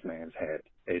on in this man's head.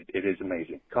 It is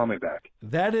amazing. Call me back.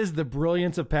 That is the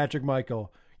brilliance of Patrick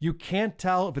Michael. You can't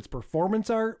tell if it's performance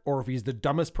art or if he's the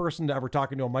dumbest person to ever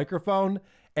talk into a microphone,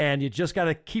 and you just got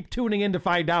to keep tuning in to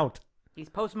find out. He's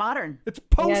postmodern. It's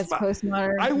postmodern. Yes,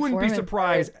 postmodern. I wouldn't be performance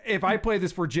surprised art. if I played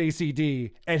this for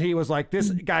JCD and he was like, this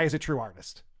guy is a true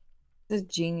artist. He's a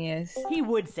genius. He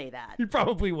would say that. He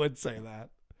probably would say that.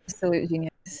 Absolute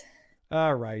genius.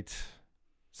 All right.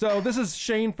 So this is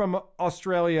Shane from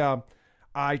Australia.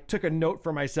 I took a note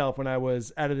for myself when I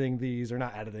was editing these, or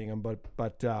not editing them,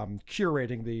 but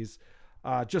curating these,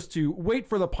 just to wait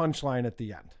for the punchline at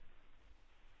the end.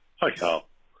 Hi, Carl.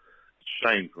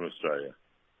 Shane from Australia.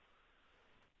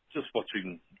 Just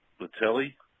watching the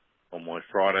telly on my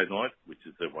Friday night, which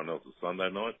is everyone else's Sunday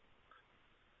night,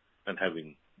 and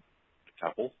having a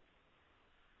couple.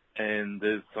 And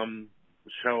there's some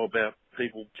show about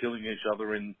people killing each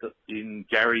other in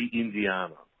Gary,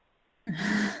 Indiana.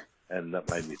 And that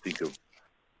made me think of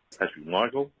Patrick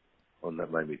Michael, and that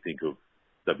made me think of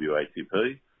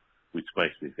WATP, which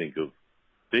makes me think of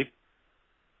Dick.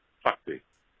 Fuck Dick.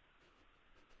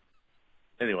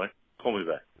 Anyway, call me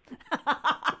back.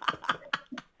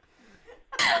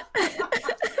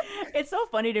 It's so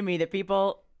funny to me that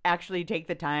people actually take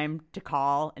the time to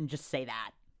call and just say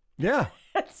that. Yeah.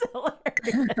 It's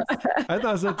hilarious. I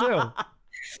thought so too.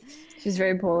 She's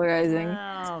very polarizing.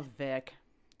 Oh, Vic.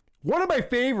 One of my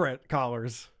favorite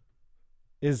callers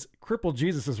is Crippled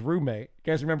Jesus' roommate.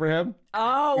 You guys remember him?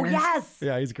 Oh, yes.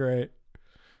 Yeah, he's great.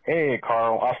 Hey,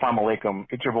 Carl. Assalamu alaikum.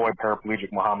 It's your boy,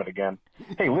 Paraplegic Muhammad again.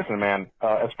 Hey, listen, man.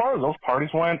 As far as those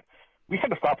parties went, we had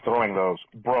to stop throwing those.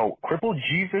 Bro, Crippled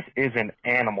Jesus is an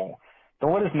animal.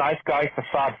 Don't let his nice guy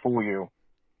facade fool you.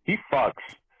 He fucks.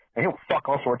 And he'll fuck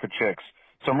all sorts of chicks.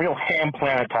 Some real ham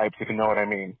planet types, if you know what I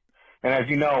mean. And as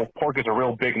you know, pork is a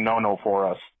real big no-no for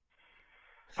us.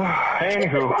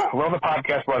 Anywho, love the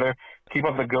podcast, brother. Keep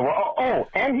up the good work. Oh,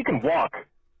 and he can walk.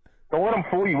 Don't let him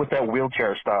fool you with that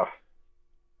wheelchair stuff.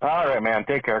 All right, man.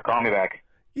 Take care. Call me back.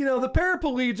 You know, the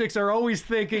paraplegics are always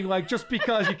thinking, like, just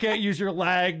because you can't use your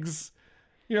legs,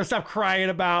 stop crying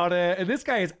about it. And this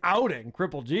guy is outing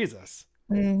Crippled Jesus.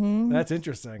 Mm-hmm. That's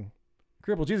interesting.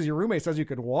 Crippled Jesus, your roommate says you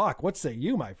can walk. What say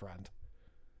you, my friend?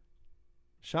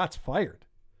 Shots fired.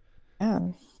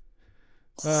 Oh.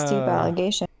 Steep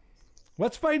allegation.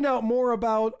 Let's find out more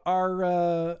about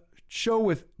our show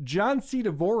with John C.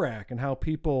 Dvorak and how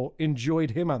people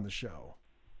enjoyed him on the show.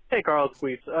 Hey, Carl, it's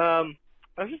Queefs.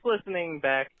 I was just listening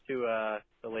back to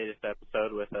the latest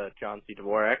episode with John C.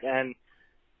 Dvorak, and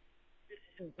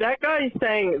that guy is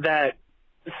saying that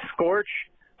Scorch,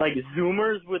 like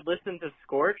Zoomers would listen to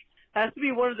Scorch, has to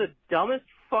be one of the dumbest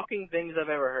fucking things I've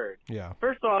ever heard. Yeah.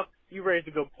 First off, you raised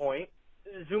a good point.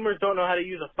 Zoomers don't know how to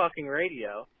use a fucking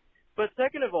radio. But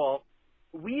second of all,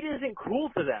 weed isn't cool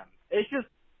to them. It's just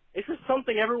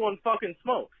something everyone fucking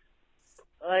smokes.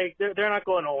 Like, they're not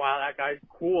going, oh, wow, that guy's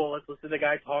cool. Let's listen to the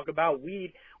guy talk about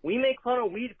weed. We make fun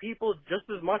of weed people just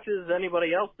as much as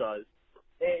anybody else does.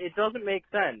 It doesn't make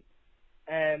sense.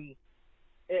 And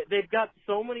they've got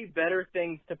so many better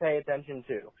things to pay attention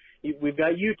to. We've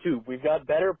got YouTube. We've got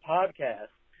better podcasts.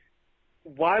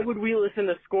 Why would we listen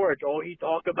to Scorch? Oh, he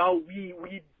talk about weed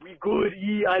good,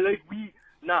 I like weed.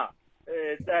 Nah,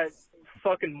 that's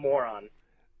fucking moron.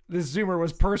 This Zoomer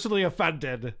was personally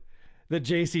offended that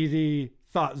JCD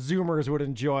thought Zoomers would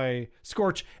enjoy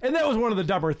Scorch, and that was one of the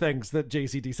dumber things that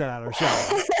JCD said on our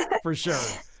show, for sure.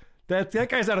 That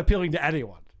guy's not appealing to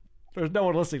anyone. There's no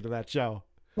one listening to that show.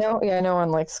 No one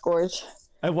likes Scorch.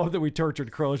 I love that we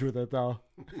tortured Croge with it, though.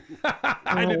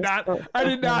 I did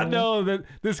not know that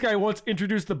this guy once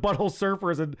introduced the Butthole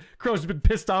Surfers, and Croge's been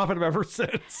pissed off at him ever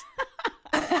since.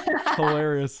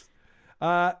 Hilarious.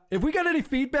 If we got any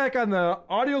feedback on the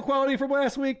audio quality from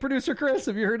last week, producer Chris,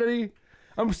 have you heard any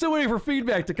I'm still waiting for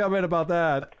feedback to come in about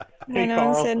that. Hey, no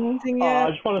one Carl. said anything I yet.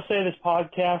 just want to say this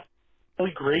podcast is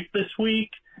really great this week,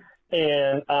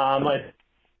 and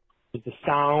the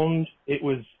sound, it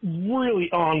was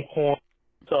really on point.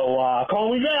 So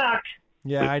call me back.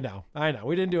 Yeah, I know.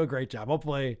 We didn't do a great job.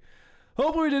 Hopefully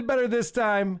we did better this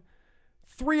time.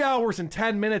 3 hours and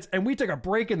 10 minutes, and we took a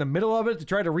break in the middle of it to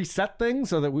try to reset things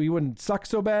so that we wouldn't suck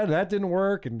so bad. That didn't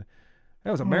work, and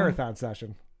that was a marathon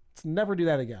session. Let's never do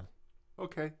that again.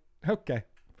 Okay.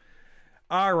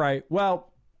 All right.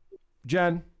 Well,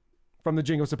 Jen from the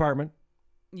Jingles Department,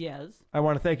 Yes. I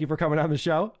want to thank you for coming on the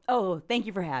show, Oh, thank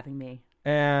you for having me.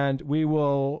 and we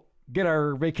will get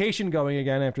our vacation going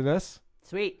again after this.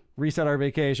 Sweet. Reset our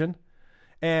vacation.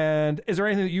 And is there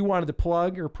anything that you wanted to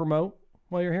plug or promote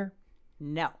while you're here?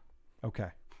 No. Okay.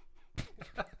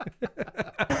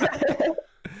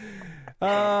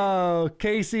 Oh,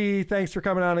 Casey, thanks for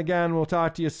coming on again. We'll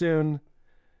talk to you soon.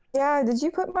 Yeah, did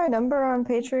you put my number on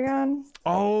Patreon?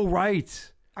 Oh,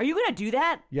 right. Are you gonna do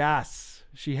that? Yes.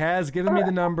 She has given me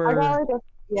the number. I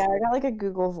got like a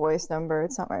Google Voice number.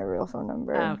 It's not my real phone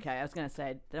number. Okay, I was gonna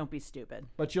say, don't be stupid.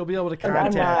 But you'll be able to I'm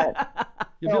contact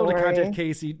you'll be able to Don't contact worry.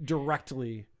 Casey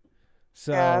directly.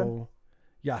 So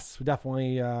Yeah. yes,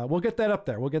 definitely we'll get that up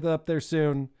there. We'll get that up there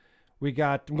soon.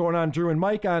 I'm going on Drew and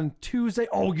Mike on Tuesday.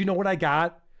 Oh, you know what I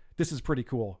got? This is pretty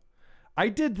cool. I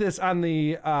did this on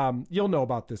the you'll know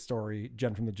about this story,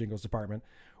 Jen from the Jingles Department.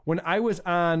 When I was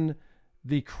on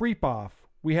the Creep Off,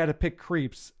 we had to pick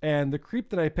creeps, and the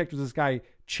creep that I picked was this guy,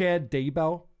 Chad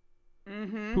Daybell,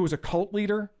 who was a cult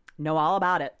leader. Know all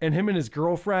about it. And him and his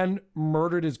girlfriend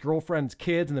murdered his girlfriend's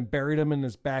kids and then buried them in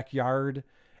his backyard.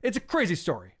 It's a crazy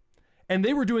story. And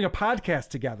they were doing a podcast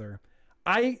together.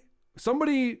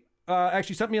 Somebody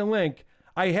actually sent me a link.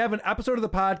 I have an episode of the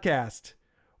podcast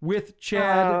with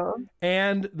Chad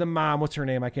and the mom. What's her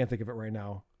name? I can't think of it right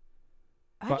now.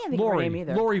 I can't think of her name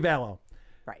either. Lori Vallow.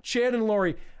 Right. Chad and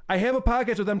Lori. I have a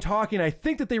podcast with them talking. I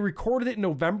think that they recorded it in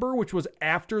November, which was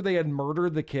after they had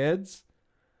murdered the kids.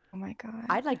 Oh my God.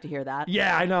 I'd like to hear that.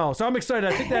 Yeah, I know. So I'm excited.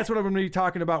 I think that's what I'm going to be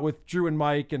talking about with Drew and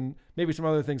Mike, and maybe some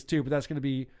other things too. But that's going to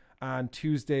be on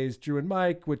Tuesdays, Drew and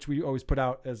Mike, which we always put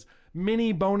out as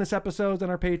mini bonus episodes on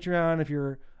our Patreon. If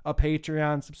you're a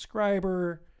Patreon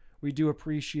subscriber, we do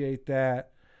appreciate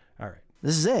that. All right.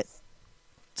 This is it.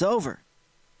 It's over.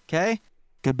 Okay?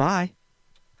 Goodbye.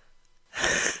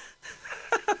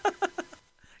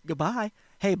 Goodbye.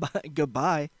 Hey,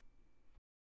 goodbye.